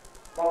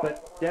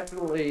 But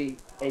definitely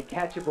a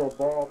catchable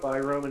ball by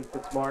Roman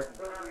Fitzmartin.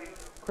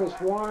 Chris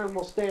Warren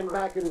will stand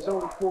back at his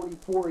own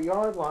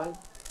 44-yard line.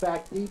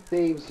 Back deep,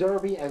 Dave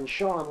Zerbe and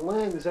Sean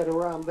Lenz at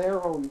around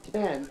their own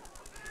 10.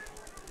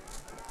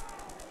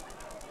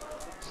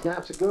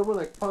 Snaps a good one,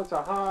 like punts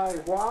a high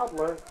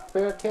wobbler.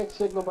 Fair catch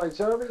signal by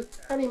Zerbe,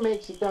 and he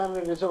makes it down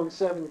at his own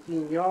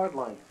 17-yard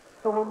line.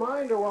 A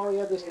reminder, while we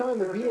have this time,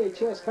 the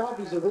VHS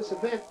copies of this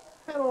event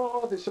and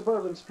all other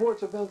Suburban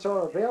sports events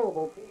are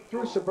available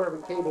through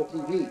Suburban Cable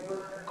TV.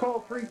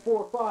 Call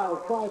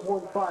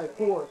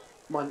 345-5154.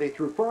 Monday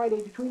through Friday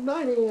between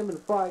 9 a.m. and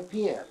 5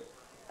 p.m.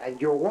 And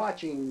you're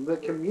watching the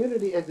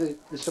community at the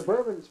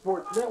Suburban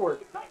Sports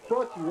Network,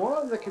 brought to you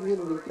on the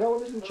community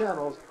television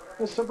channels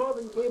of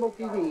Suburban Cable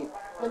TV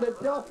and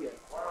Adelphia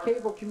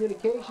Cable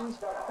Communications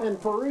and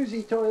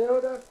Peruzzi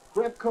Toyota,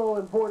 Repco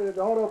Imported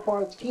Auto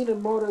Parts,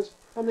 Keenan Motors,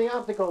 and the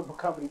Optical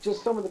Company.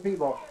 Just some of the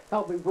people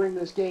helping bring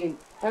this game.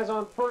 As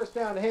on 1st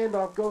down,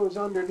 handoff goes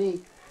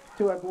underneath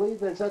to, I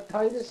believe, is that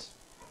Titus?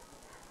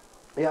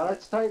 Yeah,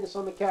 that's Titus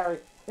on the carry.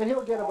 And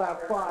he'll get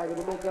about 5.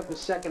 It'll make up the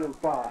 2nd and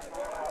 5.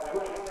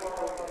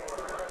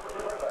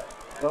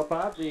 Well,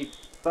 Bob, the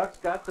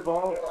Bucs got the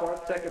ball,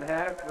 start 2nd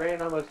half,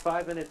 ran almost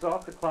 5 minutes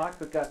off the clock,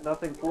 but got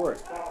nothing for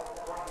it.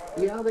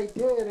 Yeah, they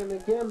did. And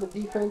again, the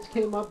defense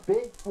came up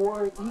big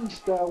for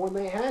East when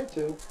they had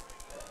to.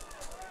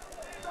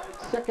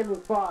 2nd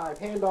and 5.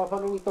 Handoff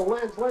underneath the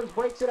Lenz. Lenz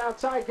breaks it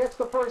outside, gets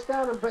the first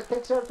down, and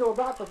takes it up to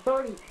about the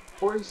 30,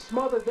 where he's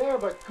smothered there,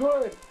 but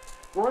good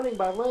running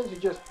by Lenz, who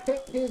just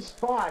picked his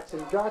spots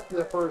and got to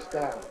the first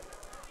down.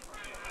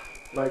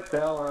 Mike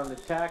Bell on the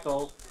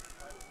tackle.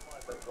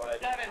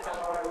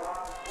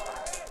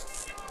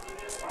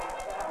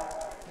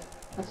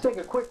 Let's take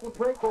a quick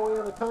break while we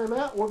have a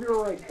timeout. We'll be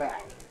right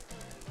back.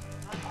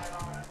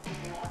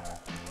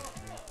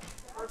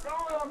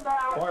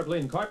 Barb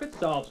Lynn Carpet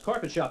solves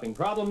carpet shopping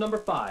problem number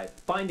 5.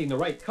 Finding the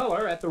right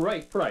color at the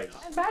right price.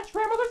 And match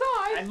grandmother's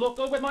eyes. And look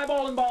good with my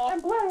bowling ball.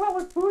 And blend well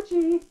with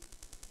Fuji.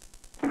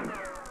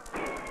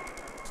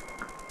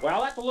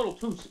 Well, that's a little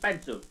too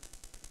expensive.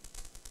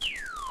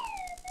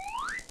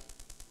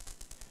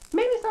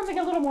 Maybe something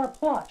a little more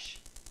plush.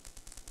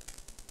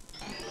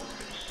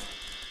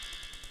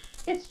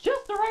 It's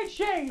just the right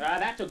shade.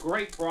 That's a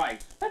great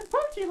price. And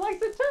Fuji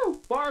likes it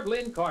too. Barb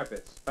Lynn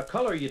Carpets. A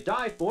color you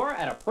die for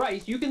at a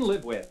price you can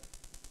live with.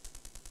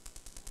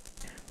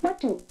 What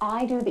do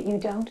I do that you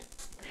don't?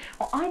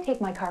 Well, I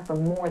take my car for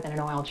more than an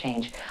oil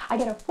change. I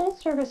get a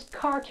full-service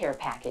car care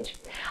package.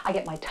 I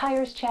get my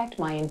tires checked,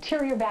 my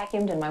interior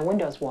vacuumed, and my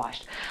windows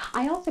washed.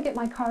 I also get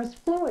my car's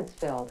fluids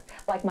filled,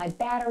 like my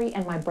battery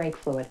and my brake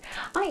fluid.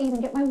 I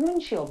even get my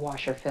windshield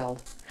washer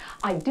filled.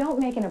 I don't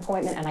make an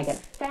appointment, and I get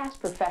fast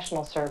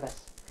professional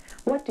service.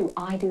 What do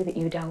I do that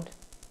you don't?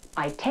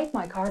 I take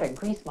my car to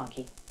Grease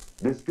Monkey.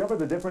 Discover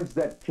the difference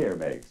that care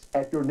makes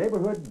at your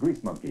neighborhood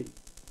Grease Monkey.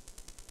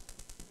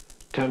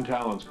 10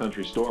 Talents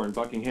Country Store in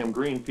Buckingham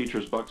Green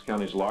features Bucks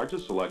County's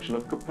largest selection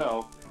of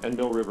Capel and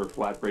Mill River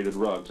flat-braided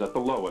rugs at the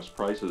lowest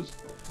prices.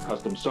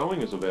 Custom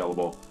sewing is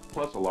available,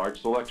 plus a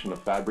large selection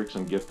of fabrics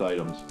and gift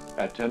items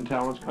at 10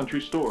 Talents Country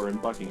Store in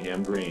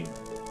Buckingham Green.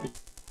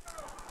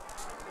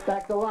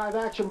 Back to live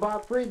action.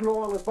 Bob Frieden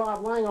along with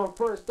Bob Lang on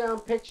first down.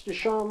 Pitch to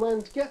Sean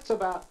Lenz. Gets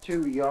about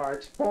 2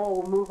 yards.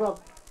 Ball will move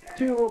up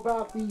to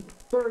about the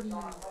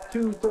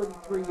 32,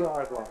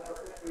 33-yard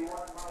line.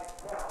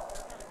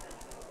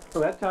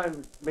 Well, that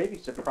time, maybe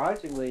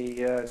surprisingly,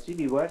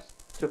 CB West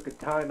took a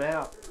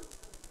timeout.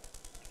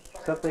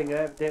 Something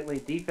evidently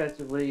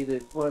defensively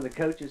that one of the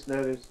coaches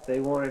noticed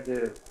they wanted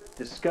to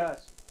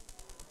discuss.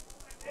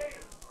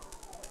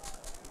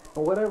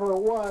 Or whatever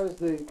it was,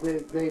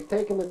 they've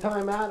taken the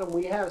timeout, and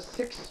we have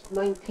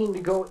 6:19 to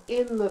go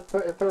in the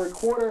third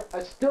quarter.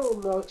 A still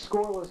no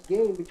scoreless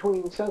game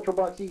between Central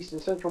Bucks East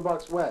and Central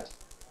Bucks West.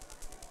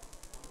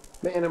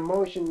 Man in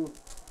motion to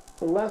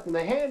the left, and the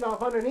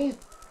handoff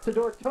underneath to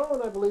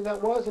Dortone, I believe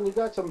that was, and he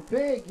got some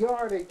big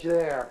yardage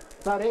there.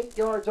 About 8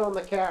 yards on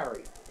the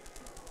carry.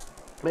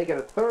 Make it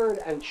a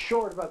 3rd and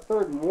short, about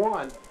 3rd and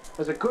 1.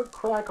 There's a good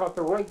crack off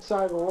the right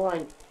side of the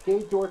line.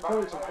 Gave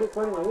Dortone some quick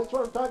running. And that's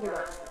what I'm talking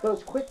about.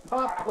 Those quick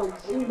pop plays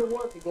seem to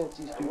work against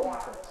these two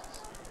defenses.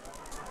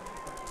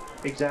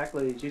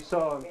 Exactly. As you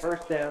saw on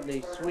first down,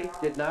 the sweep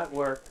did not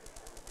work.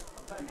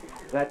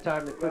 That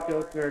time the quick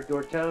opener,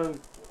 Dortone,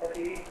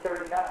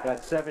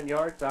 got 7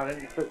 yards on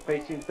it,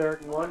 facing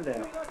 3rd and 1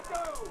 down.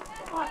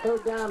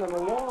 3rd down and a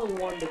long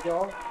one to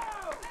go.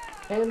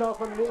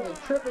 Handoff underneath, and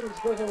tripping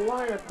goes in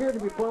line. Appeared to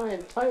be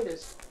Brian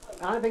Titus.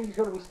 And I think he's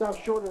going to be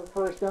stopped short of the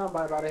first down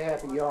by about a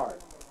half a yard.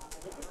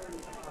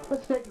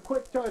 Let's take a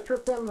quick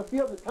trip down the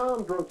field to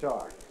Tom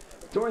Grotar.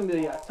 During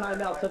the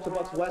timeout, Central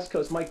Bucks West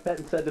Coast, Mike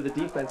Pettine said to the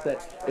defense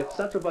that if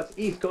Central Bucks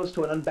East goes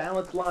to an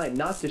unbalanced line,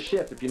 not to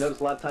shift. If you notice,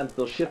 a lot of times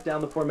they'll shift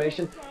down the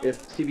formation.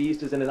 If CB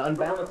East is in an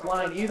unbalanced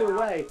line, either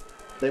way,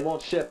 they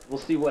won't shift. We'll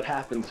see what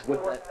happens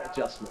with that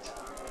adjustment.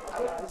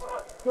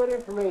 Good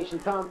information,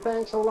 Tom.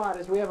 Thanks a lot.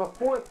 As we have a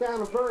 4th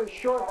down, a very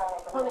short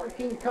punting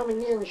team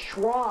coming in.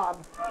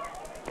 Schwab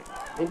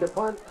into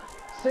punt.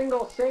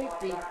 Single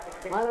safety.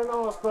 I don't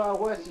know if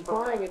West is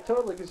buying it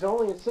totally because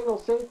only a single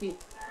safety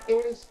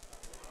is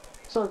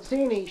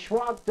Sonsini.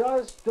 Schwab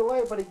does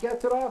delay, but he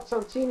gets it off.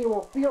 Sonsini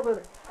will field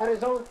it at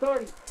his own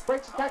 30.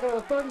 Breaks the tackle at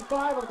the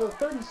 35 onto the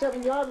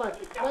 37-yard line.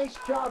 Nice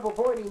job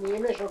avoiding the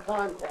initial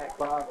contact,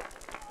 Bob.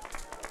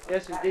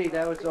 Yes, indeed.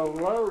 That was a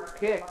low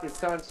kick that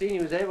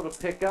Sonsini was able to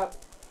pick up.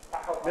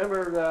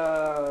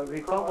 Remember,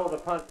 he fumbled a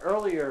punt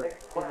earlier in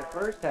the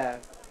first half,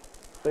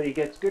 but he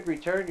gets good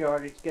return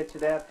yardage, gets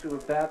it out to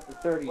about the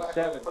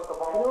 37. You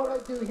know what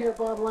I do here,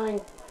 Bob Lang?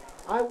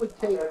 I would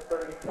take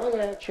play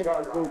action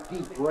and go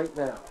deep right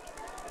now.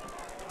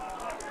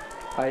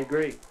 I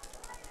agree.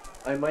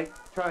 I might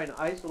try and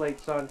isolate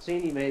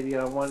Sonsini maybe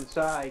on one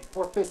side.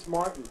 Or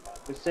Fitzmartin.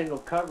 With single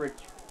coverage.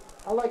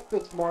 I like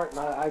Fitzmartin.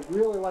 I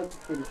really like the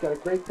kid. He's got a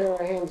great pair of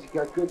hands. He's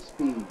got good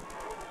speed.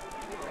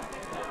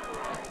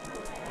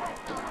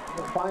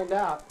 We'll find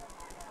out.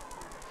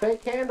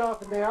 Fake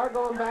handoff, and they are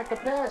going back to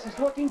pass. He's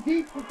looking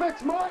deep for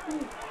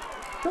Fitzmartin.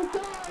 Who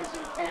does? He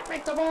can't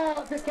make the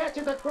ball to catch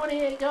at the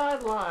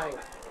 28-yard line.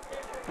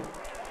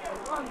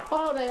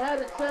 Oh, they had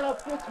it set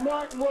up.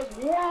 Fitzmartin was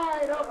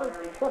wide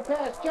open. The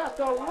pass just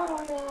a little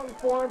long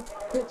for him.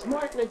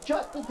 Fitzmartin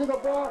adjusted to the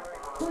ball,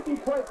 couldn't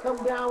quite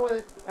come down with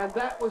it, and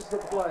that was the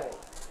play.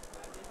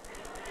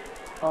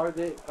 Are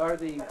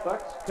the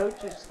Bucks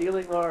coaches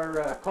stealing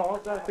our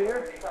calls up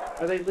here?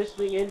 Are they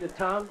listening in to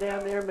Tom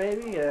down there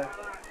maybe?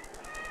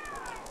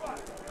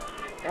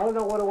 I don't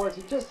know what it was.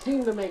 It just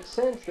seemed to make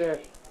sense there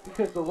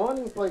because the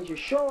running plays, you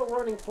show a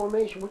running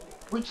formation,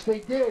 which they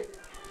did.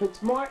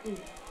 Fitzmartin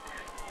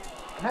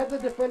had the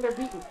defender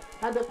beaten.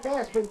 Had the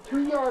pass been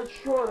 2 yards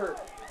shorter,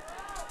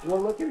 we're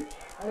looking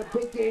at a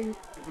big game,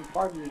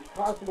 pardon me,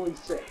 possibly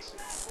 6.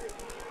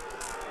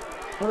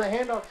 On the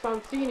handoff,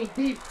 Sonsini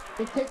deep.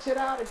 He takes it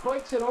out and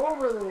breaks it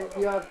over the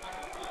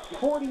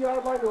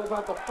 40-yard line to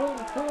about the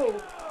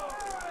 42,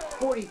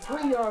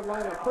 43-yard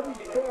line. A pretty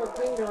fair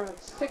gain around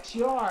 6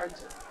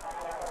 yards.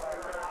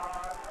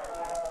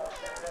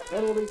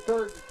 And it'll be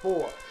 3rd and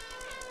 4.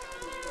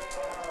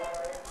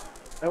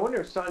 I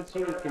wonder if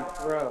Sonsini can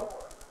throw.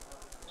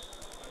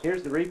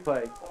 Here's the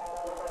replay.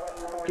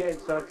 Again,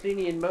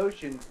 Sonsini in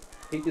motion.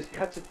 He just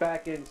cuts it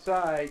back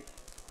inside.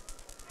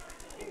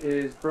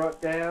 Is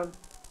brought down.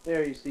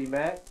 There you see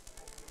Matt.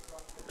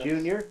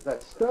 Junior.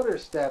 That stutter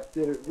step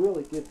did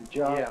really did the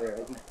job there.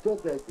 He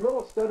did that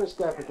little stutter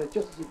step, but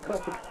just as he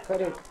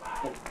cut it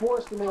and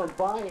forced the man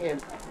by him,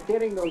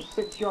 getting those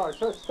 6 yards.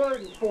 So it's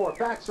 3rd and 4.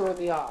 Backs are in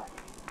the eye.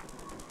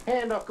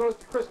 Handoff goes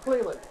to Chris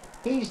Cleveland.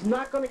 He's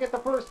not going to get the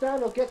first down.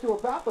 He'll get to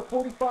about the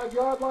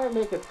 45-yard line,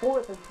 make it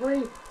 4th and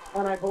 3,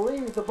 and I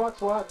believe the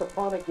Bucs will have to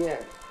punt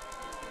again.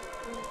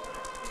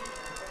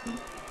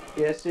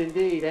 Yes,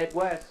 indeed. Ed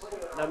West,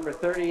 number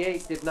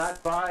 38, did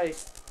not buy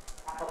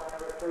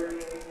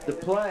the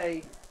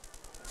play,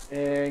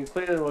 and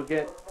Cleveland will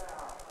get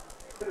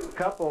a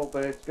couple,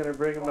 but it's going to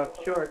bring them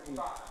up short. And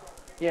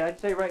yeah, I'd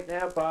say right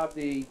now, Bob,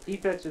 the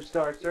defensive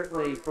star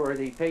certainly for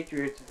the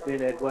Patriots has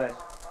been Ed West.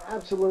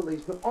 Absolutely.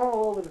 He's been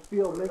all over the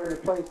field making the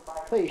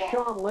plays.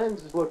 Sean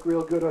Lenz has looked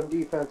real good on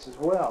defense as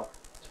well.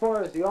 As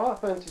far as the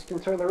offense is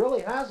concerned, there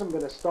really hasn't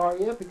been a star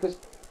yet because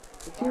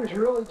the teams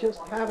really just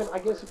haven't, I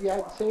guess if you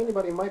had to say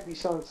anybody, it might be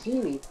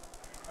Sonsini,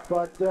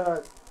 but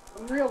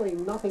really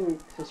nothing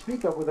to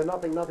speak of with a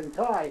 0-0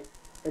 tie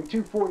and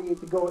 2:48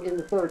 to go in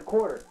the 3rd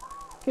quarter.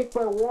 Kick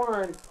by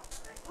Warren,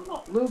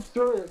 loops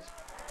through it,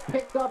 it's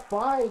picked up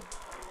by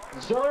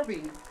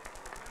Zerby,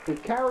 who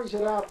carries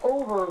it out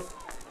over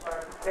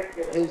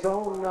his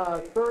own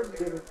 30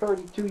 to the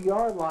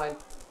 32-yard line,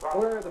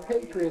 where the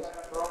Patriots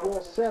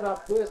will set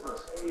up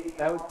business.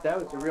 That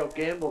was a real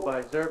gamble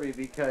by Zerby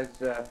because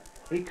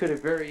he could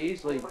have very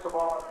easily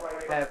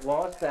have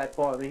lost that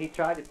ball. I mean, he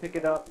tried to pick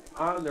it up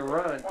on the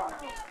run.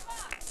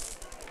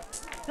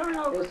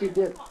 Yes, he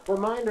did.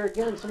 Reminder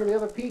again, some of the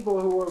other people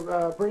who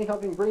were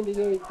helping bring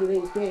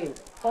today's game.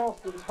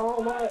 Alston's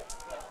Hallmark,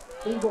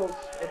 Eagles,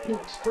 Peak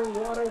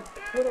Springwater,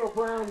 Widow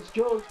Brown's,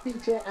 Joe's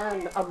Pizza,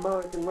 and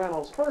American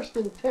Reynolds. 1st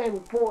and 10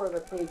 for the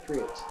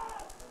Patriots.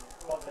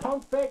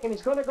 Pump fake, and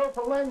he's going to go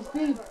for Lenz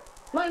deep.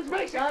 Lenz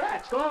makes it.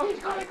 He's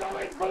going to go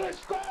in for the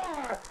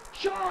score.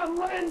 Sean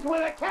Lenz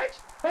with a catch,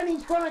 and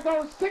he's going to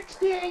go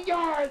 68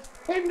 yards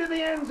into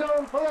the end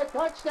zone for the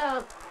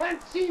touchdown. And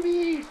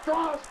CBE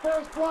draws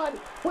first blood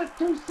with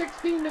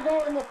 2:16 to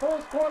go in the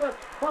 1st quarter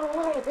on a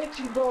little hitch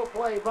and go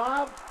play,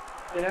 Bob.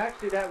 And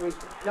actually, that was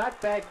not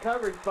bad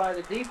coverage by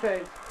the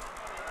defense,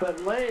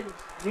 but Lenz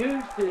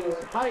used his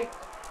height.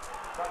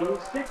 He was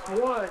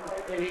 6'1",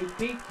 and he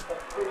beat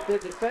the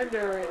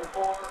defender, and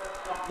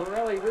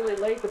Morelli really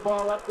laid the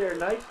ball up there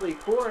nicely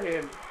for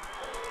him.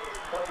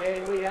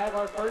 And we have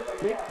our first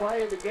big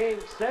play of the game,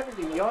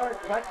 70-yard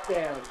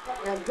touchdown.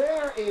 And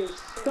there is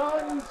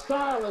stunned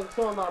silence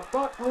on the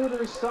Buck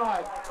Rooters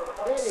side.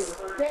 It is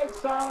dead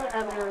silent,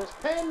 and there is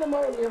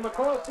pandemonium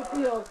across the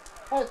field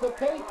as the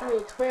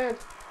Patriots fans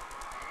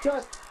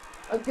just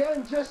as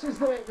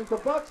the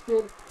Bucs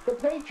did, the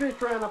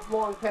Patriots ran a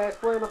long pass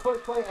play in the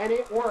first play, and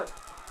it worked.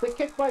 The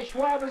kick by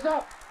Schwab is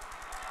up,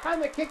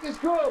 and the kick is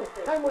good.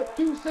 And with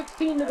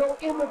 2:16 to go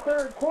in the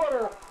 3rd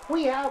quarter,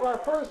 we have our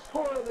first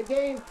score of the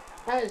game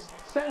as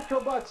Central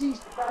Bucs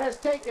East has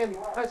taken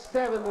a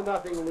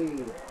 7-0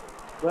 lead.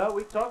 Well,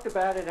 we talked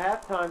about at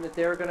halftime that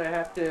they were going to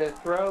have to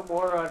throw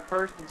more on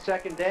 1st and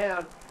 2nd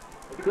down.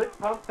 A good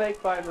pump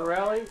fake by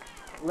Morelli.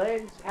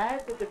 Lenz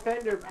had the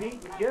defender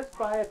beaten just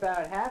by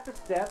about half a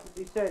step. As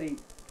he said,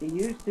 he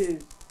used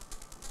his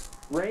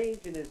range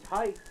and his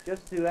height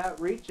just to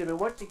outreach him. And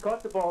once he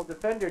caught the ball, the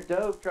defender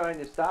dove trying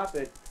to stop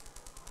it.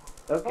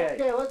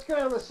 Okay, let's get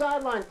on the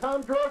sideline.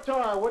 Tom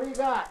Drotar, what do you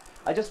got?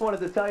 I just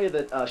wanted to tell you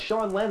that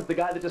Sean Lenz, the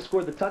guy that just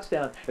scored the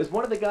touchdown, is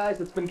one of the guys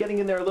that's been getting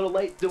in there a little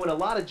late, doing a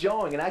lot of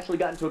jawing, and actually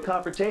got into a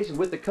confrontation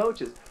with the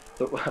coaches.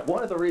 But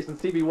one of the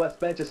reasons CB West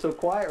bench is so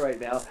quiet right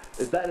now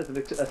is that is an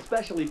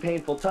especially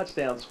painful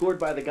touchdown scored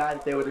by the guy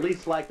that they would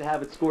least like to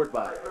have it scored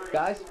by.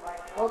 Guys?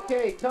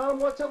 Okay, Tom,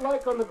 what's it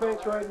like on the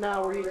bench right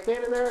now? Were you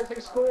standing there as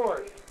they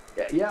scored?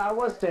 Yeah, I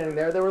was standing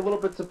there. They were a little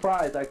bit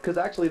surprised because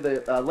actually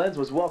the Lenz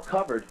was well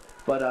covered,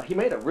 but he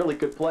made a really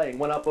good play and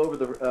went up over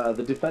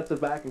the defensive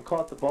back and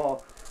caught the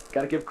ball.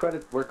 Got to give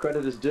credit where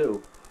credit is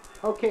due.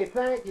 Okay,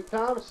 thank you,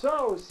 Tom.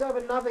 So,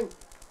 7-0.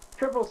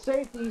 Triple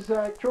safeties,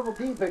 triple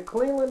deep at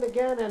Cleveland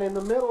again, and in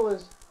the middle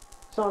is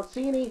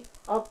Sonsini.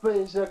 Up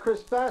is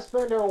Chris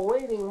Fassbender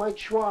awaiting Mike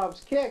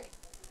Schwab's kick.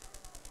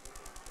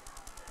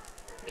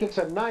 Kicks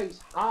a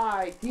nice,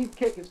 high, deep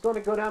kick. It's going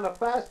to go down to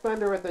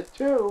Fassbender at the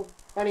 2,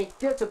 and he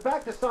gets it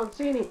back to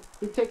Sonsini.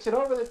 He takes it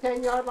over the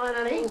 10-yard line,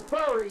 and he's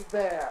buried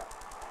there.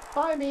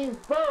 I mean,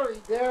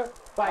 buried there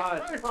by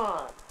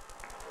Pettine.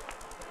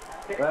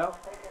 Well,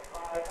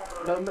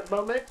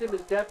 momentum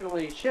has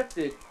definitely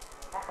shifted.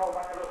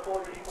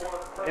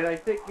 And I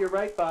think you're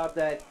right, Bob,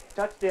 that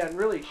touchdown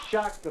really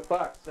shocked the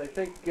Bucks. I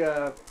think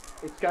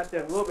it's got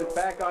them a little bit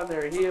back on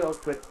their heels,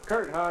 but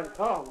Kurt Hahn,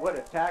 oh, what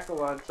a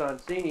tackle on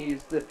Sonsini.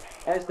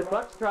 As the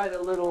Bucks tried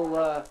a little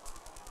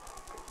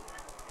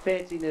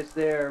fanciness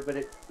there, but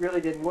it really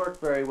didn't work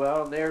very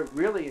well, and they're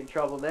really in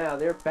trouble now.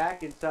 They're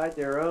back inside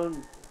their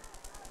own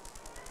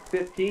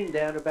 15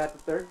 down about the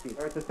 13.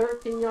 They're at the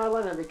 13-yard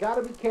line, and they got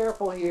to be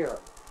careful here.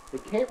 They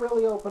can't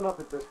really open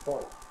up at this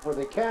point. Or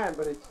they can,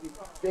 but it's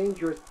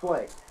dangerous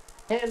play.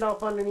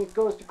 Handoff underneath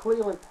goes to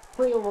Cleveland.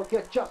 Cleveland will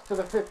get just to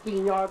the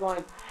 15-yard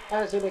line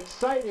as an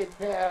excited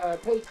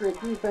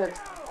Patriot defense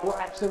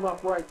wraps him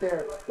up right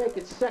there. Make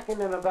it 2nd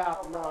and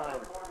about 9.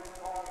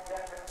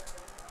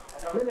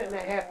 Minute and a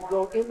half to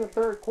go in the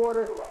third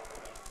quarter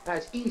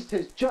as East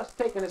has just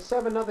taken a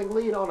 7-0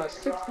 lead on a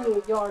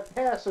 68-yard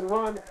pass and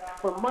run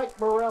from Mike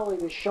Morelli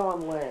to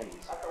Sean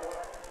Lenz.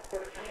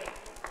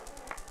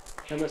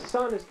 And the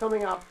sun is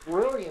coming out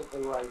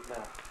brilliantly right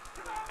now.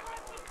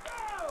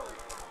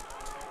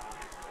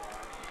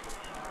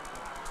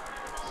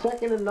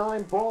 Second and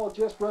 9, ball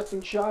just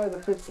resting shy of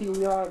the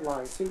 15-yard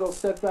line. Single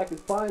step back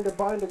is Binder.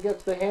 Binder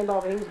gets the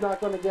handoff, and he's not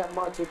going to get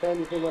much, if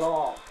anything at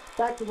all.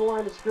 Back to the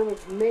line of scrimmage,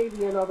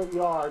 maybe another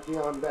yard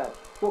beyond that.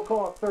 We'll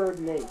call it 3rd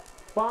and 8.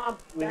 Bob,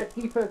 that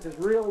defense is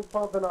really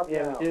pumping up now.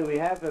 Yeah, we do. We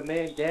have a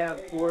man down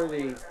for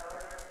the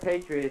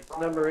Patriots.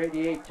 Number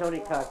 88, Tony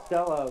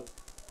Costello,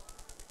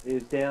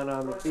 is down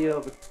on the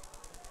field. But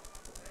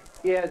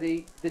yeah,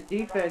 the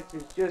defense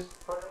is just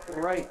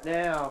right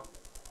now.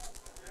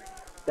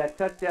 That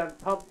touchdown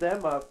pumped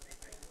them up,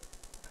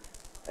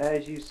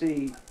 as you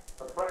see.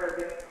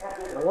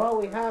 While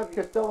we have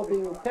Costello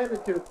being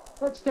attended to,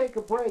 let's take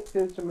a break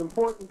to some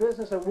important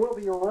business, and we'll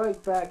be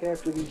right back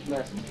after these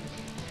messages.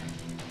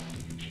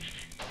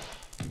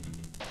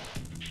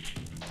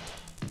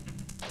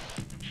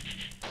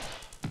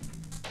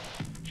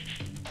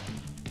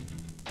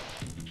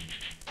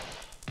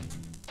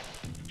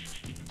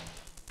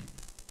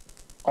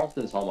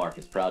 Alston's Hallmark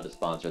is proud to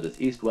sponsor this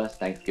East-West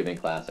Thanksgiving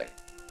Classic.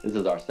 This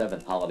is our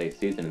 7th holiday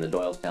season in the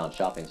Doylestown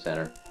Shopping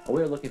Center, and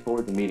we are looking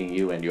forward to meeting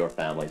you and your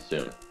family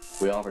soon.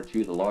 We offer to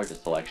you the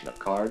largest selection of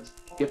cards,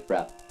 gift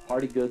wrap,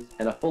 party goods,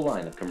 and a full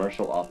line of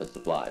commercial office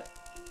supplies.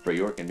 For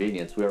your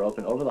convenience, we are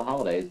open over the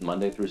holidays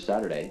Monday through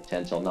Saturday,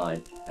 10 till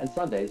 9, and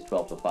Sundays,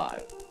 12 to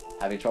 5.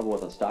 Having trouble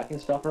with a stocking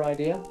stuffer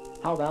idea?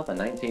 How about the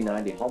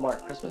 1990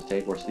 Hallmark Christmas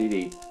tape or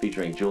CD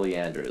featuring Julie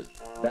Andrews?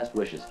 Best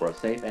wishes for a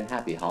safe and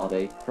happy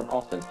holiday from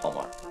Alston's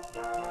Hallmark.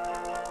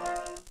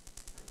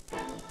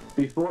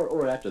 Before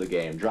or after the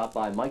game, drop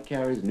by Mike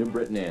Carey's New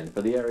Britain Inn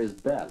for the area's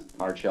best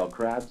hard-shell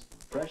crabs,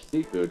 fresh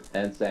seafood,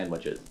 and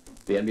sandwiches.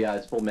 The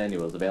NBI's full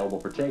menu is available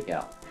for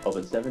takeout.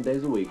 Open 7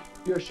 days a week,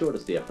 you're sure to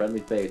see a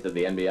friendly face at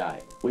the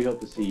NBI. We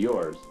hope to see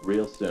yours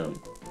real soon.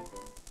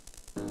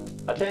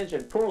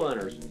 Attention, pool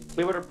owners.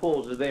 Clearwater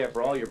Pools is there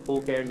for all your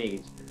pool care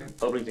needs.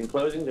 Openings and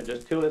closings are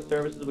just 2 of the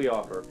services we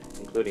offer,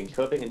 including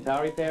coping and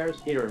towel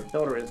repairs, heater and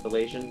filter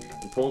installation,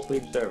 and pool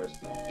sweep service.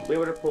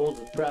 Clearwater Pools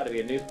is proud to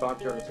be a new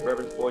sponsor of the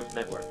Suburban Sports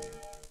Network.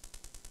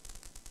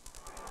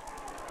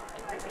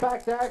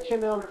 Back to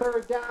action on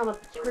 3rd down. A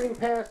screen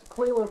pass to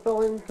Cleveland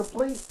fell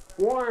incomplete.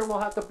 Warren will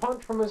have to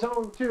punt from his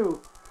own 2.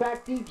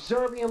 Back deep,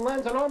 Zerbe and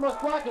Lenz, and almost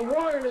blocked, and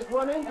Warren is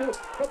run into,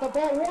 but the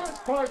ball was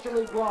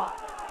partially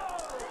blocked.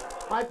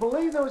 I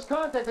believe there was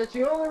contact. That's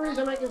the only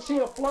reason I can see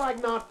a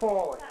flag not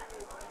falling.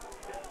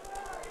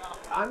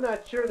 I'm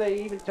not sure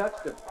they even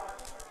touched him.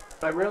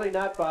 I'm really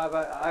not, Bob.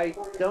 I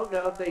don't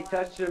know if they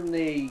touched him.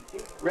 The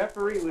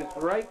referee was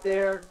right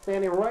there.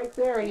 Standing right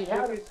there.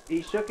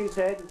 He shook his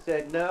head and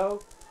said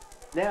no.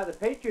 Now the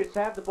Patriots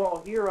have the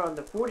ball here on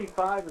the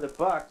 45 of the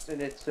Bucks,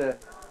 and it's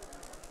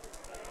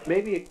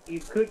maybe you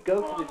could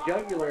go for the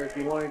jugular if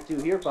you wanted to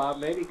here, Bob.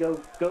 Maybe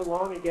go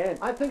long again.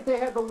 I think they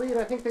had the lead.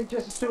 I think they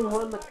just as soon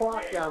run the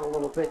clock down a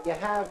little bit. You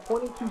have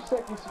 22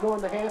 seconds to go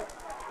in the half.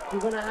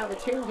 You're going to have a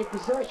change of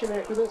possession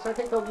after this. I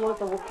think they'll let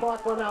the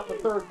clock run out in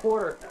the 3rd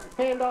quarter.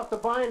 Hand off to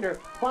Binder.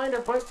 Binder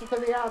breaks it to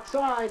the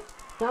outside.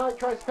 Now he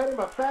tries to cut him,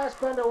 but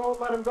Fassbender won't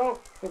let him go.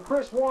 And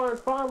Chris Warren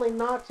finally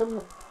knocks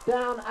him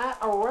down at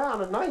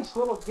around. A nice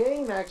little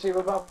gain, actually, of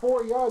about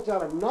 4 yards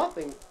out of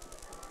nothing.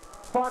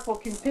 Clock will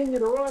continue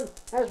to run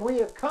as we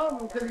have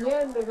come to the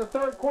end of the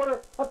 3rd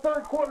quarter. A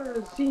 3rd quarter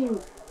to see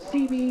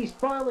CB East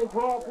finally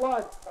draw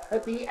blood.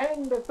 At the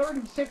end of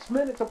 36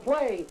 minutes of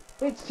play,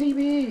 it's CB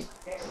East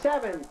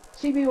 7,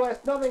 CB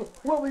West nothing.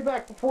 We'll be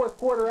back for 4th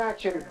quarter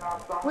action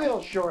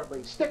real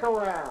shortly. Stick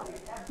around.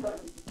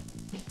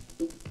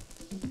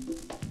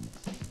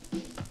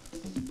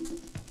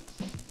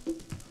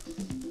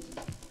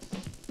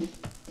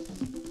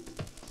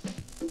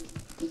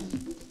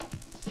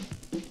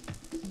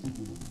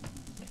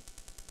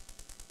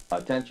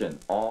 Attention,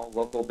 all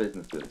local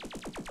businesses.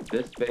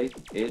 this space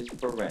is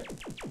for rent.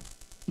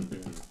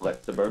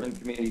 Let Suburban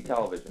Community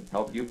Television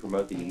help you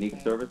promote the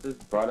unique services,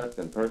 products,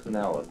 and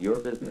personnel of your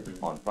business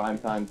on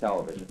primetime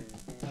television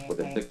with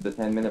a 6 to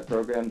 10 minute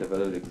program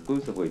devoted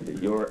exclusively to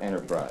your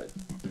enterprise.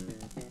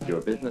 Your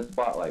business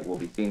spotlight will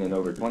be seen in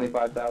over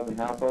 25,000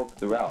 households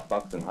throughout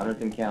Bucks and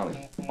Hunterdon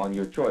counties on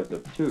your choice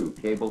of 2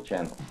 cable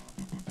channels.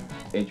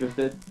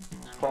 Interested?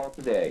 Call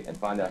today and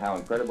find out how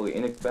incredibly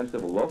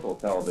inexpensive local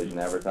television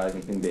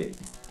advertising can be.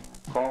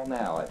 Call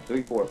now at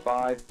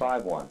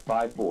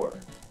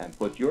 345-5154 and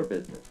put your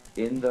business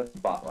in the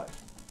spotlight.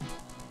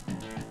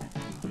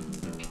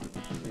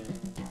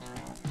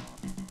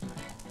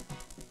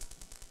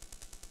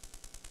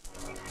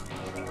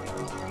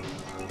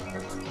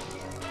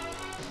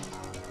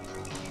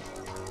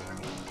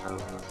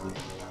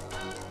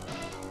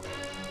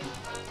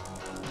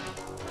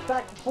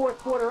 Back to fourth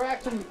quarter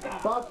action.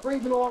 Bob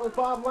Friedman along with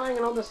Bob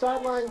Langen on the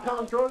sideline.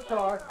 Tom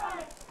Drotar.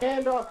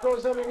 Handoff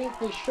goes underneath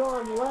to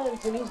Sean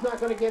Lenz, and he's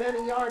not going to get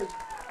any yardage.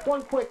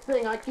 One quick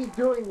thing, I keep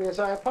doing this.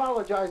 I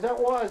apologize. That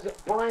was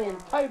Brian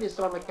Titus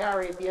on the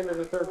carry at the end of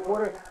the third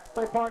quarter.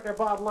 My partner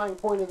Bob Lang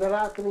pointed that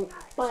out to me.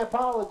 My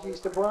apologies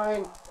to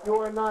Brian. You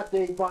are not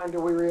Dave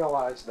Binder. We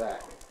realize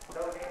that.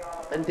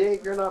 And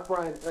Dave, you're not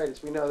Brian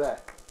Titus. We know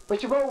that.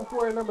 But you're voting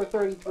for number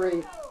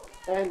 33.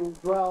 And,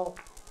 well,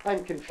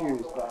 I'm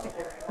confused, Bob.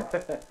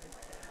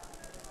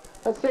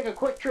 Let's take a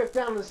quick trip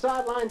down the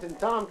sidelines and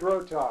Tom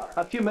Drotar.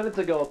 A few minutes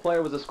ago, a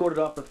player was escorted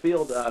off the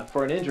field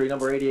for an injury,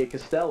 number 88,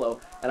 Costello,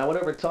 and I went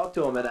over and talked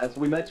to him, and as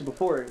we mentioned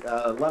before,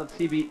 a lot of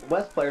CB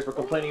West players were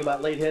complaining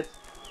about late hits.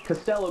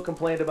 Costello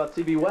complained about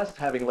CB West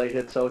having late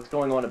hits, so it's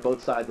going on at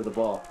both sides of the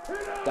ball.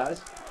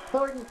 Guys?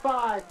 3rd and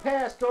 5,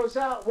 pass goes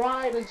out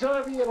wide to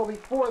Zerby. It'll be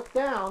 4th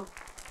down,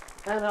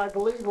 and I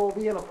believe we'll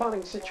be in a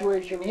punting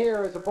situation here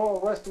as the ball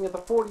resting at the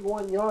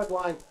 41-yard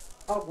line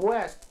of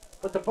West.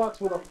 But the Bucks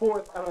with a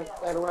 4th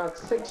at around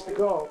 6 to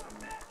go.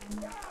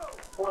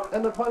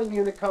 And the punting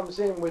unit comes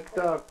in with,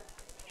 I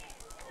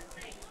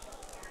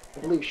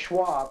believe,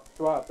 Schwab,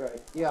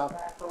 right? Yeah.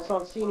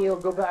 Sonsini will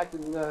go back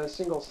in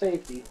single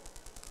safety.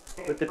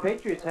 But the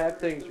Patriots have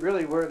things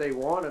really where they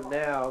want them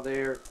now.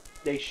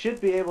 They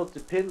should be able to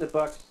pin the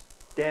Bucks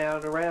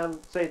down around,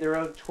 say, their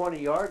own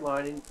 20-yard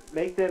line and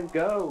make them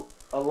go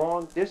a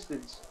long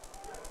distance.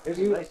 There's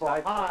a nice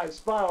high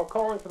spiral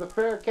calling for the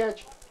fair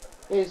catch.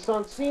 Is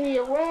Sonsini,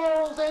 it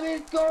rolls, and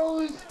it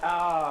goes,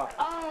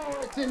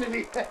 it's into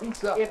the end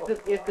zone.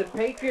 If the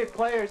Patriot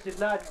players did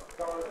not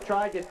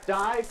try to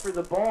dive for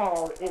the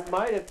ball, it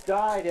might have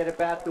died at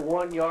about the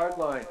 1-yard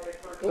line.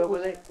 But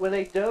when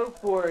they dove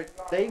for it,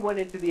 they went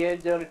into the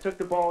end zone and took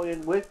the ball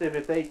in with them.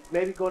 If they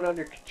maybe got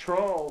under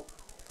control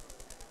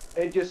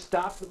and just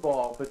stopped the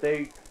ball, but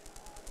they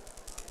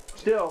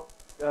still,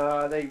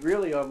 they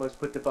really almost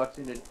put the Bucks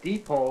in a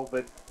deep hole,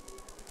 but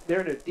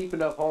they're in a deep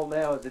enough hole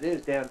now as it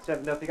is, down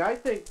 7-0. I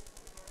think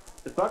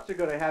the Bucks are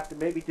going to have to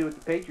maybe do what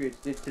the Patriots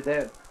did to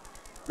them.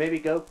 Maybe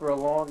go for a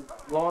long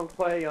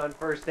play on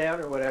 1st down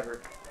or whatever.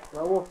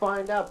 Well, we'll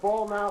find out.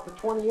 Ball now at the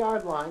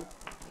 20-yard line.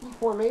 Key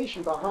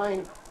formation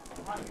behind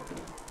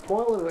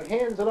Moylan, who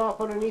hands it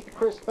off underneath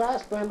Chris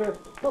Fassbender.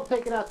 He'll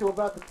take it out to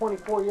about the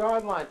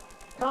 24-yard line.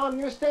 Tom,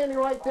 you're standing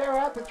right there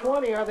at the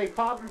 20. Are they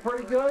popping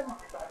pretty good?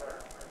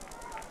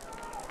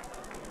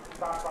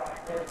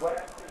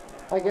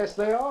 I guess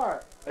they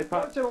are.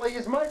 Fortunately,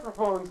 his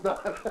microphone's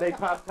not. They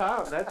popped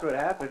Tom. That's what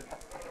happened.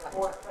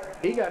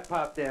 He got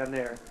popped down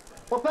there.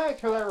 Well,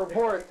 thanks for that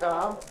report,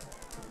 Tom.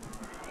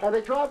 Are they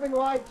dropping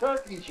live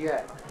turkeys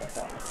yet?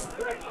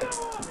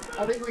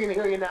 I think we can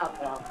hear you now,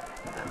 Tom.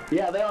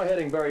 Yeah, they are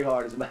hitting very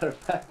hard, as a matter of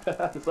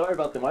fact. Sorry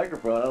about the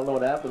microphone. I don't know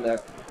what happened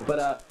there.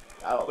 But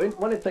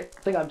one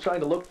thing I'm trying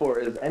to look for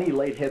is any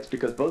late hits,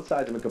 because both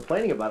sides have been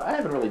complaining about it. I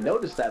haven't really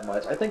noticed that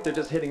much. I think they're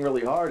just hitting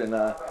really hard and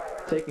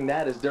taking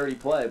that as dirty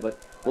play, but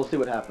we'll see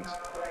what happens.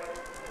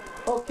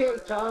 Okay,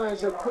 Tom,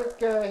 as a quick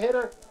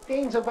hitter,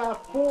 gains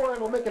about 4,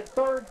 and will make it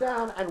 3rd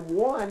down and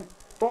 1.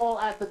 Ball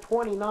at the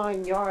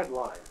 29-yard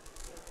line.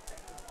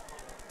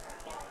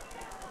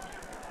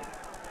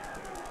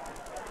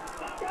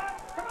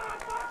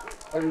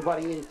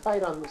 Everybody in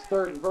tight on this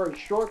 3rd and very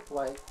short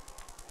play.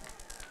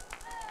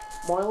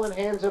 Moylan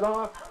hands it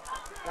off.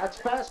 That's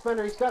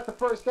Fassbender. He's got the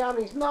 1st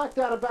down. He's knocked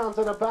out of bounds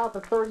at about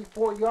the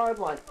 34-yard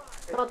line.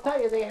 And I'll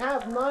tell you, they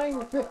have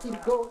 9:50 to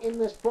go in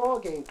this ball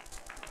game.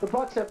 The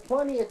Bucks have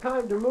plenty of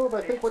time to move. I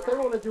think what they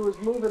want to do is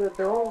move it at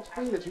their own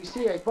speed, as we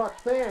see a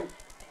Bucks fan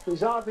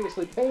who's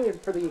obviously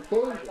painted for the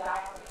occasion.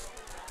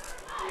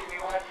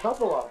 A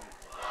couple of them.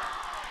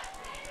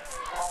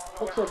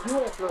 Looks like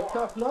you after a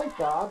tough night,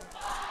 Bob.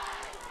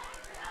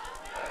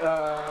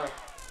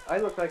 I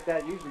look like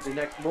that usually the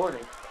next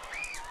morning.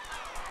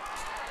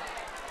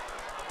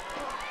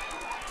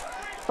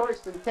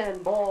 1st and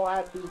 10, ball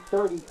at the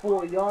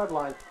 34-yard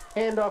line.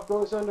 Handoff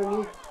goes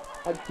underneath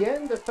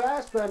again to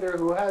Fassbender,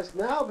 who has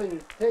now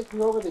been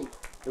taking over the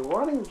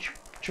running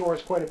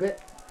chores quite a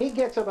bit. He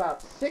gets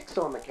about 6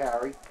 on the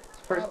carry.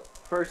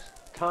 First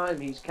time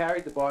he's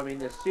carried the ball. I mean,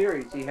 this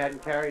series, he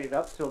hadn't carried it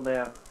up till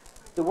now.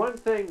 The one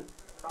thing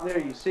there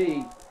you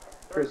see,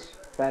 Chris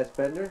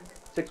Fassbender,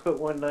 6'1",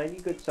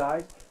 190, good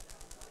size.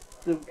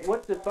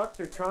 What the Bucks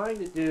are trying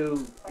to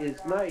do is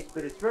nice,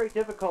 but it's very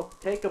difficult to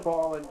take a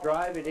ball and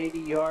drive it 80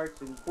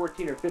 yards in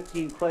 14 or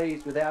 15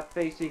 plays without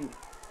facing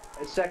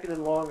a second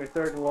and long or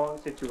third and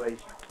long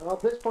situation. Well,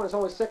 at this point, it's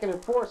only 2nd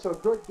and 4, so a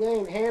good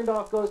gain.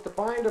 Handoff goes to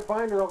Binder.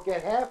 Binder will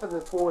get half of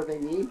the 4 they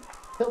need.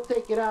 He'll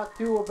take it out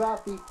to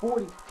about the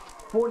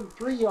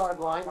 43-yard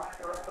line.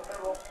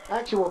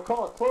 Actually, we'll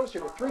call it closer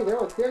to 3.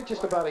 They're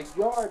just about a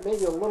yard,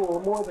 maybe a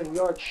little more than a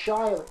yard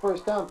shy of the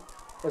first down.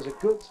 There's a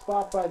good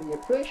spot by the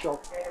official,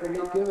 and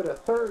they give it a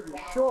 3rd and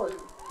short.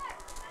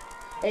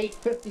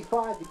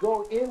 8:55 to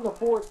go in the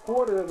 4th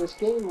quarter of this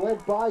game,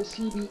 led by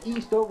CB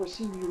East over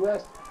CB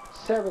West,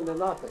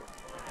 7-0.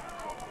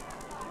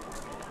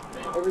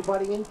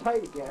 Everybody in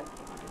tight again.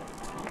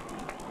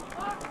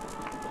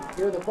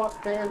 Here the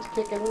Buck fans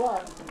kicking it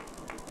up.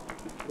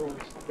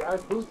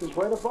 Guys, booth is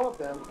right above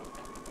them.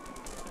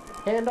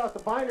 Handoff to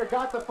Binder,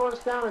 got the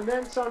first down, and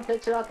then some,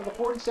 takes it out to the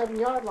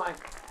 47-yard line.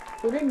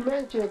 We didn't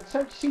mention it,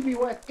 since CB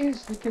West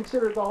is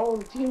considered the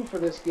home team for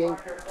this game.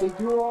 They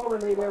do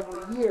alternate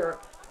every year,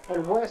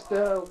 and West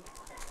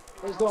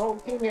is the home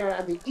team here,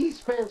 and the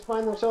East fans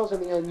find themselves in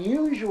the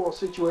unusual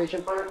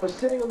situation of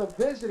sitting on the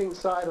visiting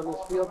side of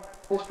this field.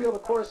 This field,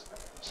 of course,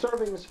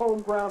 serving as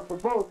home ground for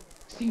both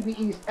CB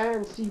East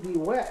and CB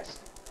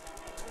West.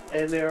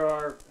 And there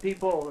are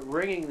people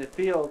ringing the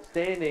field,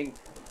 standing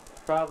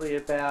probably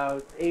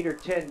about 8 or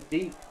 10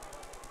 deep.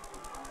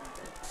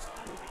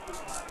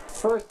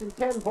 1st and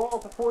 10, ball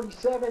to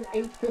 47,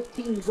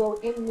 8:15 to go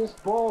in this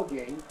ball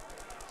game.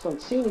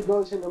 Sonsini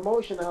goes into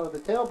motion out of the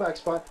tailback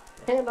spot.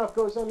 Handoff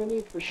goes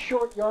underneath for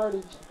short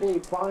yardage to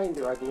Dave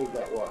Binder, I believe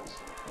that was.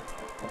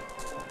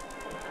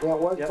 Yeah, it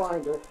was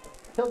Binder.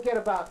 He'll get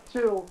about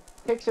 2,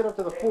 takes it up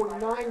to the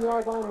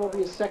 49-yard line, will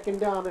be a 2nd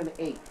down and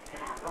 8.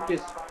 I'm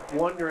just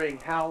wondering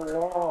how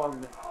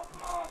long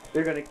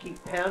they're going to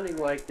keep pounding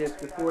like this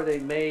before they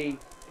may,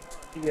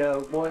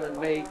 more than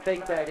may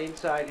fake that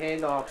inside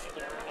handoff.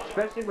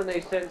 Especially when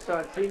they send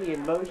Sonsini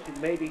in motion,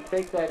 maybe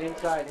fake that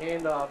inside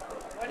handoff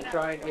and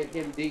try and get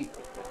him deep.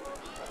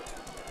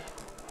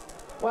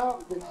 Well,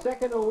 it's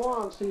 2nd and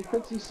long, so you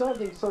could see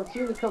something.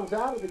 Sonsini comes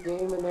out of the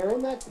game, and they're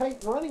in that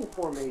tight running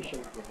formation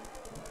again.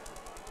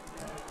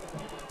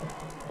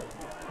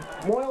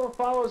 Moylan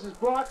follows his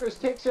blockers,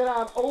 takes it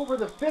out over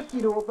the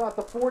 50 to about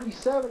the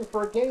 47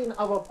 for a gain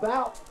of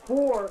about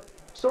 4.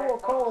 So we'll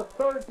call it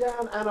 3rd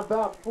down and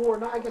about 4.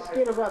 Now I guess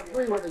gain about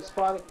 3 where they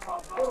spot it.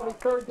 It'll be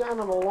 3rd down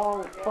and a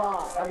long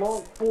 5. A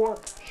long 4,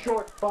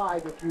 short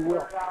 5, if you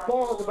will.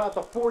 Ball is about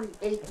the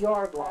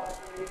 48-yard line.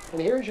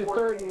 And here's your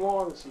 3rd and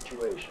long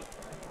situation.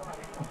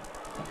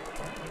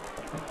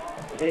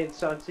 And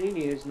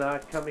Sonsini is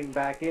not coming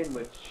back in,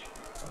 which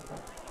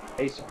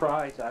a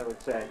surprise, I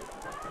would say.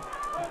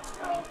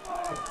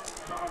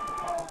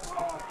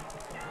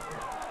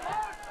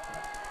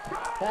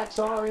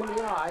 Taxar in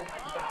the eye.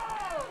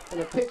 And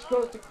the pitch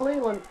goes to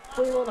Cleveland.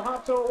 Cleveland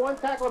hops over one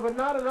tackler, but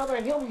not another,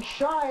 and he'll be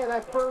shy of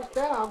that 1st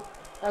down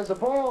as the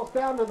ball's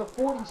down to the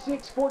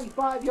 46,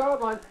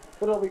 45-yard line,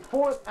 but it'll be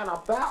 4th and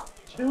about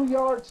 2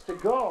 yards to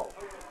go.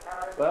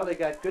 Well, they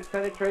got good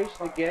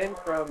penetration again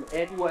from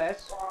Ed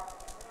West.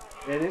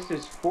 And this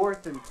is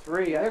 4th and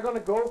 3. They're going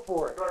to go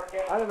for it.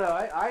 I don't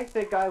know. I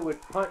think I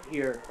would punt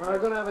here. They're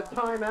going to have a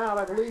timeout.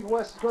 I believe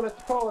West is going to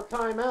call a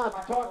timeout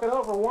to talk it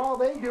over. While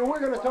they do, we're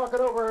going to talk it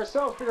over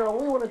ourselves, figure out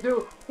what we want to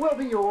do. We'll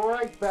be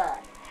right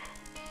back.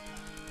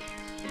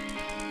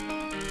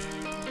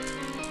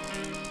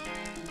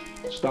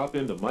 Stop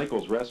into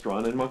Michael's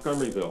Restaurant in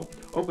Montgomeryville.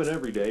 Open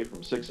every day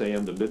from 6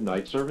 a.m. to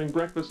midnight, serving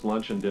breakfast,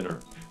 lunch, and dinner.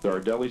 There are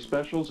deli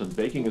specials, and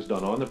baking is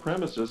done on the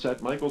premises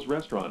at Michael's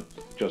Restaurant,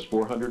 just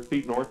 400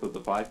 feet north of the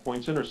 5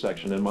 Points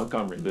intersection in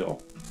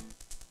Montgomeryville.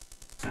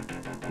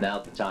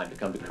 Now's the time to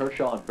come to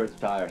Kershaw and Fritz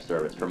Tire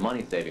Service for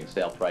money-saving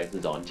sale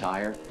prices on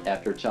tire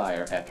after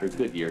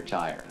Goodyear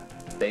tire.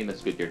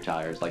 Famous Goodyear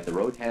tires like the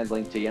road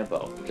handling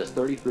Tiempo, just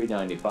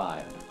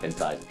 $33.95, in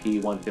size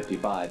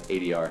P155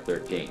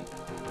 ADR13.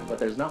 But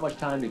there's not much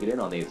time to get in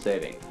on these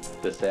savings.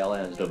 This sale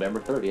ends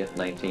November 30th,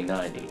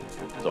 1990.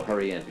 So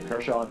hurry in to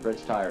Kershaw and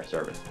Fritz Tire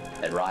Service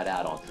and ride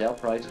out on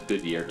sale-priced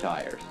Goodyear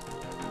tires.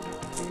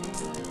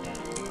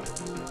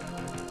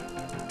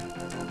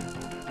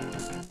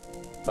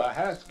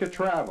 Bahaska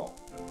Travel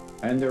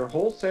and their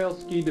wholesale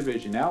ski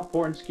division,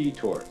 Alporn Ski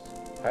Tours,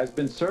 has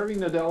been serving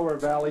the Delaware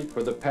Valley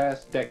for the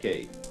past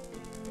decade.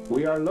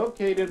 We are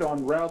located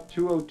on Route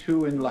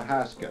 202 in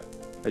Lahaska,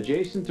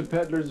 adjacent to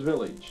Peddler's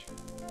Village.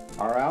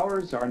 Our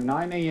hours are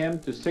 9 a.m.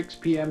 to 6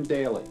 p.m.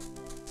 daily,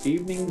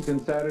 evenings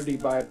and Saturday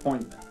by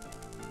appointment.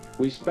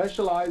 We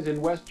specialize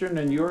in Western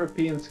and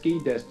European ski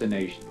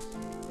destinations.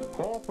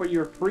 Call for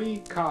your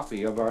free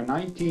copy of our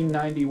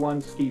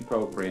 1991 ski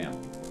program,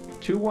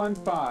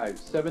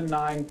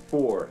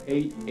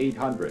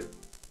 215-794-8800.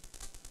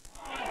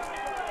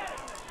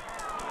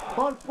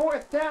 On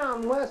 4th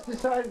down, West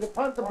decided to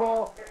punt the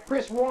ball.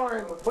 Chris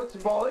Warren puts the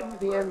ball into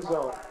the end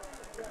zone.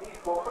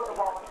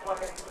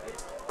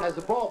 As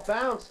the ball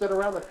bounced at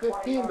around the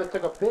 15, but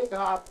took a big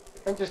hop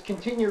and just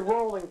continued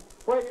rolling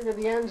right into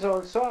the end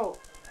zone. So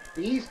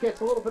The East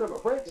gets a little bit of a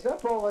break.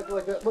 That ball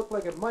looked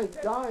like it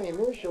might die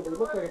initially. It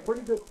looked like a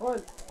pretty good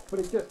punt, but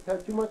it just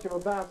had too much of a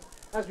bounce.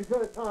 As we go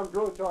to Tom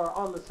Drotar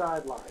on the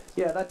sidelines.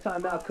 Yeah, that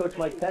timeout, Coach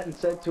Mike Pettine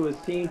said to his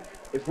team,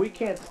 if we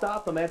can't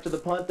stop them after the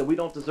punt, then we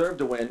don't deserve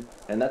to win.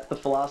 And that's the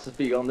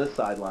philosophy on this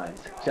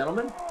sidelines.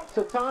 Gentlemen?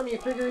 So, Tom, you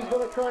figure he's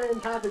going to try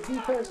and have the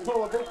defense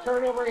pull a big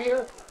turnover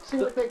here? See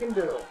what they can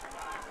do.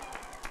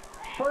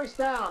 First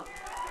down.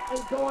 And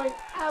going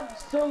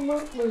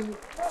absolutely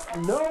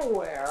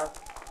nowhere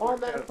on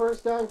that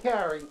first down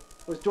carry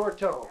was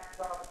Dortone.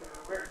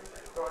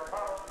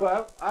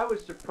 Well, I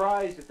was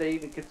surprised that they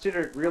even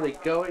considered really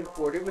going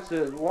for it. It was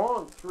a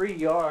long 3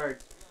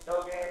 yards.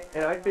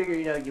 And I figure,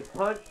 you know, you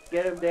punt,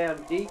 get them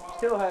down deep. You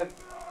still have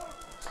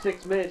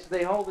 6 minutes.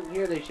 They hold it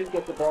here. They should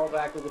get the ball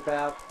back with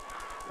about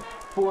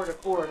 4 to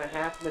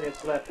 4.5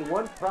 minutes left. The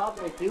one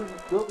problem they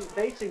will be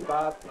facing,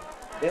 Bob,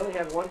 they only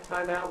have one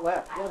timeout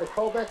left. Yeah, they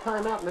called that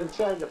timeout and then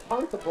decided to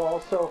punt the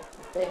ball, so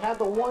they had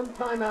the one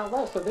timeout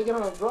left. So if they get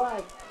on a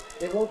drive,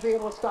 they won't be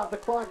able to stop the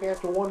clock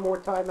after one more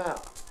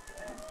timeout.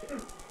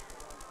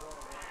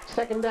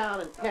 Second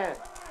down and 10.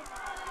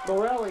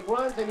 Morelli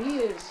runs, and he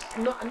is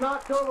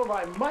knocked over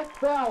by Mike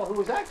Bell, who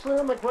was actually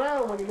on the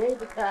ground when he made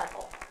the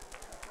tackle.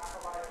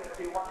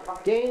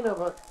 Gain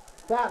of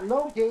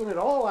no gain at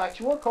all,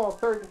 actually. We'll call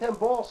 3rd and 10.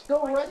 Ball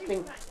still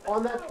resting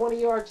on that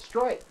 20-yard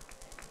strike.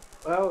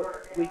 Well,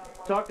 we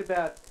talked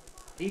about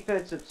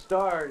defensive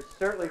stars.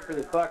 Certainly for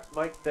the Bucks,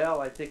 Mike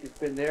Bell, I think, has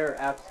been their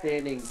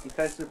outstanding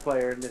defensive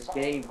player in this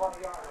game.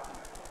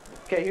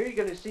 Okay, here you're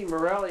going to see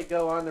Morelli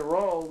go on the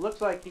roll.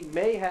 Looks like he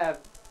may have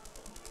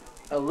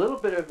a little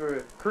bit of a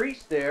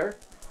crease there.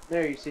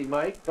 There you see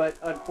Mike, but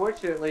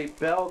unfortunately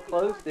Bell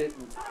closed it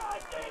and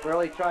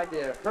Morelli tried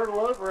to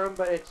hurdle over him,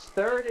 but it's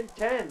 3rd and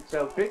 10,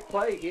 so big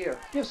play here.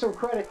 Give some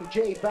credit to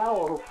Jay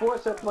Bauer, who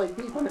forced that play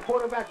deep on the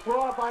quarterback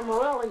draw by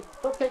Morelli.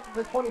 They'll take it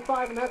to the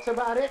 25, and that's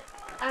about it.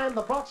 And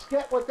the Bucks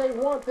get what they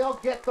want. They'll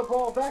get the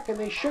ball back, and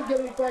they should get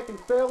it back in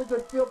fairly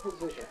good field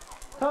position.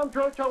 Tom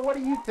Drotar, what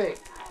do you think?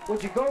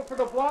 Would you go for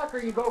the block or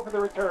you go for the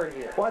return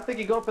here? Well, I think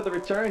you go for the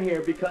return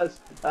here because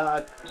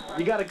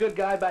you got a good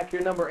guy back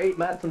here, number 8,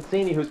 Matt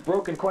Sonsini, who's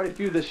broken quite a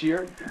few this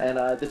year, and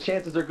the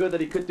chances are good that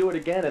he could do it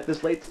again at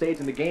this late stage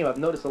in the game. I've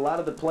noticed a lot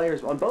of the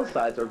players on both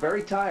sides are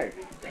very tired.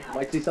 You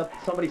might see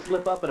somebody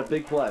slip up in a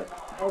big play.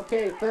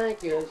 Okay,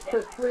 thank you. As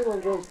Chris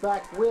Cleveland goes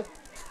back with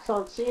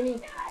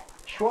Sonsini,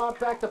 Schwab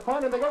back to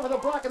punt, and they go for the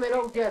block, and they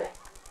don't get it.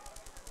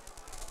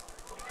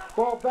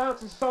 Ball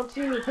bounces,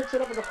 Sonsini picks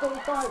it up at the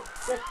 45,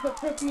 gets to the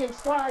 50 and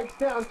slides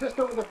down just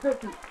over the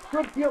 50.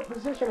 Good field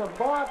position, and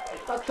Bob,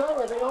 I'll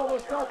tell you, they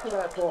almost got to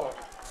that ball.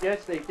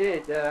 Yes, they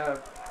did.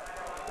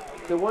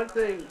 The one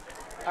thing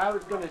I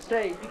was going to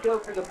say, if you go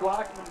for the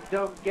block and you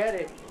don't get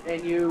it,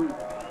 and you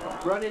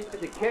run into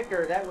the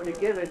kicker, that would have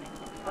given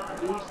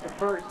the East the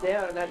first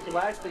down, and that's the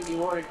last thing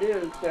you want to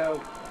do. So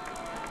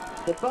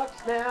the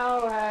Bucks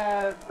now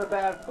have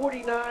about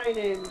 49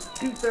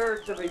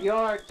 2/3 of a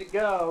yard to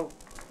go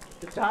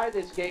to tie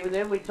this game, and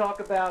then we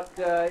talk about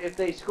if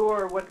they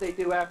score, what they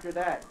do after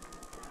that.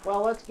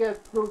 Well, let's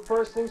get through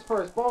first things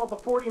first. Ball at the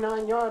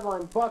 49-yard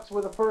line. Bucks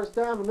with a first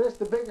down, and this is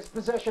the biggest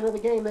possession of the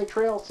game. They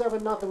trail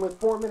 7-0 with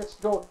 4 minutes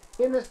to go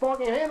in this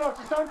ballgame. Handoff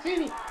to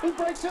Sonsini. He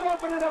breaks it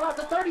open at about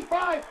the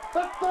 35,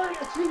 the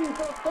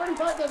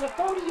 35 to the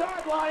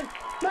 40-yard line.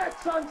 Matt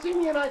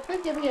Sonsini, and I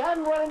think if he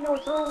hadn't run into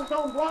his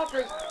own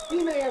blockers,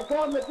 he may have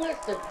gone the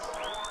distance.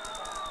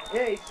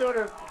 Yeah, he sort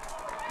of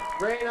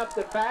ran up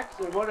the backs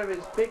of one of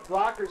his big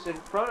blockers in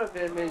front of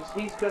him as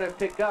he's going to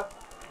pick up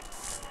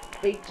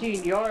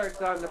 18 yards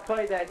on the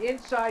play. That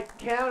inside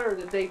counter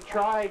that they've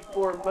tried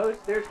for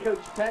most, there's Coach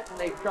Pettine,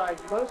 they've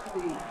tried most of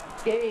the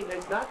game,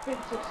 has not been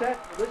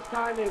successful. This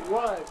time it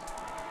was.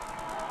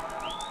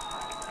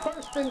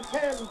 First and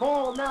 10,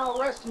 ball now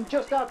resting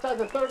just outside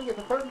the 30 at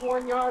the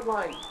 31-yard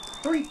line.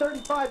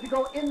 3:35 to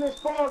go in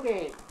this ball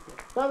game.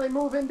 Now they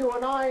move into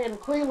an eye, and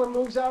Cleveland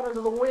moves out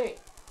into the wing.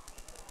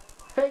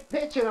 Fake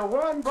pitch and a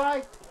run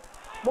by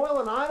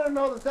Moylan. I don't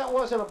know that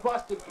wasn't a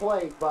busted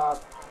play,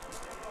 Bob.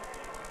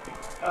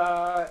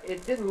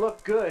 It didn't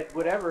look good,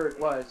 whatever it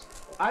was.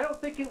 I don't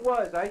think it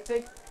was. I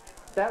think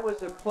that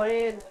was a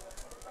planned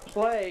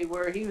play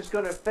where he was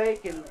going to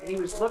fake, and he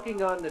was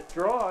looking on the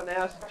draw.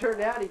 Now, as it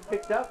turned out, he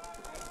picked up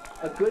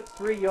a good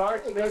 3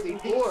 yards, maybe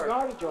 4.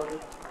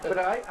 But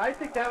I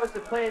think that was the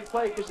planned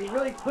play because he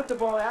really put the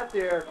ball out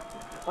there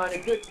on a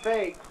good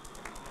fake.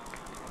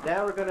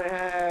 Now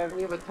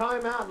we have a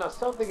timeout. Now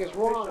something is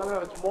wrong. I don't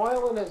know if it's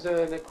Moylan has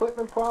an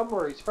equipment problem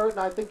or he's hurt, and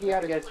I think he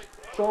had to get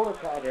shoulder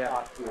pad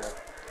off here.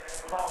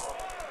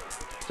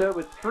 So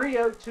with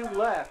 3:02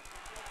 left,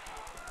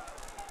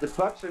 the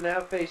Bucks are now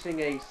facing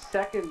a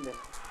 2nd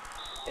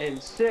and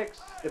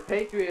 6. The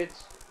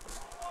Patriots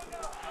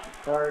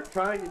are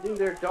trying to do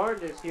their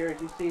darndest here.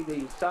 As you see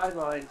the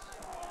sidelines,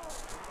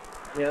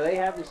 you know, they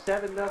have the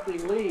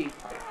 7-0 lead.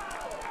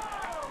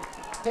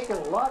 Taking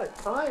a lot of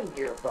time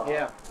here, Bob.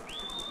 Yeah.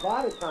 A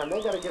lot of time.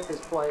 They got to get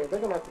this play. They're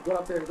going to have to get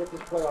up there and get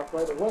this play off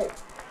right away.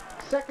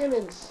 2nd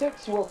and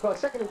 6 we'll call.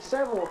 2nd and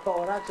 7 we'll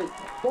call it. Actually,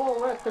 ball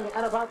resting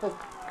at about the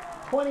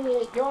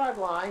 28-yard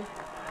line.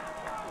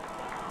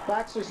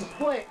 Backs are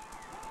split.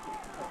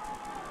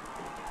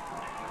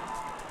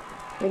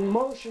 In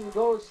motion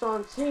goes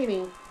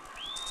Sonsini.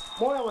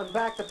 Moylan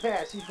back to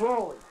pass. He's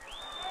rolling.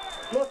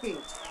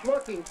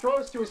 Looking,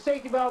 throws to a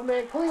safety valve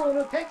man, Cleveland,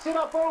 who takes it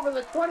up over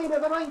the 20 to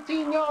the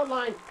 19-yard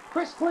line.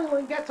 Chris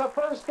Cleveland gets a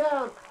first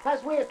down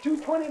as we have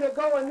 2:20 to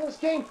go in this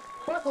game.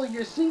 Buckle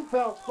your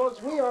seatbelts,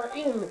 folks. We are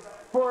in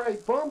for a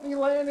bumpy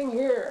landing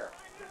here.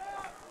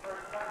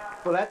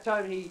 Well, that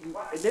time he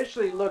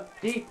initially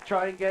looked deep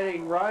trying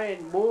getting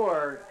Ryan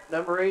Moore,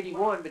 number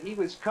 81, but he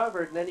was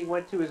covered, and then he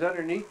went to his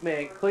underneath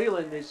man,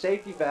 Cleveland, his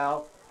safety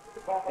valve.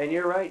 And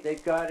you're right,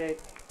 they've got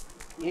it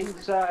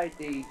inside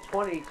the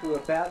 20 to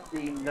about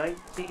the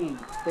 19.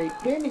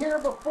 They've been here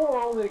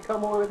before, only to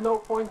come away with no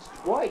points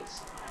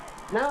twice.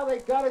 Now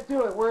they've got to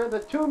do it. We're at the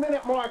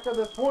 2-minute mark of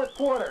the fourth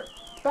quarter.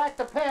 Back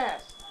to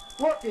pass.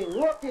 Looking.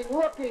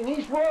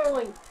 He's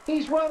rolling.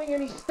 He's running,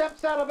 and he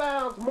steps out of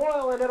bounds.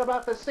 Moylan at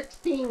about the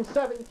 16,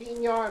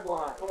 17-yard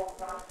line.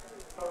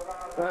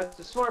 It's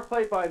a smart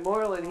play by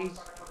Moylan. He's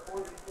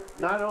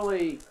not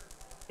only,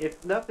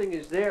 if nothing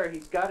is there,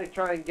 he's got to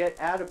try and get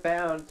out of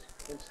bounds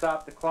and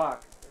stop the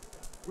clock.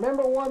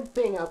 Remember one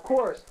thing, of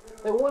course,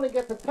 they want to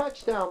get the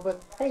touchdown,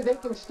 but hey, they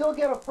can still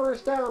get a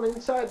first down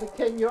inside the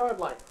 10-yard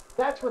line.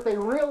 That's what they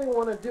really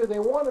want to do. They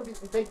want to be,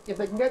 if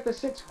they can get the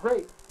 6,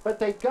 great, but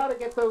they've got to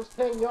get those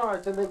 10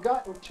 yards, and they've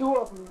gotten 2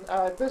 of them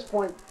at this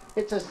point.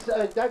 It's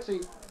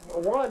actually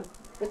 1.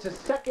 It's a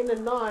 2nd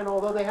and 9,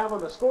 although they have on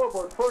the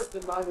scoreboard 1st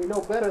and 9. We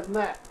know better than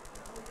that.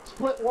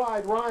 Split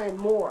wide, Ryan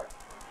Moore.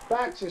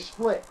 Backs are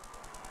split.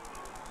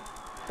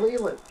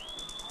 Cleveland.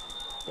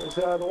 There's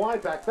the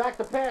wide back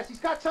to pass. He's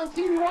got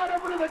Sonsini wide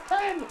over to the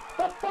 10,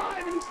 the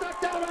 5, and he's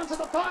knocked down onto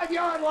the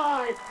 5-yard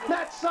line.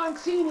 That's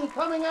Sonsini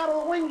coming out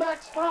of the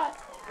wingback spot,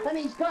 and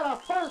he's got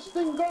a 1st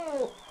and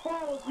goal.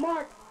 Ball is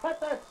marked at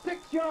the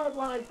 6-yard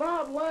line.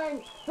 Bob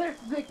Lang, this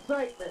is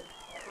excitement.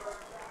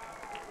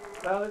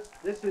 Well,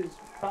 this is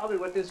probably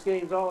what this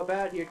game's all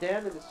about here,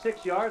 down to the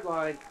 6-yard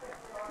line.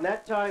 And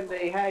that time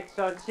they had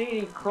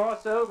Sonsini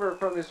cross over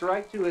from his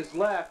right to his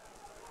left.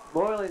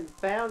 Moylan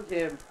found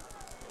him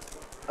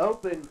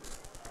open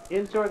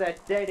in sort of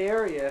that dead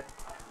area,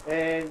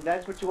 and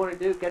that's what you want to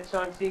do, get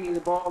Sonsini the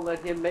ball and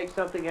let him make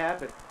something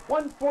happen.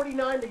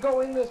 1:49 to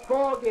go in this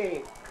ball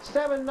game.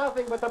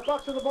 7-0, but the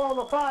Bucks with the ball on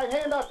the 5,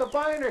 hand off to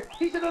Binder.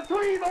 He's at the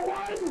 3, the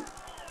 1.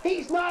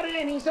 He's not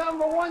in, he's on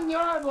the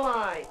 1-yard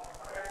line.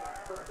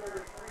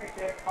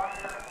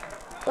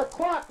 The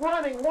clock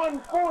running,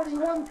 1:40,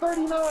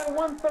 1:39,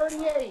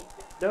 1:38.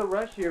 No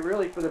rush here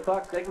really for the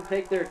Bucks. They can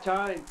take their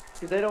time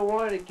because they don't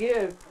want to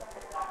give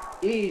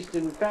East.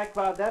 In fact,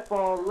 Bob, that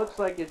ball looks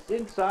like it's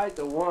inside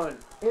the 1.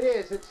 It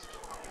is. It's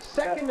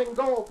 2nd and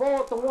goal. Ball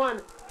at the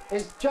 1.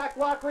 Is Jack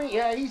Lockery?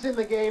 Yeah, he's in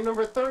the game.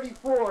 Number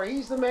 34.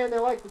 He's the man they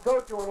like to go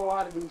to in a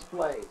lot of these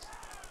plays.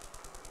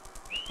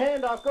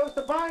 Handoff goes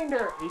to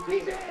Binder. He's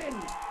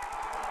in.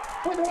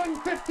 With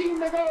 1:15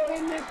 to go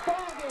in this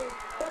ball game.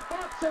 The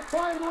Bucks are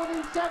climbed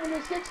within 7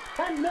 to 6,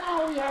 and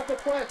now we have the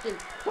question.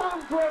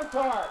 Tom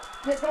Grotar,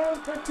 you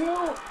going for 2,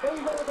 or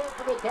you going to go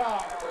for the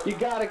tie? You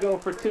got to go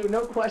for 2,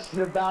 no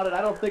question about it.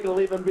 I don't think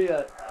it'll even be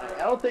I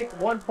don't think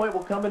 1 point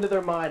will come into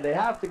their mind. They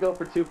have to go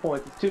for 2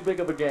 points. It's too big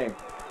of a game.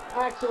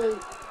 Actually,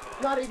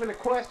 not even a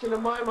question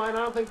in my mind.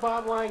 I don't think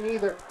Bob Lang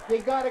either.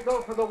 You got to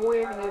go for the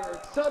win here.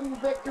 Sudden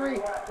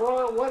victory,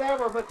 or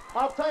whatever. But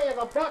I'll tell you,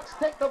 the Bucks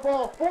take the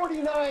ball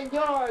 49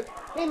 yards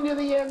into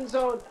the end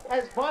zone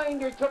as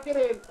Binder took it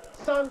in.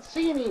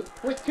 Sonsini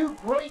with 2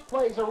 great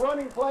plays, a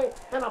running play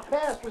and a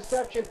pass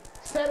reception,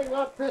 setting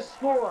up this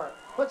score.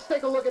 Let's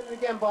take a look at it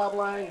again, Bob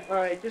Lang. All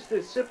right, just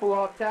a simple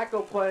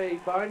off-tackle play.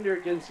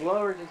 Binder just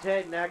lowers his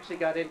head and actually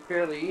got in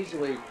fairly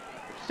easily.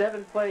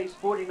 7 plays,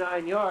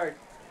 49 yards.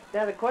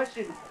 Now the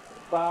question,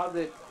 Bob,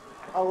 that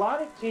a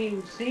lot of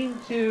teams seem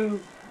to,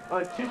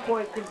 on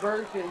 2-point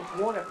conversions,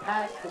 want to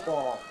pass the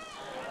ball.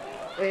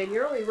 And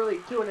you're only really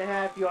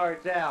 2.5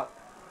 yards out.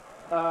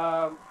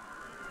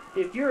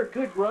 If you're a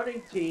good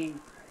running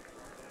team,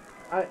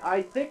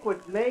 I think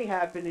what may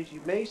happen is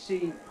you may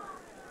see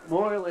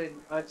Moylan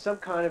on some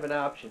kind of an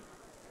option.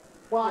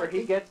 Well, where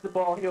he gets the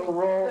ball, he'll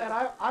roll.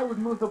 I would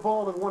move the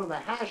ball to one of the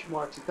hash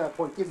marks at that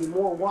point, give you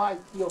more wide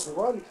field to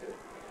run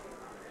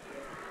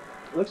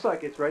to. Looks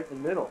like it's right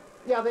in the middle.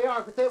 Yeah, they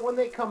are, but when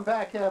they come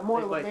back,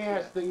 Moylan may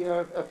ask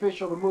the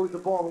official to move the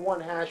ball to one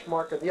hash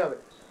mark or the other.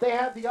 They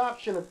have the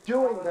option of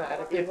doing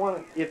that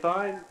if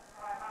I'm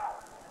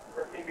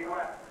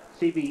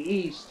CB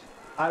East,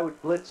 I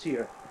would blitz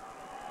here.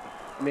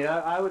 I mean,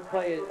 I would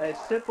play a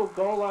simple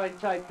goal line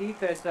type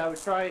defense. I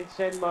would try and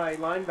send my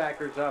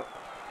linebackers up.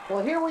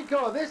 Well, here we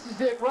go. This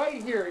is it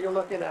right here you're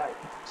looking at.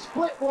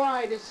 Split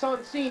wide is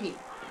Sonsini.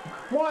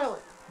 Moylan,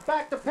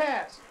 back to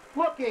pass.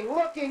 Looking,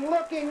 waiting,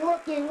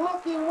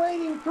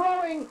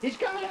 throwing. He's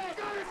got it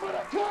for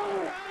the 2.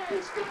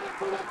 He's got it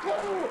for the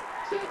 2.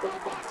 Central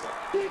Bucks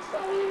takes the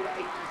lead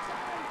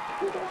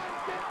 8-7 with 1:15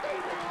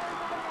 to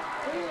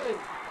go.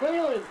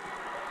 Cleveland.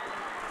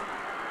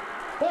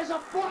 There's a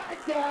flag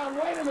down.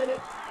 Wait a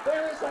minute.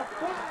 There is a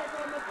flag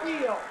on the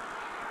field.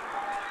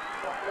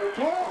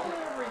 Call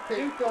everything.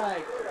 Two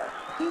flags.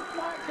 Two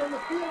flags on the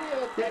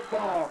field. Dead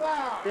ball.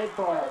 Foul. Dead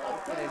ball.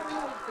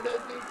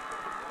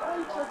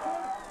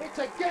 It's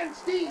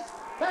against East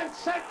and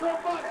Central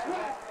Bucks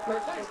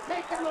West has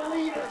taken the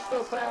lead.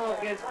 Personal foul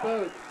against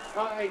both.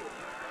 All right.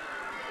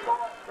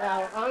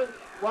 Now,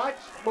 watch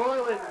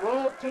Moreland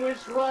roll to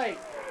his right.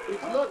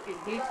 He's looking,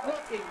 he's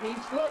looking,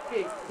 he's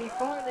looking. He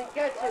finally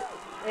gets it.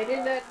 And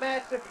in that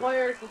mass of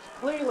players is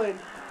Cleveland.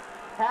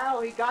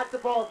 How he got the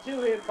ball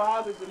to him,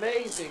 Bob, is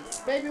amazing.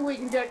 Maybe we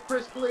can get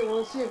Chris Cleveland.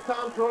 Let's see if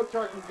Tom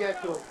Drochar can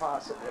get to him,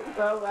 possibly.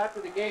 Well, after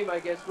the game, I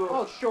guess we'll...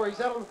 Oh, sure, he's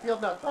out on the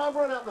field now. Tom,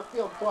 run out on the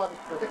field, Claude.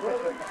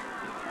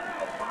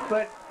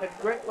 But,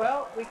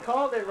 well, we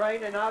called it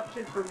right, an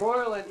option for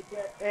Moreland,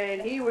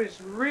 and he was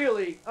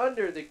really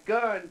under the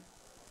gun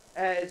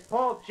as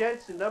Paul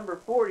Jensen, number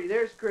 40.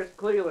 There's Chris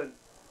Cleveland.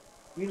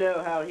 You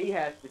know how he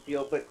has to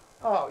feel, but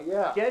oh,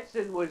 yeah.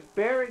 Jensen was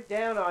bearing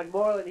down on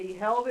Moreland. He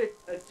held it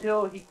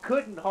until he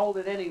couldn't hold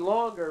it any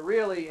longer,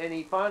 really, and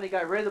he finally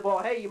got rid of the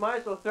ball. Hey, you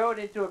might as well throw it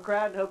into a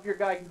crowd and hope your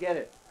guy can get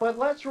it. But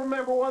let's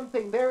remember one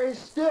thing. There is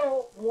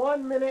still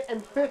 1 minute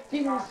and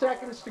 15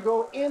 seconds to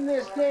go in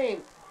this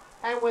game.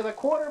 And with a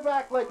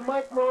quarterback like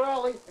Mike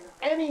Morelli,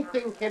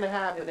 anything can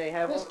happen.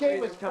 This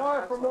game is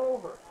far from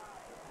over.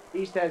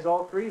 East has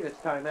all three of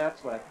its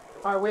timeouts left.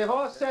 All right, we have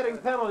offsetting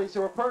penalties.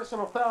 There were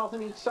personal fouls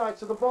on each side,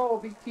 so the ball will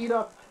be teed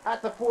up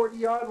at the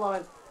 40-yard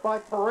line by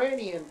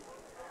Pettine.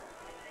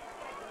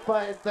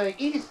 But at the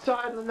east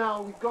side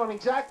now, we've gone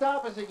exact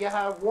opposite. You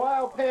have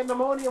wild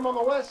pandemonium on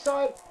the west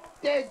side,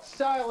 dead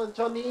silence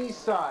on the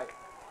east side.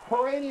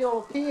 Pettine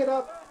will tee it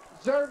up.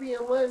 Zerby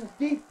and Lenz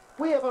deep.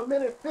 We have 1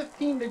 minute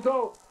 15 to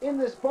go in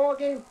this ball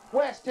game.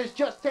 West has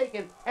just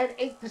taken an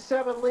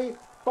 8-7 lead.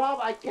 Bob,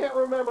 I can't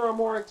remember a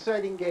more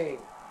exciting game.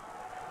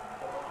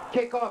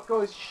 Kickoff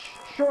goes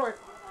short,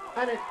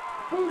 and it's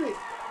booted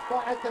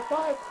at the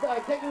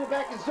 5, taking it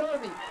back to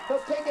Zerby. He'll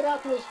take it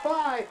out to his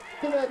 5,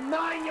 to the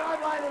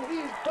 9-yard line, and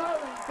he's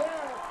buried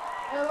there.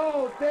 And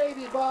oh,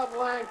 baby Bob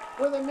Lang,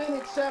 with 1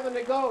 minute 7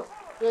 to go,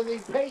 the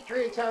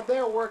Patriots have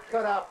their work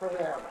cut out for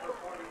them.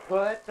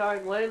 Well, that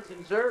time Lenz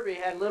and Zerby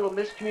had a little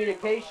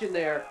miscommunication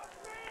there.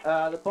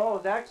 The ball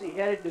was actually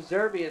headed to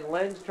Zerby, and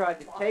Lenz tried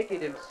to take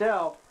it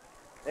himself,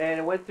 and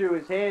it went through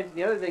his hands. And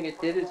the other thing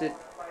it did is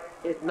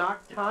it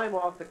knocked time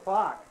off the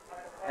clock.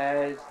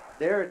 As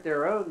they're at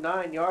their own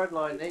 9-yard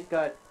line, they've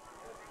got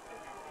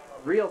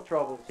real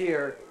troubles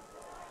here.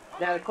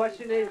 Now the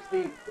question is,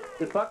 the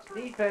Bucks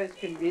defense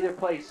can either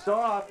play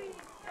soft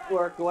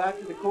or go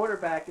after the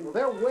quarterback. And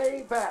they're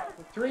way back.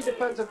 The 3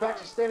 defensive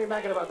backs are standing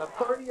back at about the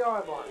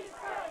 30-yard line.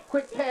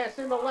 Quick pass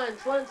into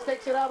Lenz. Lenz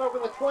takes it out over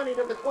the 20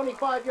 to the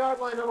 25-yard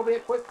line. It'll be a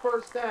quick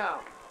first down.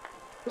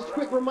 Just a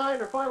quick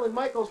reminder, finally,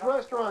 Michael's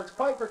Restaurants,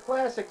 Piper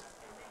Classics,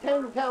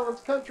 10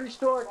 Talents Country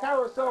Store,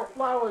 Carousel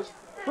Flowers,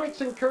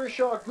 Fritz and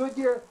Kershaw,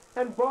 Goodyear,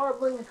 and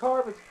Barbling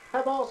Carpets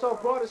have also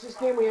brought us this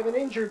game. We have an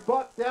injured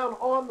Buck down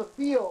on the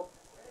field.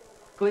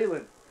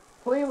 Cleveland.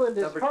 Cleveland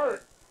is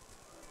hurt.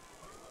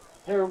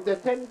 They're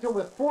attending to him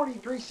with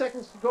 43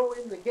 seconds to go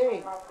in the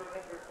game.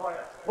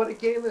 What a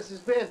game this has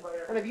been.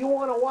 And if you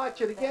want to watch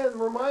it again,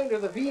 reminder,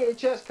 the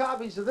VHS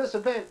copies of this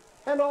event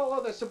and all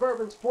other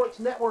Suburban Sports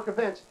Network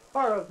events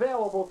are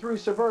available through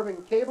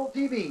Suburban Cable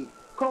TV.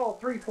 Call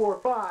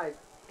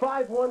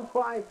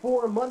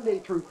 345-5154 Monday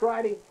through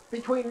Friday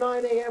between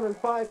 9 a.m. and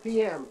 5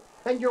 p.m.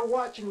 And you're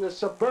watching the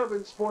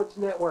Suburban Sports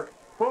Network,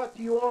 brought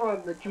to you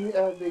on the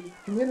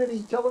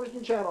community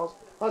television channels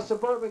of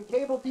Suburban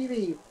Cable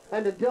TV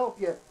and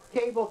Adelphia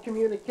Cable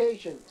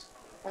Communications.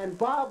 And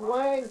Bob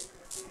Lang,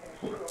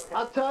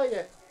 I'll tell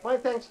you, my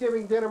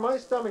Thanksgiving dinner, my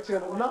stomach's in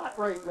a knot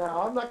right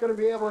now. I'm not going to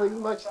be able to eat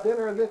much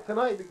dinner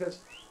tonight because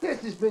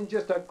this has been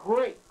just a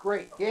great,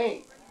 great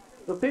game.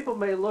 Well, people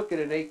may look at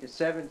an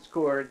 8-7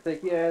 score and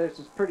think, yeah, this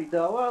is pretty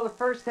dull. Well, the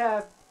first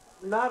half,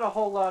 not a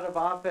whole lot of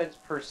offense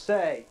per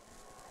se.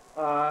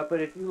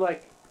 But if you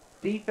like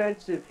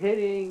defensive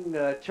hitting,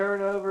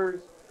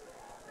 turnovers,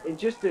 and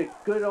just a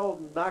good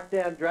old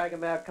knockdown, drag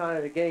 'em out kind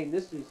of a game,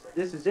 this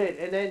is it.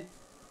 And then,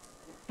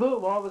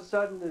 boom, all of a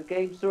sudden the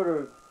game's sort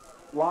of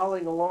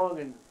lolling along,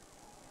 and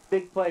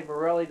big play,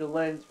 Morelli to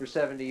Lenz for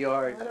 70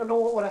 yards. I don't know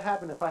what would have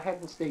happened if I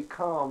hadn't stayed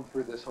calm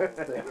through this whole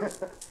thing.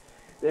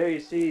 There you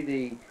see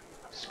the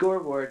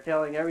scoreboard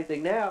telling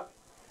everything. Now,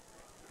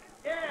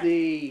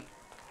 the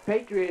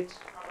Patriots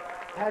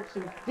had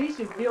some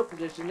decent field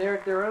position. They're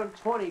at their own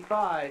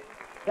 25.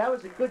 That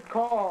was a good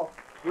call,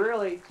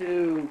 really,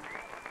 to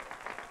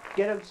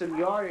get them some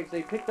yardage.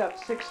 They picked up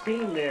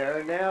 16 there,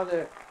 and now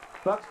the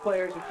Bucks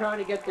players are trying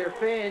to get their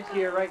fans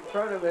here right in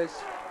front of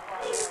us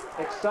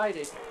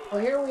excited.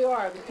 Well, here we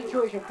are, the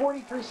situation,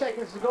 43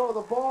 seconds to go.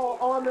 The ball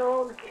on their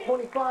own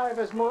 25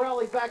 as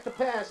Morelli back to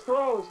pass,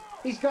 throws.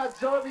 He's got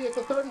Zerby at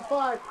the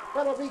 35.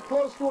 That'll be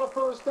close to a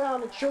first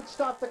down. It should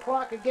stop the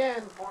clock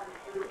again.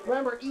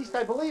 Remember, East,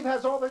 I believe,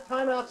 has all their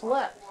timeouts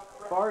left.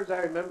 As far as I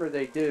remember,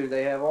 they do.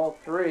 They have all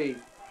 3.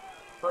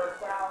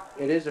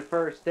 It is a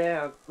first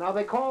down. Now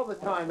they call the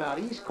timeout.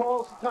 East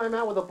calls the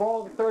timeout with the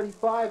ball at the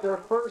 35, their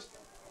first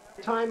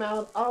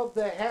timeout of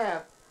the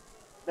half.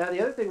 Now,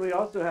 the other thing we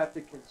also have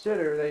to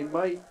consider, they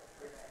might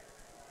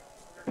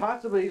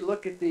possibly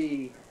look at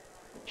the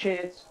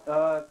chance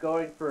of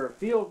going for a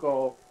field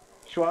goal.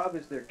 Schwab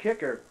is their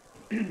kicker.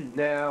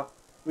 Now,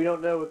 we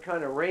don't know what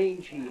kind of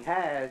range he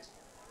has,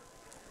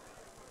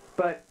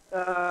 but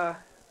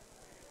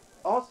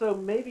also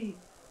maybe,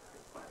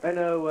 I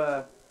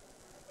know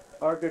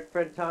our good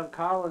friend Tom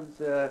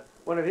Collins,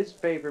 one of his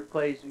favorite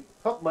plays,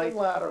 hook and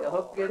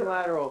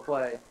lateral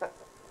play.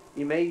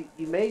 You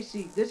may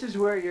see, this is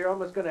where you're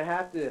almost going to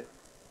have to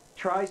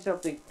try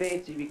something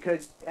fancy,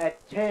 because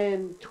at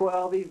 10,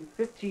 12, even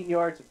 15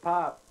 yards of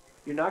pop,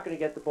 you're not going to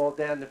get the ball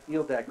down the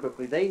field that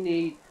quickly. They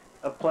need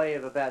a play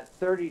of about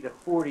 30 to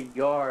 40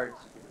 yards.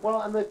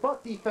 Well, and the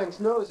Buck defense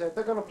knows that.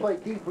 They're going to play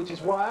deep, which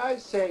is why I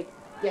say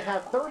you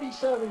have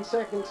 37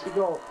 seconds to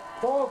go.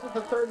 Ball's at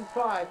the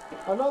 35.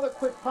 Another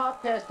quick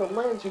pop pass to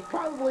Lenz, who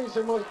probably is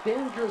their most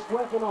dangerous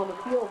weapon on the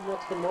field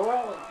next to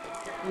Morelli.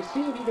 You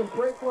see if you can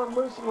break one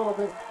loose a little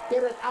bit,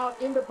 get it out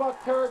into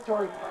Buck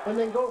territory, and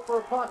then go for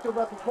a pop to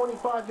about the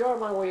 25-yard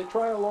line where you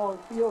try a long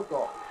field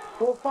goal.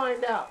 We'll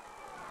find out.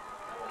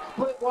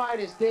 Split wide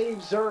is Dave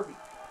Zerbe.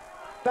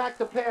 Back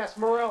to pass,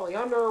 Morelli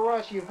under a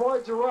rush. He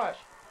avoids a rush.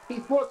 He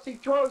flips, he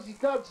throws, he's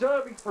got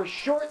Zerbe for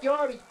short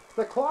yardage.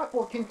 The clock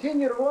will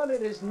continue to run.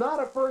 It is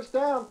not a first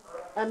down.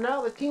 And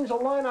now the teams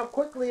will line up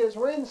quickly as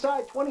we're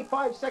inside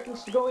 25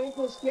 seconds to go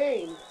into this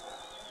game.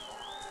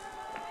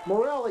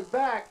 Morelli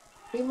back.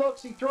 He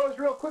looks, he throws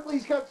real quickly.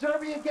 He's got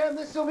Zerbe again.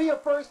 This will be a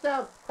first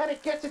down. And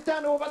it gets it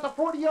down to about the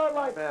 40-yard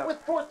line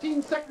with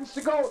 14 seconds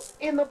to go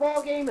in the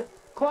ball game.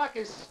 Clock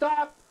is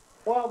stopped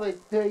while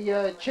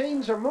the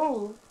chains are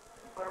moved.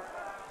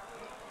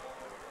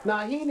 Now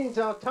he needs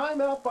a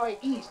timeout by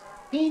East.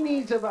 He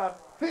needs about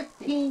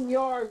 15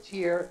 yards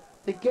here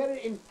to get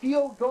it in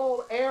field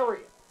goal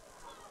area.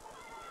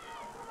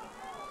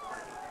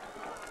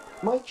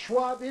 Mike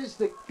Schwab is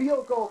the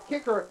field goal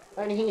kicker,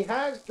 and he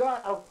has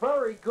got a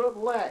very good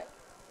leg.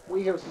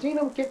 We have seen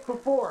him kick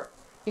before.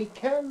 He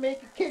can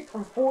make a kick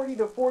from 40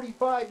 to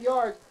 45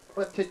 yards,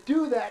 but to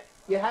do that,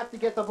 you have to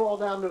get the ball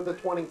down to the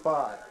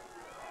 25.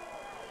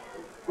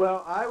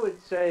 Well, I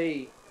would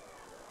say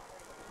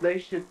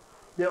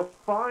they'll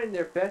find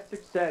their best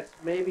success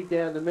maybe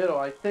down the middle.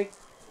 I think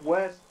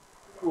West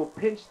will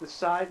pinch the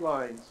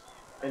sidelines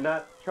and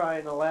not try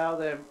and allow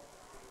them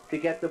to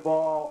get the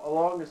ball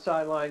along the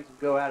sidelines and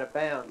go out of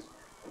bounds.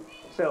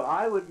 So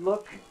I would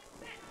look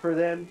for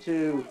them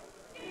to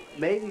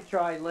maybe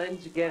try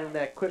Lenz again in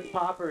that quick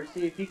popper,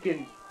 see if he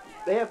can.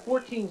 They have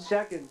 14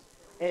 seconds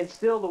and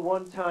still the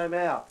one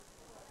timeout.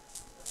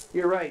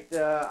 You're right.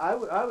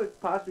 I would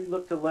possibly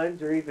look to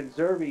Lenz or even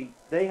Zerbe.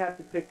 They have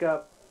to pick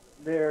up.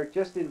 They're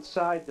just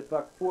inside the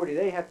Buck 40.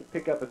 They have to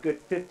pick up a good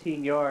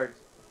 15 yards.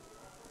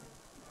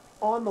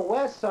 On the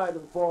west side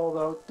of the ball,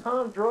 though,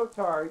 Tom Drotar,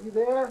 are you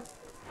there?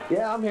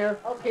 Yeah, I'm here.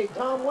 Okay,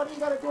 Tom, what do you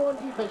got to do on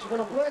defense? You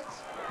going to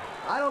blitz?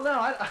 I don't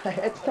know.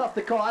 It's tough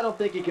to call. I don't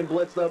think he can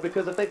blitz, though,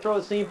 because if they throw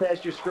a seam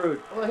pass, you're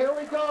screwed. Well, here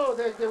we go.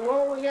 They're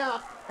rolling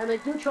out, and they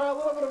do try a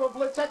little bit of a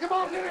blitz. Second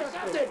ball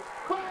intercepted.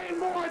 Brian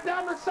Moore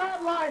down the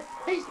sideline.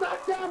 He's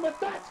knocked down, but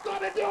that's going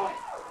to do it.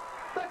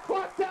 The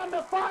clock down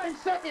to 5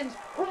 seconds.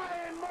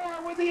 Brian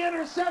Moore with the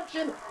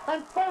interception.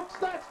 And, folks,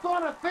 that's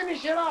going to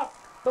finish it up.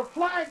 The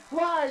flag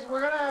flies.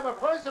 We're going to have a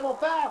personal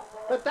foul,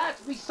 but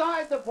that's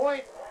beside the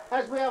point,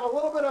 as we have a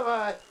little bit of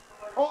an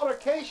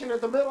altercation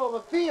at the middle of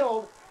the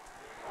field.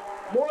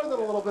 More than a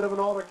little bit of an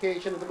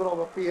altercation at the middle of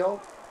the field.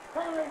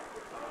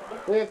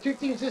 We have two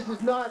teams. This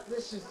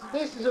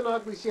is an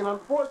ugly scene.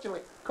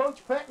 Unfortunately,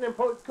 Coach Pettine and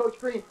Coach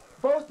Green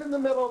both in the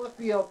middle of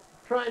the field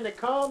trying to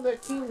calm their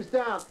teams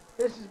down.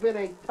 This has been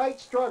a tight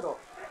struggle.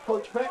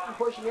 Coach Pettine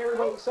pushing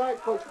everybody aside.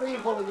 Coach Green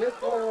pulling this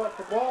player off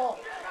the ball.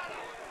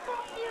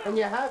 And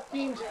you have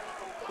teams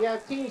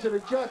that are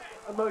just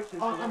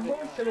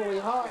emotionally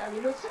high. I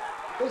mean, this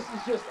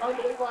is just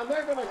unbelievable. And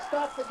they're going to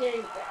stop the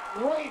game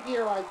right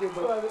here, I do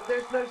believe. Well,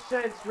 there's no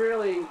sense,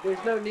 really.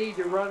 There's no need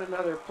to run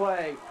another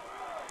play,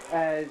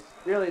 as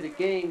really the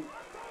game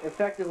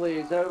effectively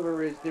is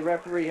over, as the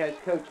referee has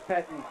Coach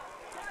Pettine.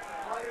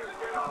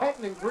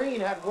 Pettine and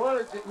Green had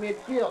words at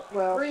midfield.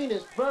 Well, Green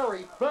is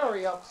very,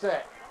 very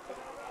upset.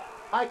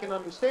 I can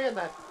understand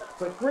that.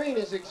 But Green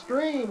is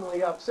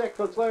extremely upset.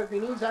 Coach Larry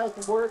Green, he's out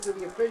the words of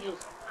the officials.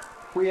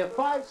 We have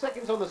 5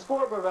 seconds on the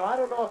scoreboard, but I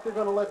don't know if they're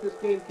going to let this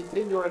game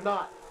continue or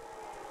not.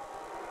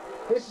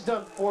 This is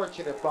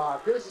unfortunate,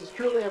 Bob. This is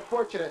truly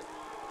unfortunate.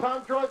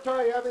 Tom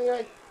Drotar, you have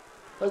anything?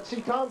 Let's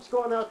see, Tom's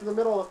going out to the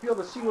middle of the field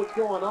to see what's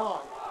going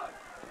on.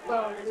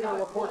 Well,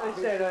 like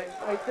I said,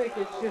 I think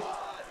it's just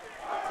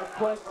a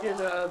question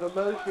of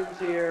emotions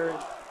here.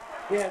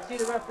 Yeah, see,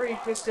 the referee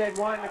just said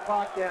wind the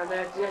clock down.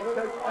 That's it.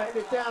 Wind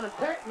it down. And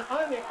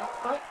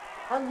Pettine,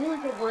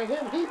 unusual for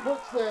him, he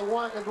puts the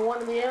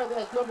one in the air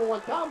that's number one.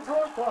 Tom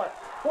Drotar,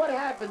 what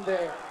happened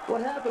there?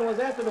 What happened was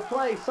after the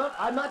play,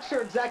 I'm not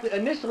sure exactly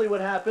initially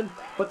what happened,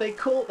 but they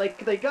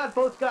got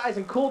both guys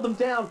and cooled them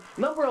down.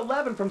 Number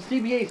 11 from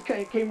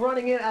CBA came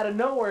running in out of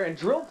nowhere and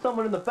drilled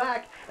someone in the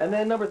back, and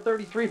then number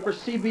 33 for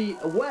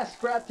CB West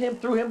grabbed him,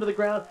 threw him to the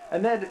ground,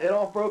 and then it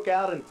all broke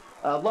out, and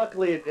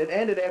Luckily, it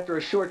ended after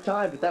a short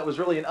time, but that was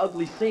really an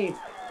ugly scene.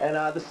 And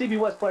the CB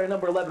West player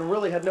number 11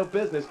 really had no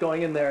business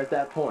going in there at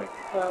that point.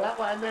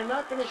 And they're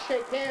not going to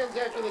shake hands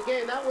after the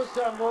game. That was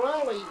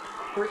Morelli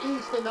for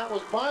Easton. That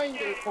was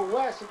Binder for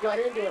West who got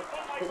into it.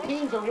 The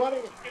teams are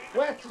running.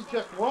 West is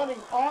just running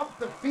off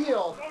the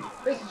field.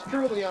 This is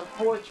truly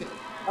unfortunate.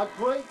 A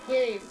great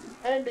game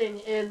ending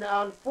in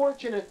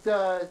unfortunate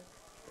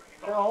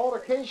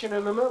altercation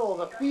in the middle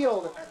of the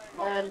field.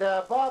 And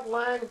Bob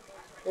Lang,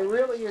 it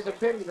really is a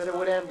pity that it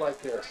would end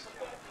like this.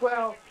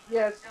 Well,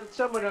 yes, it's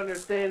somewhat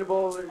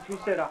understandable. As you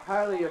said, a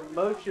highly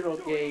emotional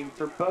game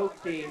for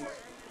both teams.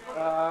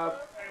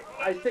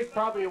 I think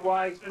probably a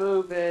wise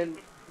move, and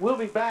we'll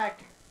be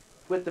back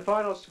with the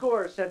final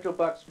score. Central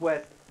Bucks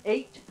West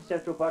 8,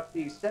 Central Bucks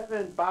East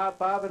 7. Bob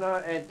and I,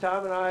 and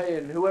Tom and I,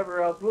 and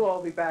whoever else, we'll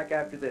all be back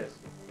after this.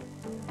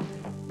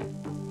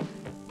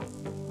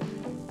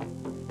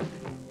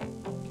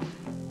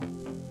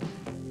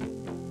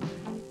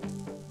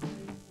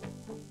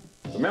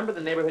 Remember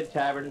the neighborhood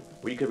tavern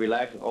where you could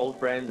relax with old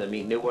friends and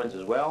meet new ones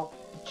as well?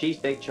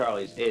 Cheesesteak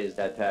Charlie's is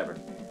that tavern.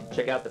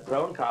 Check out the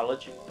Pro and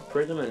College,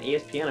 Prism and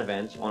ESPN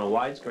events on a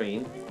wide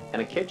screen,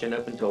 and a kitchen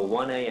open till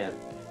 1 a.m.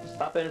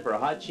 Stop in for a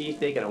hot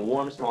cheesesteak and a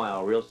warm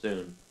smile real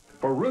soon.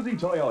 For Ruzi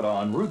Toyota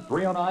on Route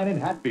 309 in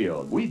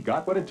Hatfield, we've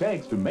got what it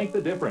takes to make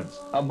the difference.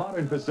 A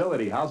modern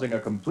facility housing a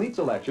complete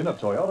selection of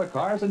Toyota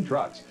cars and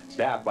trucks,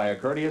 staffed by a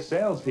courteous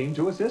sales team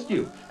to assist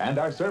you, and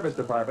our service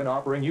department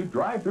offering you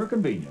drive-through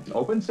convenience,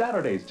 open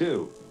Saturdays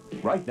too.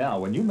 Right now,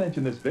 when you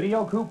mention this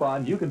video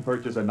coupon, you can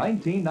purchase a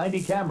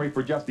 1990 Camry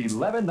for just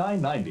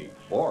 $11,990,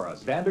 or a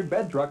standard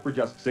bed truck for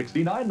just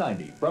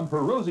 $69.90 from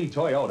Peruzzi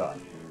Toyota.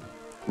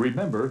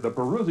 Remember, the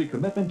Peruzzi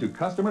commitment to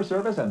customer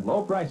service and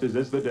low prices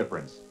is the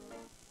difference.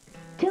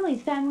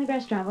 Tilly's Family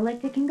Restaurant would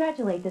like to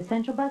congratulate the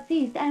Central Bucks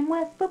East and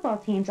West football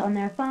teams on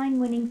their fine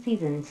winning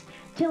seasons.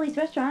 Tilly's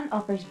Restaurant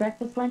offers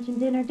breakfast, lunch, and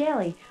dinner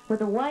daily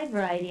with a wide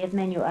variety of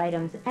menu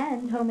items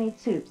and homemade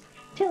soups.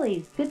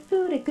 Tilly's, good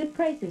food at good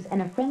prices and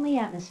a friendly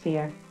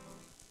atmosphere.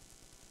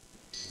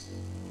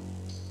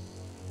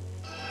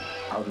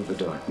 Out of the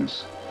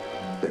darkness,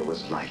 there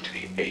was light,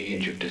 the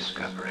age of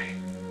discovery.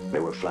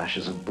 There were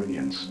flashes of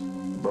brilliance,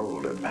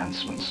 bold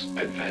advancements.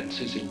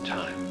 Advances in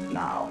time.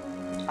 Now,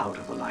 out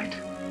of the light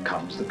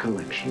comes the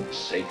collection.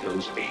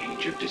 Seiko's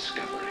Age of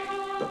Discovery.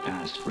 The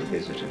past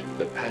revisited.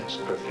 The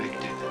past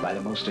perfected. By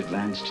the most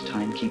advanced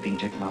timekeeping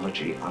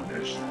technology on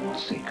Earth.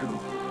 Seiko,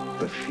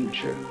 the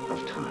future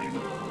of time.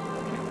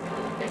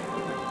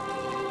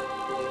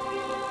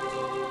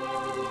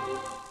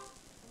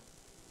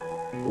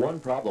 One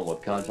problem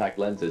with contact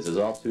lenses is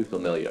all too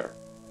familiar,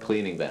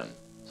 cleaning them.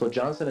 So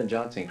Johnson &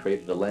 Johnson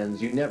created a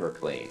lens you never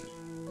clean.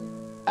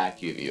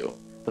 AccuView,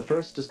 the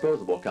first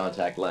disposable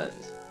contact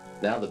lens.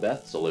 Now the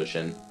best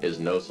solution is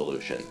no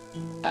solution.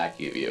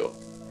 AccuView.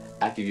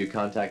 AccuView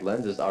contact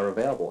lenses are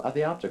available at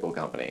the optical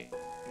company.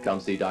 Come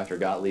see Dr.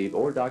 Gottlieb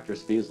or Dr.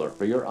 Spiesler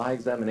for your eye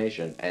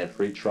examination and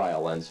free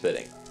trial lens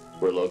fitting.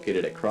 We're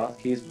located at Cross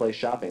Keys Place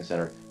Shopping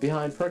Center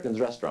behind Perkins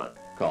Restaurant.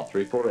 Call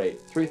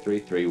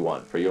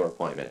 348-3331 for your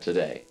appointment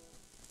today.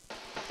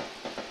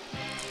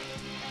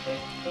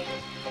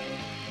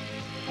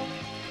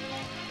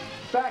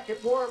 Back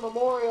at War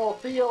Memorial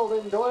Field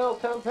in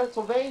Doylestown,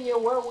 Pennsylvania,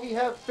 where we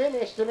have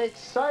finished an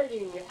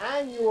exciting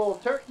annual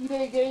Turkey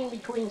Day game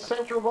between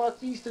Central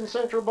Bucks East and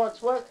Central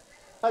Bucks West.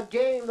 A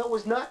game that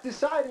was not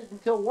decided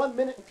until 1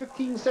 minute and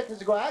 15 seconds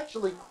to go.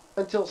 Actually,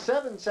 until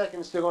 7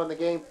 seconds to go in the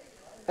game.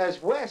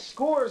 As West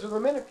scores with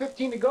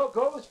 1:15 to go,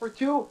 goes for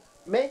two,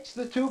 makes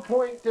the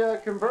two-point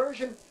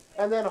conversion,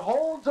 and then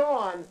holds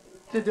on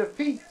to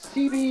defeat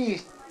CB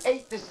East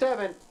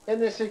 8-7 in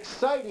this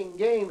exciting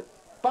game.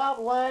 Bob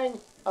Lang,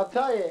 I'll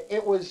tell you,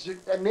 it was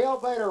a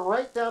nail-biter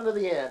right down to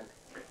the end.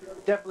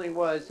 Definitely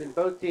was, and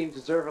both teams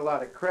deserve a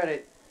lot of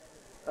credit.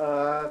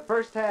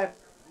 First half,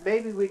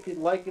 maybe we could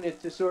liken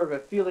it to sort of a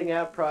feeling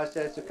out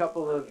process, a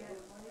couple of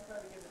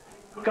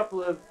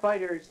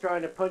fighters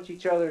trying to punch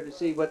each other to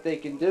see what they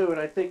can do, and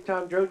I think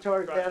Tom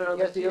Drotar's down on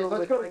the field.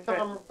 Let's go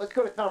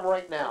to Tom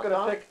right now.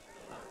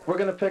 We're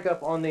going to pick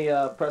up on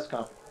the press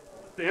conference.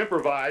 They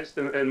improvised,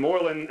 and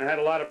Moreland had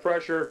a lot of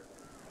pressure.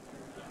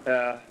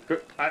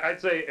 I'd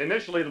say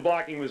initially the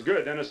blocking was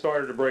good, then it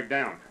started to break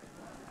down.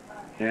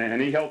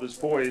 And he held his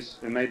poise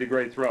and made the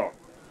great throw.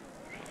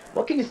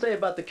 What can you say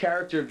about the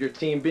character of your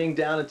team being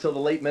down until the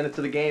late minutes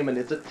of the game? And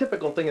it's a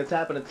typical thing that's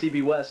happened at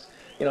CB West,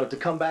 you know, to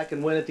come back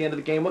and win at the end of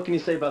the game. What can you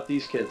say about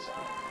these kids?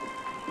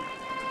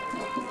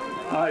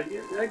 I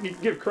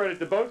give credit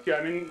to both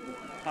guys. I mean,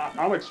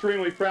 I'm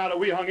extremely proud that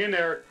we hung in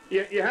there.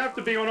 You have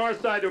to be on our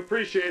side to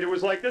appreciate it. It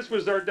was like this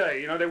was their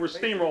day. You know, they were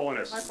steamrolling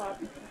us.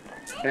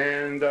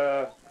 And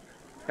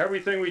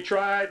everything we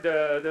tried,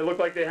 they looked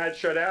like they had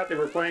shut out. They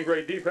were playing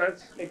great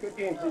defense. Good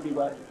game, CB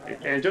West.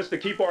 And just to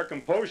keep our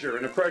composure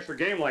in a pressure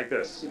game like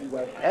this.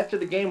 After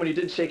the game, when you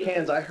did shake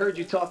hands, I heard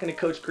you talking to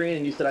Coach Green,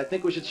 and you said, I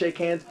think we should shake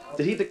hands.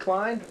 Did he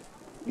decline?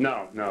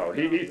 No, no.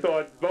 He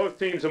thought both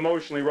teams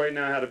emotionally right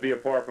now had to be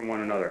apart from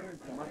one another.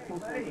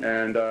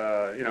 And,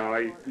 you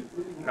know,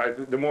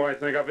 the more I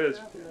think of it,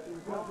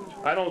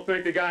 I don't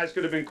think the guys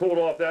could have been cooled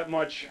off that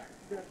much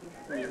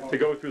to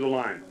go through the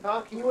line.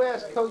 Tom, can you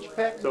ask Coach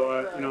Pettine?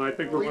 So, you know, I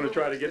think we're going to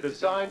try to get this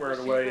squared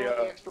away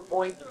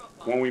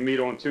when we meet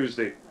on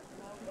Tuesday.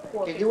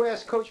 Can you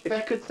ask Coach Pettine?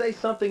 If you could say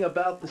something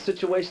about the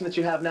situation that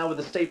you have now with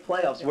the state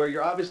playoffs, where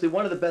you're obviously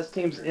one of the best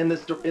teams in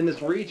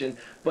this region,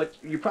 but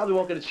you probably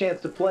won't get a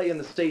chance to play in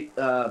the state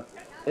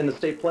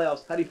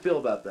playoffs. How do you feel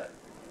about that?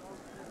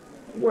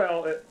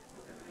 Well,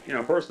 you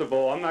know, first of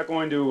all, I'm not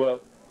going to.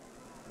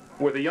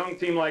 With a young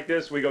team like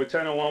this, we go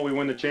 10-1, we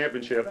win the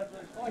championship.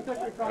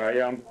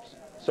 Yeah, I'm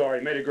sorry,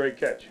 made a great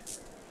catch.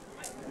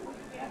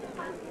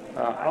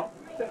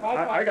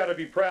 I got to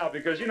be proud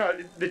because, you know,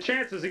 the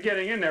chances of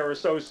getting in there are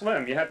so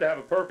slim. You have to have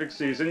a perfect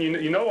season.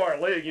 You know our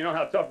league. You know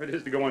how tough it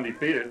is to go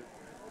undefeated.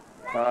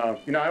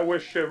 You know, I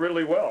wish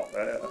really well.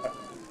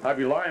 I'd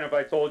be lying if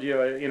I told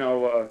you, you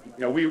know,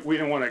 we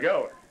didn't want to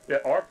go.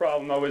 Our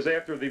problem, though, is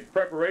after the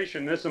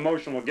preparation, this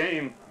emotional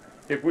game,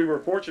 if we were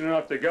fortunate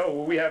enough to go,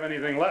 will we have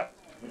anything left?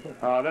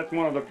 That's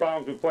one of the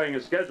problems with playing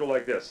a schedule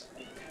like this.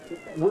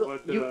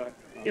 But, you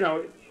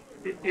know,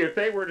 if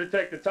they were to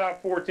take the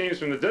top 4 teams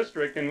from the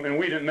district and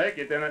we didn't make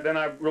it, then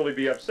I'd really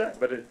be upset.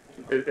 But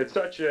it's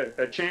such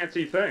a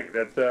chancy thing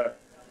that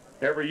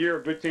every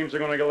year good teams are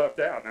going to get left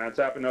out, and it's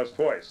happened to us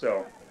twice.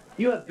 So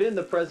you have been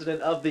the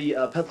president of the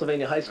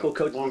Pennsylvania High School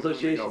Coaches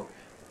Association.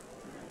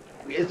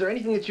 Is there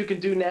anything that you can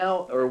do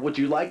now, or would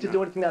you like to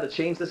do anything now to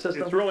change the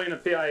system? It's really in the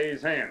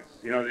PIA's hands.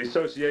 You know, the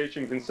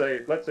association can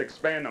say, let's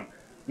expand them.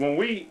 When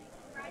we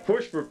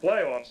pushed for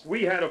playoffs,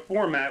 we had a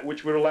format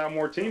which would allow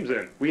more teams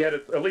in. We had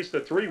at least a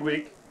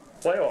 3-week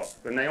playoff,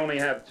 and they only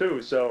have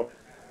 2. So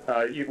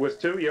with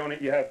 2,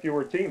 you have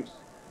fewer teams.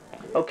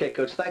 Okay,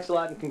 Coach. Thanks a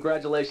lot, and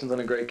congratulations on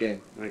a great game.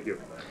 Thank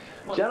you.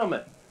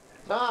 Gentlemen.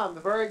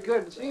 Tom, very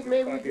good. See,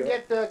 maybe we can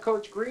get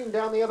Coach Green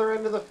down the other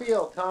end of the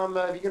field. Tom,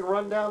 if you can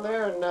run down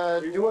there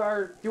and do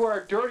our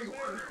dirty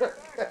work.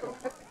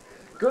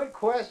 Good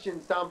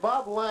questions, Tom.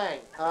 Bob Lang,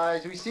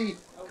 as we see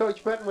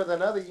Coach Pettine with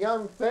another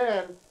young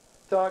fan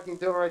talking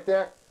to him right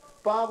there.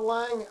 Bob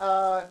Lang,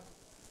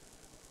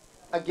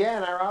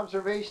 again, our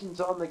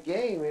observations on the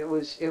game, it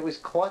was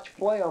clutch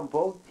play on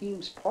both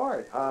teams'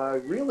 part.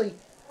 Really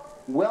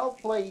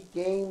well-played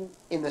game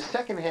in the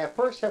second half.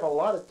 First half, a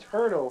lot of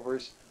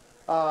turnovers.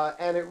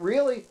 And it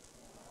really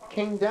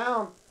came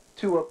down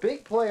to a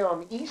big play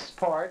on East's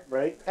part,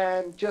 right,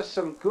 and just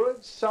some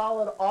good,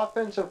 solid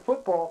offensive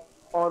football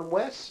on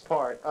West's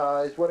part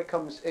is what it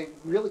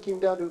really came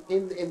down to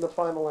in the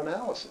final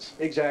analysis.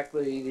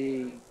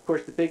 Exactly. Of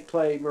course, the big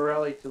play,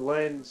 Morelli to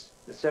Lenz,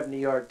 the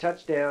 70-yard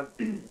touchdown,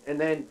 and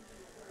then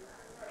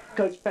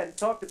Coach Pettine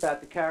talked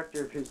about the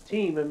character of his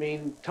team. I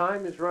mean,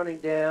 time is running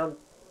down.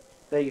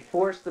 They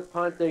force the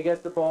punt. They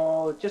get the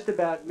ball just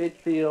about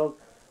midfield.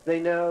 They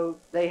know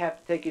they have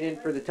to take it in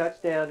for the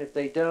touchdown. If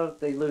they don't,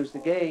 they lose the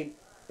game.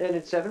 And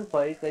in 7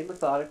 plays, they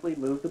methodically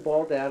move the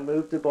ball down,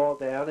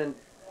 and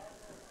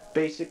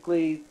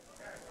basically,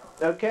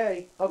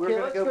 okay, we're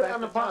going to go back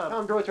on to the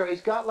Tom. Deutscher.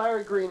 He's got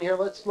Larry Green here.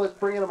 Let's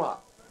bring him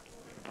up.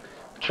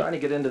 Trying to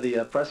get into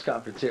the press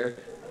conference here.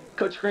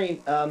 Coach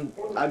Green,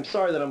 I'm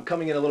sorry that I'm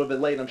coming in a little bit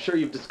late. I'm sure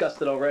you've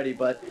discussed it already,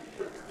 but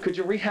could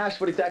you rehash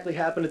what exactly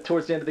happened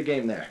towards the end of the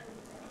game there?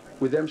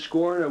 With them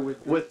scoring, or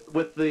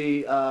with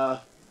the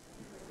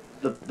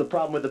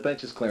problem with the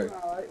benches clearing?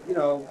 You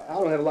know, I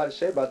don't have a lot to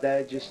say about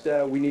that. Just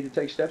we need to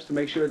take steps to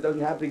make sure it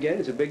doesn't happen again.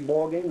 It's a big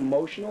ball game,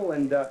 emotional,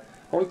 and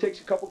only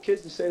takes a couple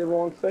kids to say the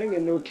wrong thing,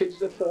 and there were kids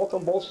that fault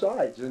on both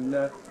sides. And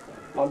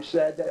I'm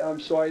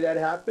sorry that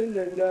happened,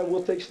 and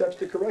we'll take steps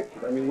to correct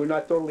it. I mean, we're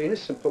not totally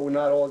innocent, but we're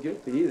not all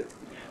guilty either.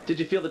 Did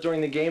you feel that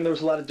during the game there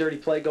was a lot of dirty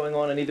play going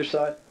on either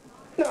side?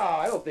 No,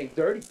 I don't think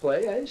dirty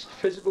play. It's a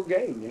physical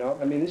game, you know.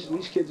 I mean,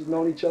 these kids have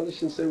known each other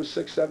since they were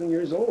 6, 7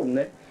 years old,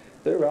 and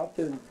they're out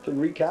to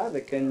wreak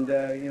havoc and,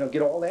 you know,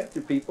 get all after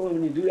people. And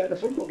when you do that in a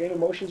football game,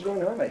 emotions run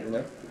high, you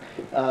know.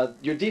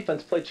 Your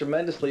defense played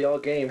tremendously all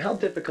game. How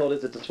difficult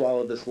is it to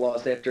swallow this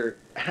loss after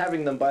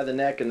having them by the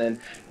neck and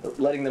then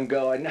letting them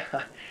go? I know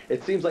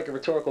it seems like a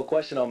rhetorical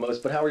question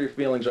almost, but how are your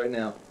feelings right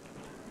now?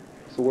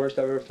 It's the worst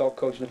I've ever felt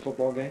coaching a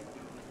football game.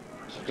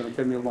 It's going to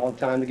take me a long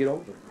time to get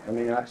over it. I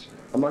mean,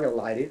 I'm not going to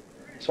lie to you.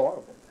 It's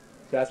horrible.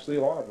 It's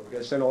absolutely horrible. We're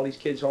going to send all these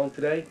kids home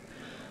today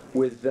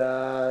with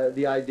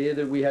the idea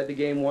that we had the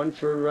game won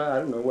for, I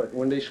don't know,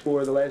 when they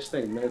score the last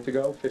thing, a minute to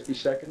go, 50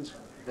 seconds.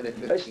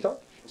 That's tough.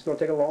 It's going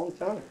to take a long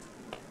time.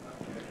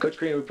 Coach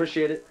Green, we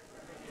appreciate it.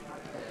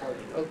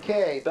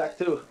 Okay. Back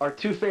to our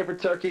 2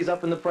 favorite turkeys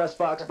up in the press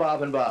box,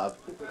 Bob and Bob.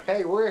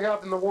 Hey, we're here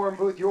up in the warm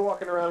booth. You're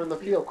walking around in the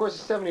field. Of course,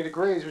 it's 70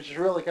 degrees, which is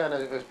really kind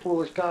of a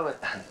foolish comment.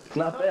 It's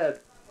not bad.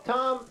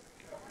 Tom,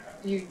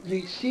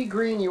 you see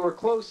Green. You were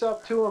close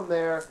up to him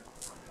there.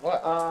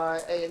 What?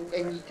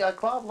 And you got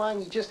Bob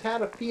Lang. You just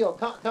had a feel.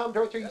 Tom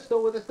Deutscher, are you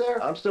still with us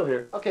there? I'm still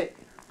here. Okay.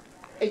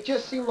 It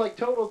just seemed like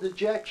total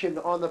dejection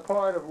on the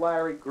part of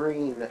Larry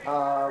Green.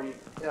 You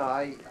know,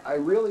 I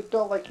really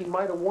felt like he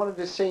might have wanted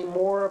to say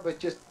more, but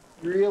just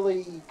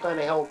really kind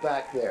of held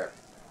back there.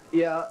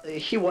 Yeah,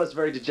 he was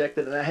very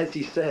dejected, and as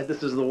he said,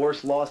 this is the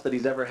worst loss that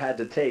he's ever had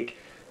to take.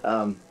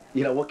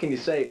 You know, what can you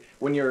say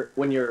when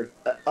you're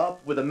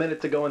up with a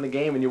minute to go in the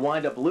game and you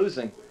wind up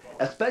losing,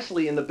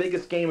 especially in the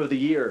biggest game of the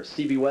year,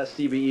 CB West,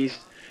 CB East.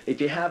 If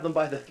you have them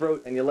by the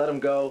throat and you let them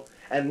go,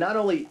 and not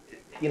only,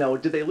 you know,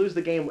 did they lose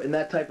the game in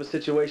that type of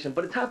situation,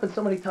 but it's happened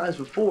so many times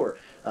before.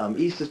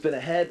 East has been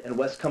ahead and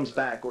West comes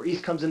back, or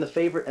East comes in the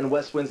favorite and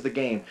West wins the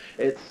game.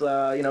 It's,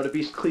 you know, to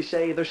be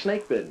cliche, they're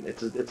snake bitten.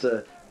 It's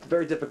a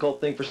very difficult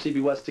thing for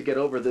CB West to get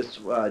over this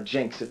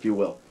jinx, if you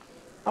will.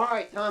 All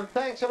right, Tom,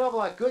 thanks an awful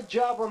lot. Good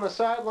job on the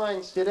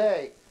sidelines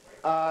today.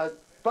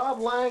 Bob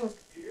Lang,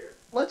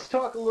 let's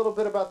talk a little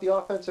bit about the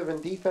offensive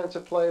and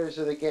defensive players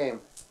of the game.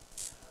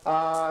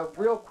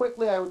 Real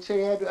quickly, I would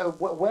say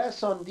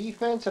Wes on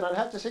defense, and I'd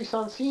have to say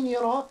Sonsini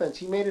on offense.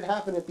 He made it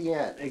happen at the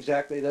end.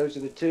 Exactly. Those are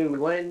the two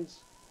wins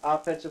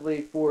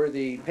offensively for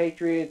the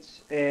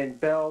Patriots and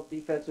Bell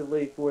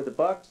defensively for the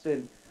Bucks.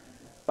 And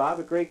Bob,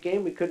 a great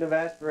game. We couldn't have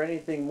asked for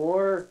anything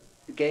more.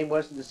 The game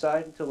wasn't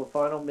decided until the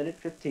final minute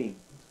 15.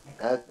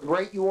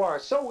 Great you are.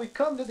 So we've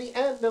come to the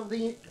end of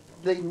the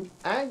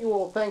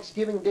annual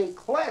Thanksgiving Day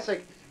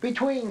Classic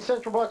between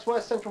Central Bucks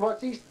West, Central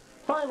Bucks East.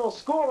 Final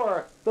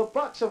score, the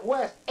Bucks of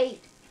West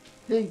 8,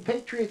 the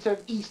Patriots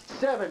of East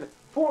 7.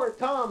 For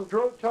Tom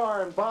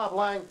Drotar and Bob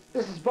Lang,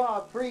 this is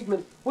Bob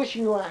Friedman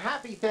wishing you a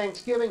happy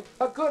Thanksgiving,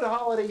 a good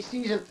holiday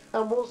season,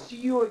 and we'll see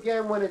you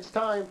again when it's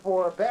time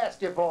for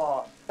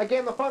basketball.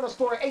 Again, the final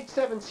score,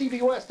 8-7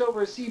 CB West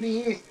over CB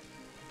East.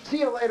 See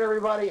you later,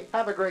 everybody.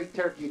 Have a great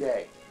Turkey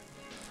Day.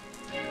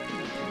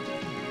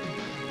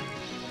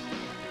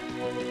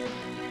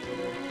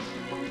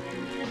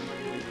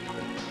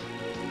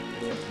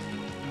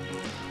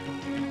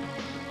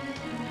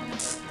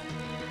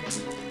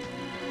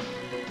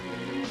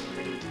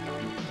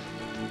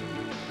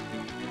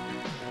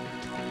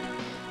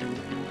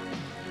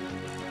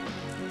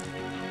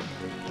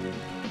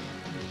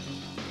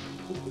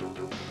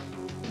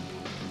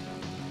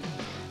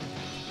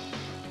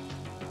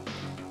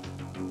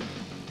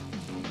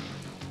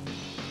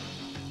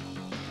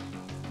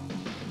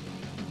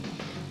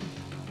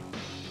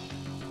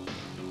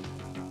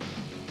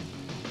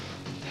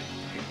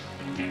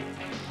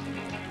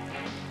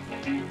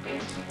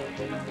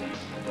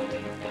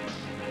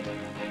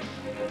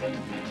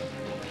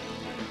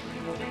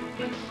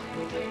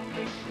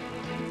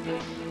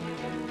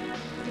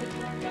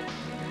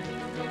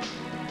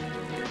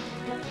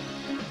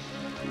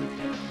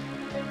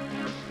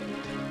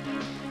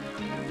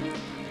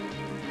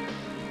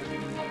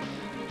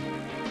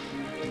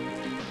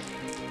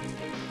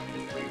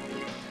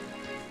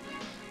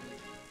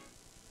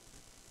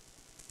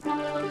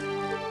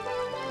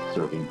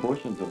 Serving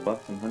portions of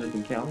Bucks and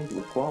Hunterdon counties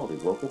with quality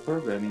local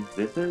programming,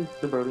 this is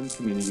Suburban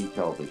Community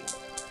Television.